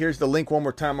Fantasy, here's the link one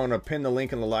more time. I'm going to pin the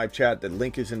link in the live chat. The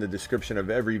link is in the description of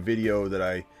every video that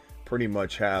I pretty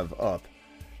much have up.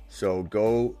 So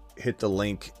go hit the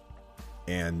link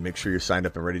and make sure you're signed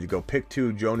up and ready to go. Pick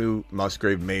 2, Jonu,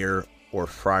 Musgrave, Mayer, or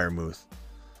Freiermuth.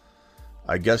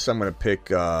 I guess I'm going to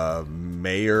pick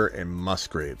Mayer and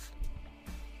Musgrave.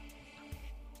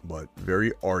 But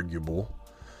very arguable.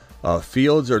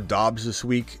 Fields or Dobbs this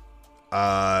week.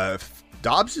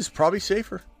 Dobbs is probably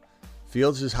safer.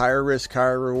 Fields is higher risk,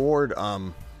 higher reward. I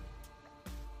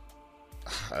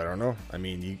don't know. I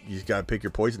mean, you just got to pick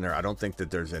your poison there. I don't think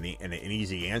that there's an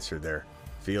easy answer there.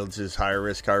 Fields is higher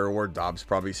risk, higher reward. Dobbs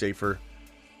probably safer.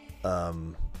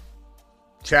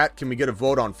 Chat, can we get a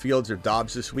vote on Fields or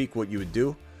Dobbs this week? What you would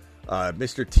do?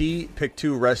 Mr. T, pick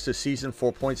 2, rest of season,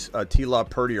 4 points. T-Law,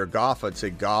 Purdy, or Goff. I'd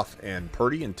say Goff and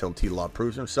Purdy until T-Law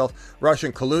proves himself.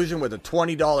 Russian collusion with a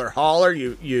 $20 hauler.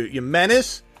 You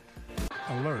menace.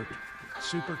 Alert.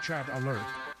 Super chat alert.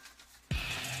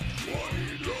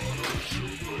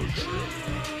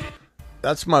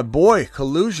 That's my boy,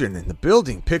 Collusion, in the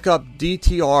building. Pick up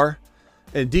DTR.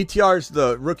 And DTR is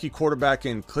the rookie quarterback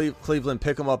in Cleveland.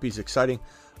 Pick him up. He's exciting.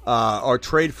 Or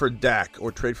trade for Dak.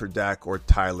 Or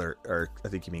Tyler. Or I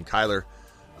think you mean Kyler.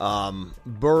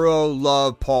 Burrow,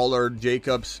 Love, Pollard,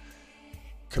 Jacobs,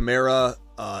 Kamara,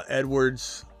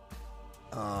 Edwards,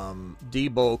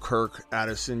 Debo, Kirk,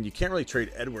 Addison. You can't really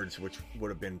trade Edwards, which would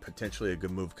have been potentially a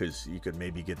good move because you could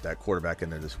maybe get that quarterback in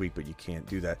there this week, but you can't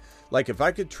do that. Like, if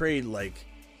I could trade, like,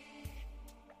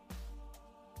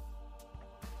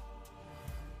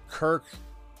 Kirk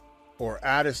or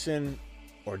Addison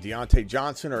or Deontay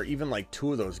Johnson or even, like,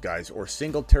 2 of those guys, or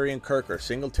Singletary and Kirk or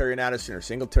Singletary and Addison or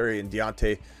Singletary and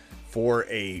Deontay for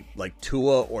a, like,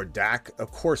 Tua or Dak,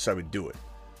 of course I would do it.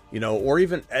 Or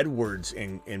even Edwards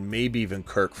and maybe even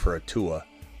Kirk for a Tua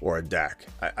or a Dak.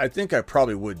 I think I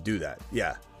probably would do that.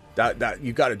 Yeah, that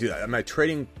you got to do that. Am I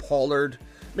trading Pollard?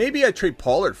 Maybe I trade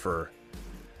Pollard for.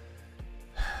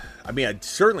 I mean, I'd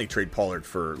certainly trade Pollard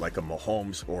for like a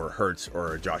Mahomes or Hurts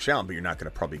or a Josh Allen, but you're not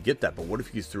going to probably get that. But what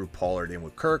if you threw Pollard in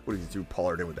with Kirk? What if you threw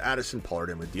Pollard in with Addison? Pollard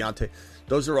in with Deontay?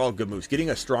 Those are all good moves. Getting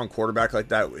a strong quarterback like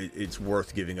that, it's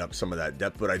worth giving up some of that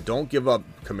depth. But I don't give up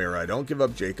Kamara. I don't give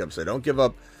up Jacobs. I don't give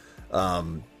up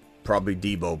probably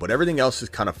Debo. But everything else is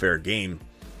kind of fair game.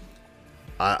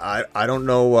 I don't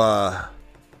know.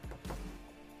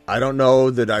 I don't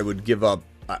know that I would give up.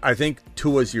 I think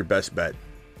Tua's your best bet.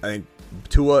 I think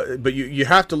Tua, but you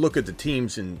have to look at the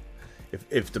teams, and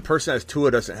if the person has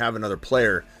Tua doesn't have another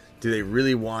player, do they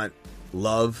really want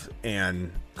Love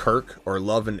and Kirk, or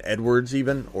Love and Edwards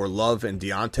even, or Love and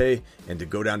Deontay, and to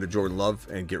go down to Jordan Love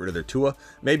and get rid of their Tua?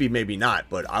 Maybe, maybe not,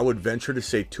 but I would venture to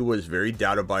say Tua is very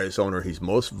doubted by his owner. He's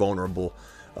most vulnerable,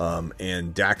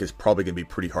 and Dak is probably going to be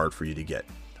pretty hard for you to get.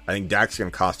 I think Dak's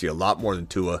going to cost you a lot more than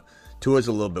Tua. Tua's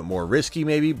a little bit more risky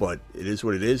maybe, but it is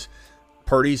what it is.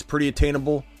 Purdy's pretty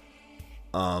attainable.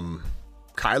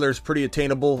 Kyler's pretty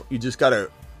attainable. You just got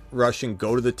to rush and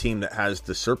go to the team that has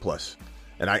the surplus.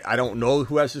 And I don't know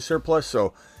who has the surplus,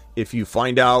 so if you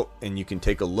find out and you can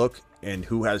take a look and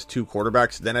who has two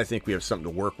quarterbacks, then I think we have something to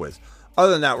work with.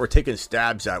 Other than that, we're taking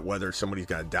stabs at whether somebody's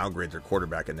going to downgrade their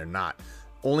quarterback, and they're not.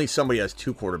 Only somebody has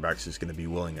two quarterbacks is going to be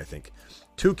willing, I think.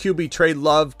 2 QB trade,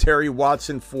 Love, Terry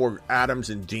Watson for Adams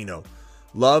and Geno.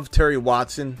 Love, Terry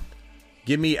Watson.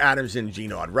 Give me Adams and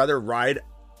Geno. I'd rather ride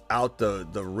out the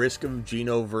risk of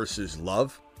Geno versus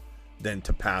Love than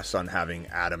to pass on having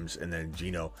Adams and then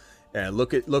Geno. And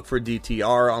look for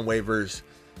DTR on waivers.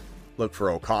 Look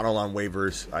for O'Connell on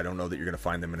waivers. I don't know that you're going to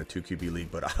find them in a 2 QB league,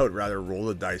 but I would rather roll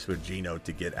the dice with Geno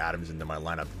to get Adams into my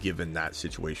lineup given that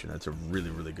situation. That's a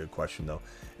really, really good question, though.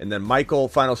 And then Michael,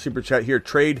 final super chat here.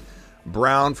 Trade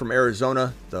Brown from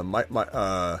Arizona,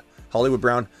 the Hollywood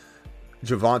Brown,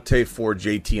 Javonte for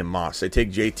JT and Moss. I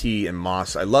take JT and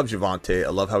Moss. I love Javonte. I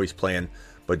love how he's playing,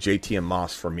 but JT and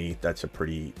Moss for me, that's a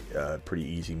pretty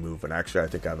easy move. And actually, I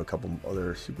think I have a couple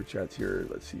other super chats here.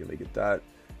 Let's see if I get that.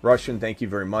 Russian, thank you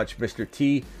very much. Mr.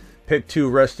 T, pick 2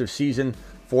 rest of season,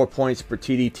 4 points per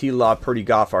TD. T-Law, Purdy,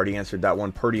 Goff. Already answered that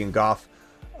one. Purdy and Goff.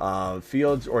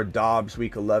 Fields or Dobbs,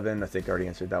 week 11. I think I already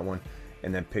answered that one.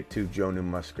 And then pick 2, Jonnu,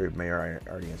 Musgrave, Mayer. I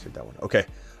already answered that one. Okay.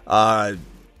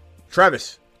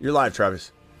 Travis, you're live,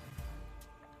 Travis.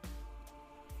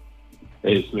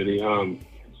 Hey, Smitty.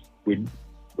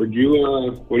 Would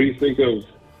you? What do you think of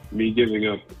me giving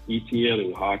up ETN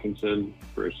and Hawkinson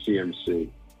for a CMC?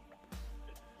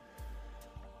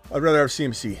 I'd rather have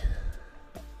CMC.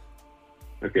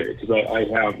 Okay, because I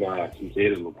have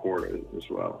Kincaid and Laporte as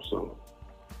well. So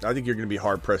I think you're going to be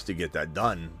hard pressed to get that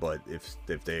done. But if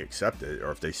they accept it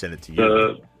or if they send it to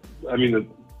you,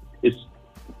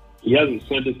 he hasn't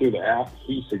sent it through the app.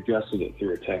 He suggested it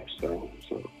through a text, though.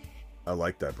 So I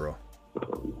like that, bro.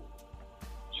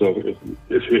 So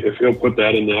if he'll put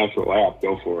that in the actual app,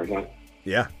 go for it, huh?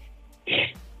 Yeah.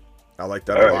 I like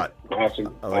that a lot.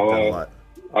 Awesome. I like that a lot.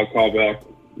 I'll call back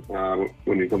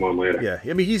when you come on later. Yeah,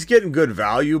 I mean he's getting good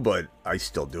value, but I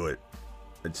still do it.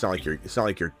 It's not like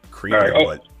you're creaming, right.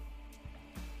 but.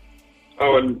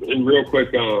 Oh, and real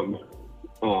quick,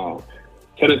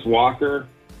 Kenneth Walker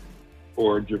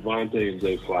or Javonte and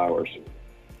Zay Flowers.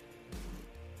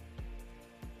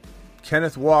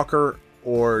 Kenneth Walker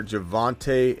or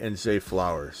Javonte and Zay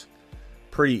Flowers.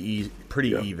 Pretty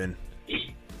even.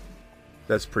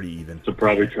 That's pretty even. So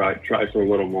probably try for a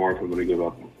little more if I'm going to give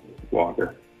up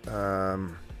Walker.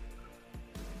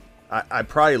 I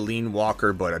probably lean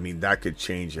Walker, but I mean that could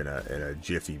change in a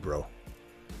jiffy, bro.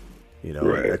 You know,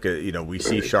 right. We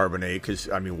see Charbonnet because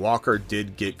I mean Walker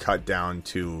did get cut down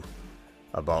to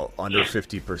about under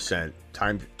 50%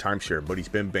 timeshare, but he's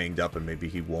been banged up and maybe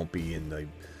he won't be in the.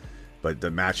 But the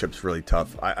matchup's really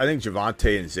tough. I think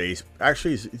Javonte and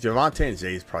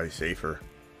Zay's probably safer.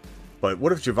 But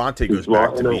what if Javonte goes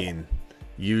back to being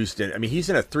used? I mean, he's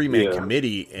in a 3-man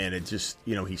committee, and it just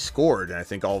he scored. And I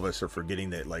think all of us are forgetting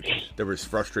that there was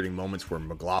frustrating moments where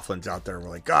McLaughlin's out there, and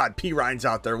we're like, God, P. Ryan's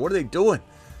out there. What are they doing?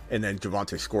 And then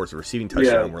Javonte scores a receiving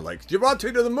touchdown. And we're like,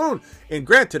 Javonte to the moon. And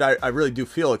granted, I really do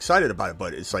feel excited about it,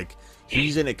 but it's like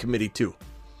he's in a committee too.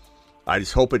 I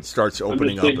just hope it starts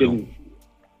opening up.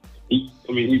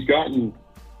 He's gotten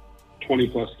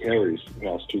 20-plus carries the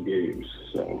past 2 games,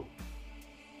 so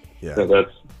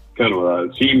that's kind of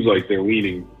it seems like they're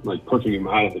leaning, like pushing him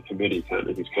out of the committee. Kind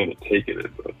of, he's kind of taking it.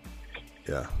 But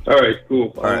yeah. All right,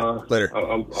 cool. All right, later.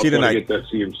 I'll see you tonight. Get that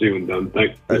CMC one done.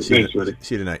 Thanks. See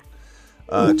you tonight.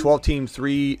 12-team,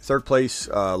 third place.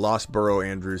 Lost Burrow.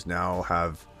 Andrews now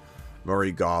have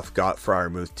Murray, Goff, got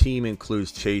Freiermuth. Team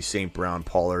includes Chase, St. Brown,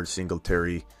 Pollard,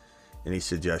 Singletary. Any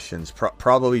suggestions?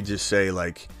 Probably just say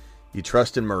You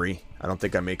trust in Murray. I don't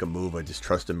think I make a move. I just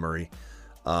trust in Murray.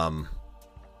 And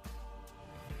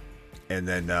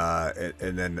then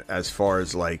as far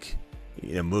as like,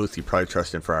 Muth, you probably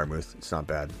trust in Freiermuth. It's not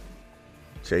bad.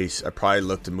 Chase, I probably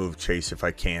look to move Chase if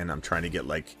I can. I'm trying to get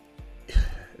like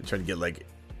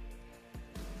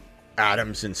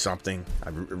Adams in something. I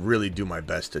really do my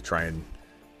best to try and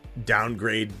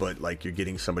downgrade, but like you're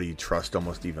getting somebody you trust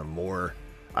almost even more.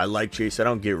 I like Chase. I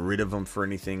don't get rid of him for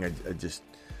anything. I just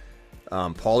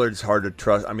Pollard's hard to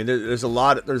trust. I mean, there's a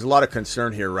lot of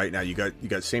concern here right now. You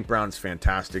got St. Brown's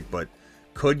fantastic, but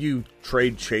could you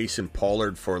trade Chase and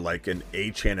Pollard for like an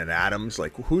Achane and Adams?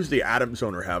 Like, who's the Adams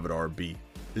owner have at RB?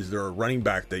 Is there a running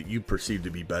back that you perceive to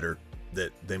be better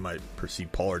that they might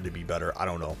perceive Pollard to be better? I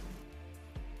don't know.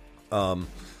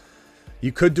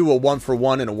 You could do a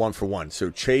 1-for-1 and a 1-for-1. So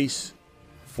Chase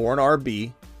for an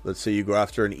RB. Let's say you go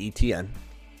after an ETN,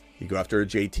 you go after a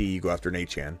JT, you go after an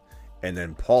Achane, and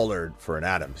then Pollard for an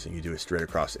Adams, and you do it straight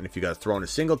across. And if you got to throw in a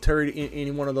Singletary in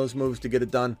any one of those moves to get it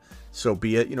done, so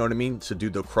be it. You know what I mean? So do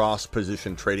the cross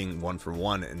position trading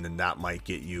 1-for-1, and then that might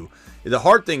get you. The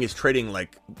hard thing is trading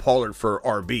like Pollard for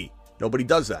RB. Nobody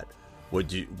does that.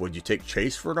 Would you take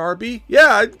Chase for an RB?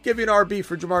 Yeah, I'd give you an RB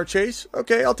for Jamar Chase.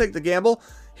 Okay, I'll take the gamble.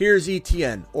 Here's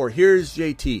ETN, or here's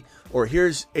JT, or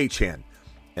here's Achane.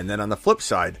 And then on the flip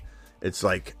side, it's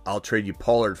like, I'll trade you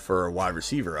Pollard for a wide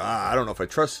receiver. I don't know if I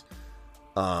trust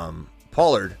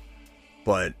Pollard,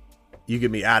 but you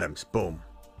give me Adams. Boom.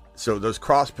 So those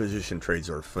cross position trades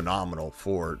are phenomenal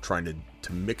for trying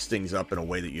to mix things up in a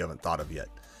way that you haven't thought of yet.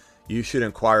 You should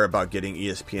inquire about getting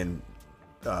ESPN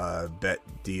bet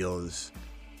deals.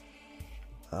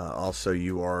 Also,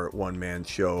 you are one-man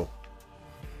show.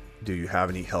 Do you have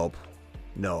any help?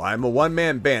 No, I'm a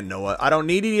one-man band, Noah. I don't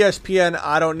need ESPN.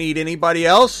 I don't need anybody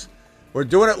else. We're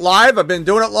doing it live. I've been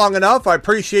doing it long enough. I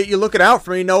appreciate you looking out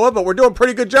for me, Noah, but we're doing a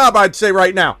pretty good job, I'd say,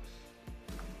 right now.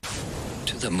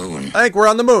 To the moon. I think we're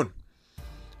on the moon.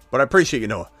 But I appreciate you,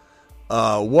 Noah.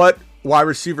 What wide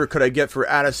receiver could I get for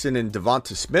Addison and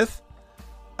Devonta Smith?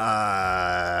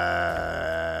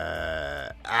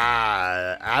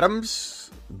 Adams.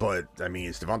 But, I mean,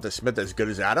 is Devonta Smith as good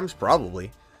as Adams?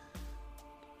 Probably.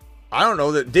 I don't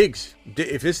know that Diggs.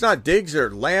 If it's not Diggs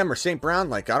or Lamb or St. Brown,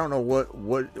 like, I don't know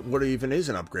what even is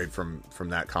an upgrade from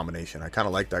that combination. I kind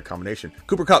of like that combination.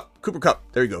 Cooper Kupp.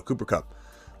 There you go, Cooper Kupp.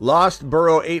 Lost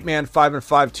Burrow, 8-man, 5-5,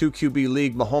 2QB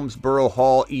league. Mahomes, Burrow,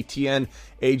 Hall, ETN,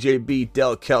 AJB,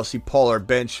 Dell, Kelsey, Pollard,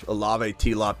 bench, Olave,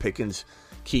 T-Law, Pickens,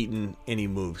 Keaton. Any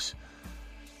moves?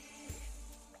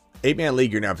 8-man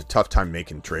league, you're going to have a tough time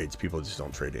making trades. People just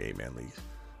don't trade to 8-man leagues.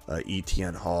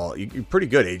 ETN, Hall. You're pretty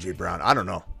good, AJ Brown. I don't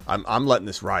know. I'm letting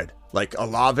this ride. Like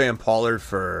Olave and Pollard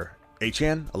for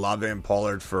Achane, Olave and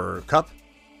Pollard for Kupp.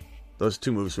 Those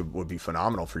two moves would be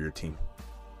phenomenal for your team.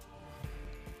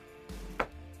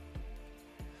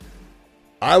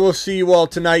 I will see you all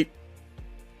tonight.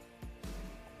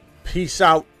 Peace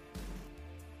out.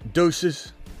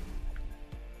 Deuces.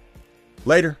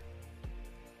 Later.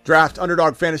 Draft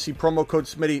Underdog Fantasy promo code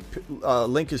Smitty.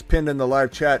 Link is pinned in the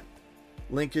live chat.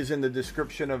 Link is in the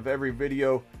description of every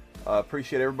video.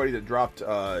 Appreciate everybody that dropped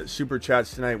super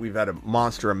chats tonight. We've had a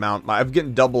monster amount. I'm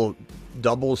getting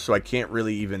doubles, so I can't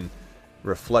really even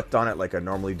reflect on it like I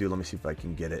normally do. Let me see if I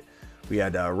can get it. We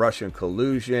had Russian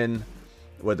collusion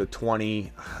with a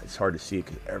 20. It's hard to see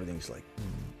because everything's like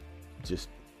just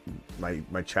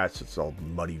my chat's it's all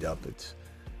muddied up. I'm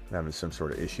having some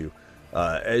sort of issue.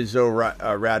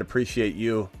 Ezo Rad, appreciate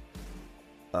you.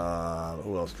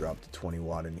 Who else dropped the 20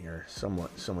 watt in here? Someone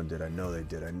did. I know they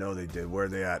did. Where are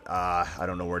they at? I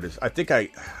don't know where it is. I think I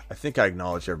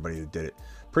acknowledged everybody that did it.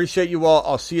 Appreciate you all.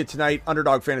 I'll see you tonight.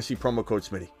 Underdog Fantasy promo code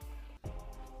Smitty.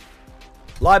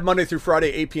 Live Monday through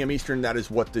Friday, 8 p.m. Eastern. That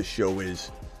is what this show is.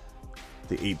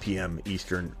 The 8 p.m.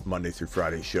 Eastern Monday through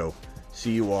Friday show.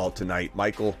 See you all tonight.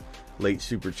 Michael, late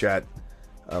super chat,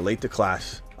 late to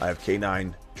class. I have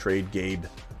K9, trade Gabe,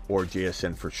 or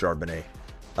JSN for Charbonnet.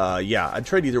 Yeah, I'd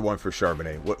trade either one for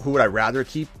Charbonnet. Who would I rather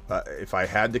keep? If I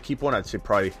had to keep one, I'd say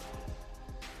probably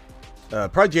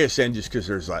JSN, just because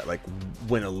there's like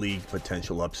win a league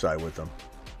potential upside with them.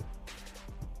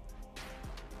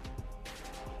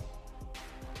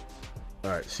 All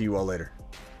right, see you all later.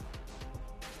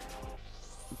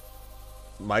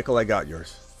 Michael, I got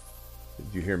yours.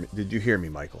 Did you hear me? Did you hear me,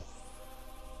 Michael?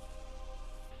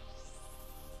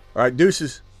 All right,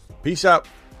 deuces. Peace out.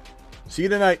 See you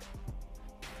tonight.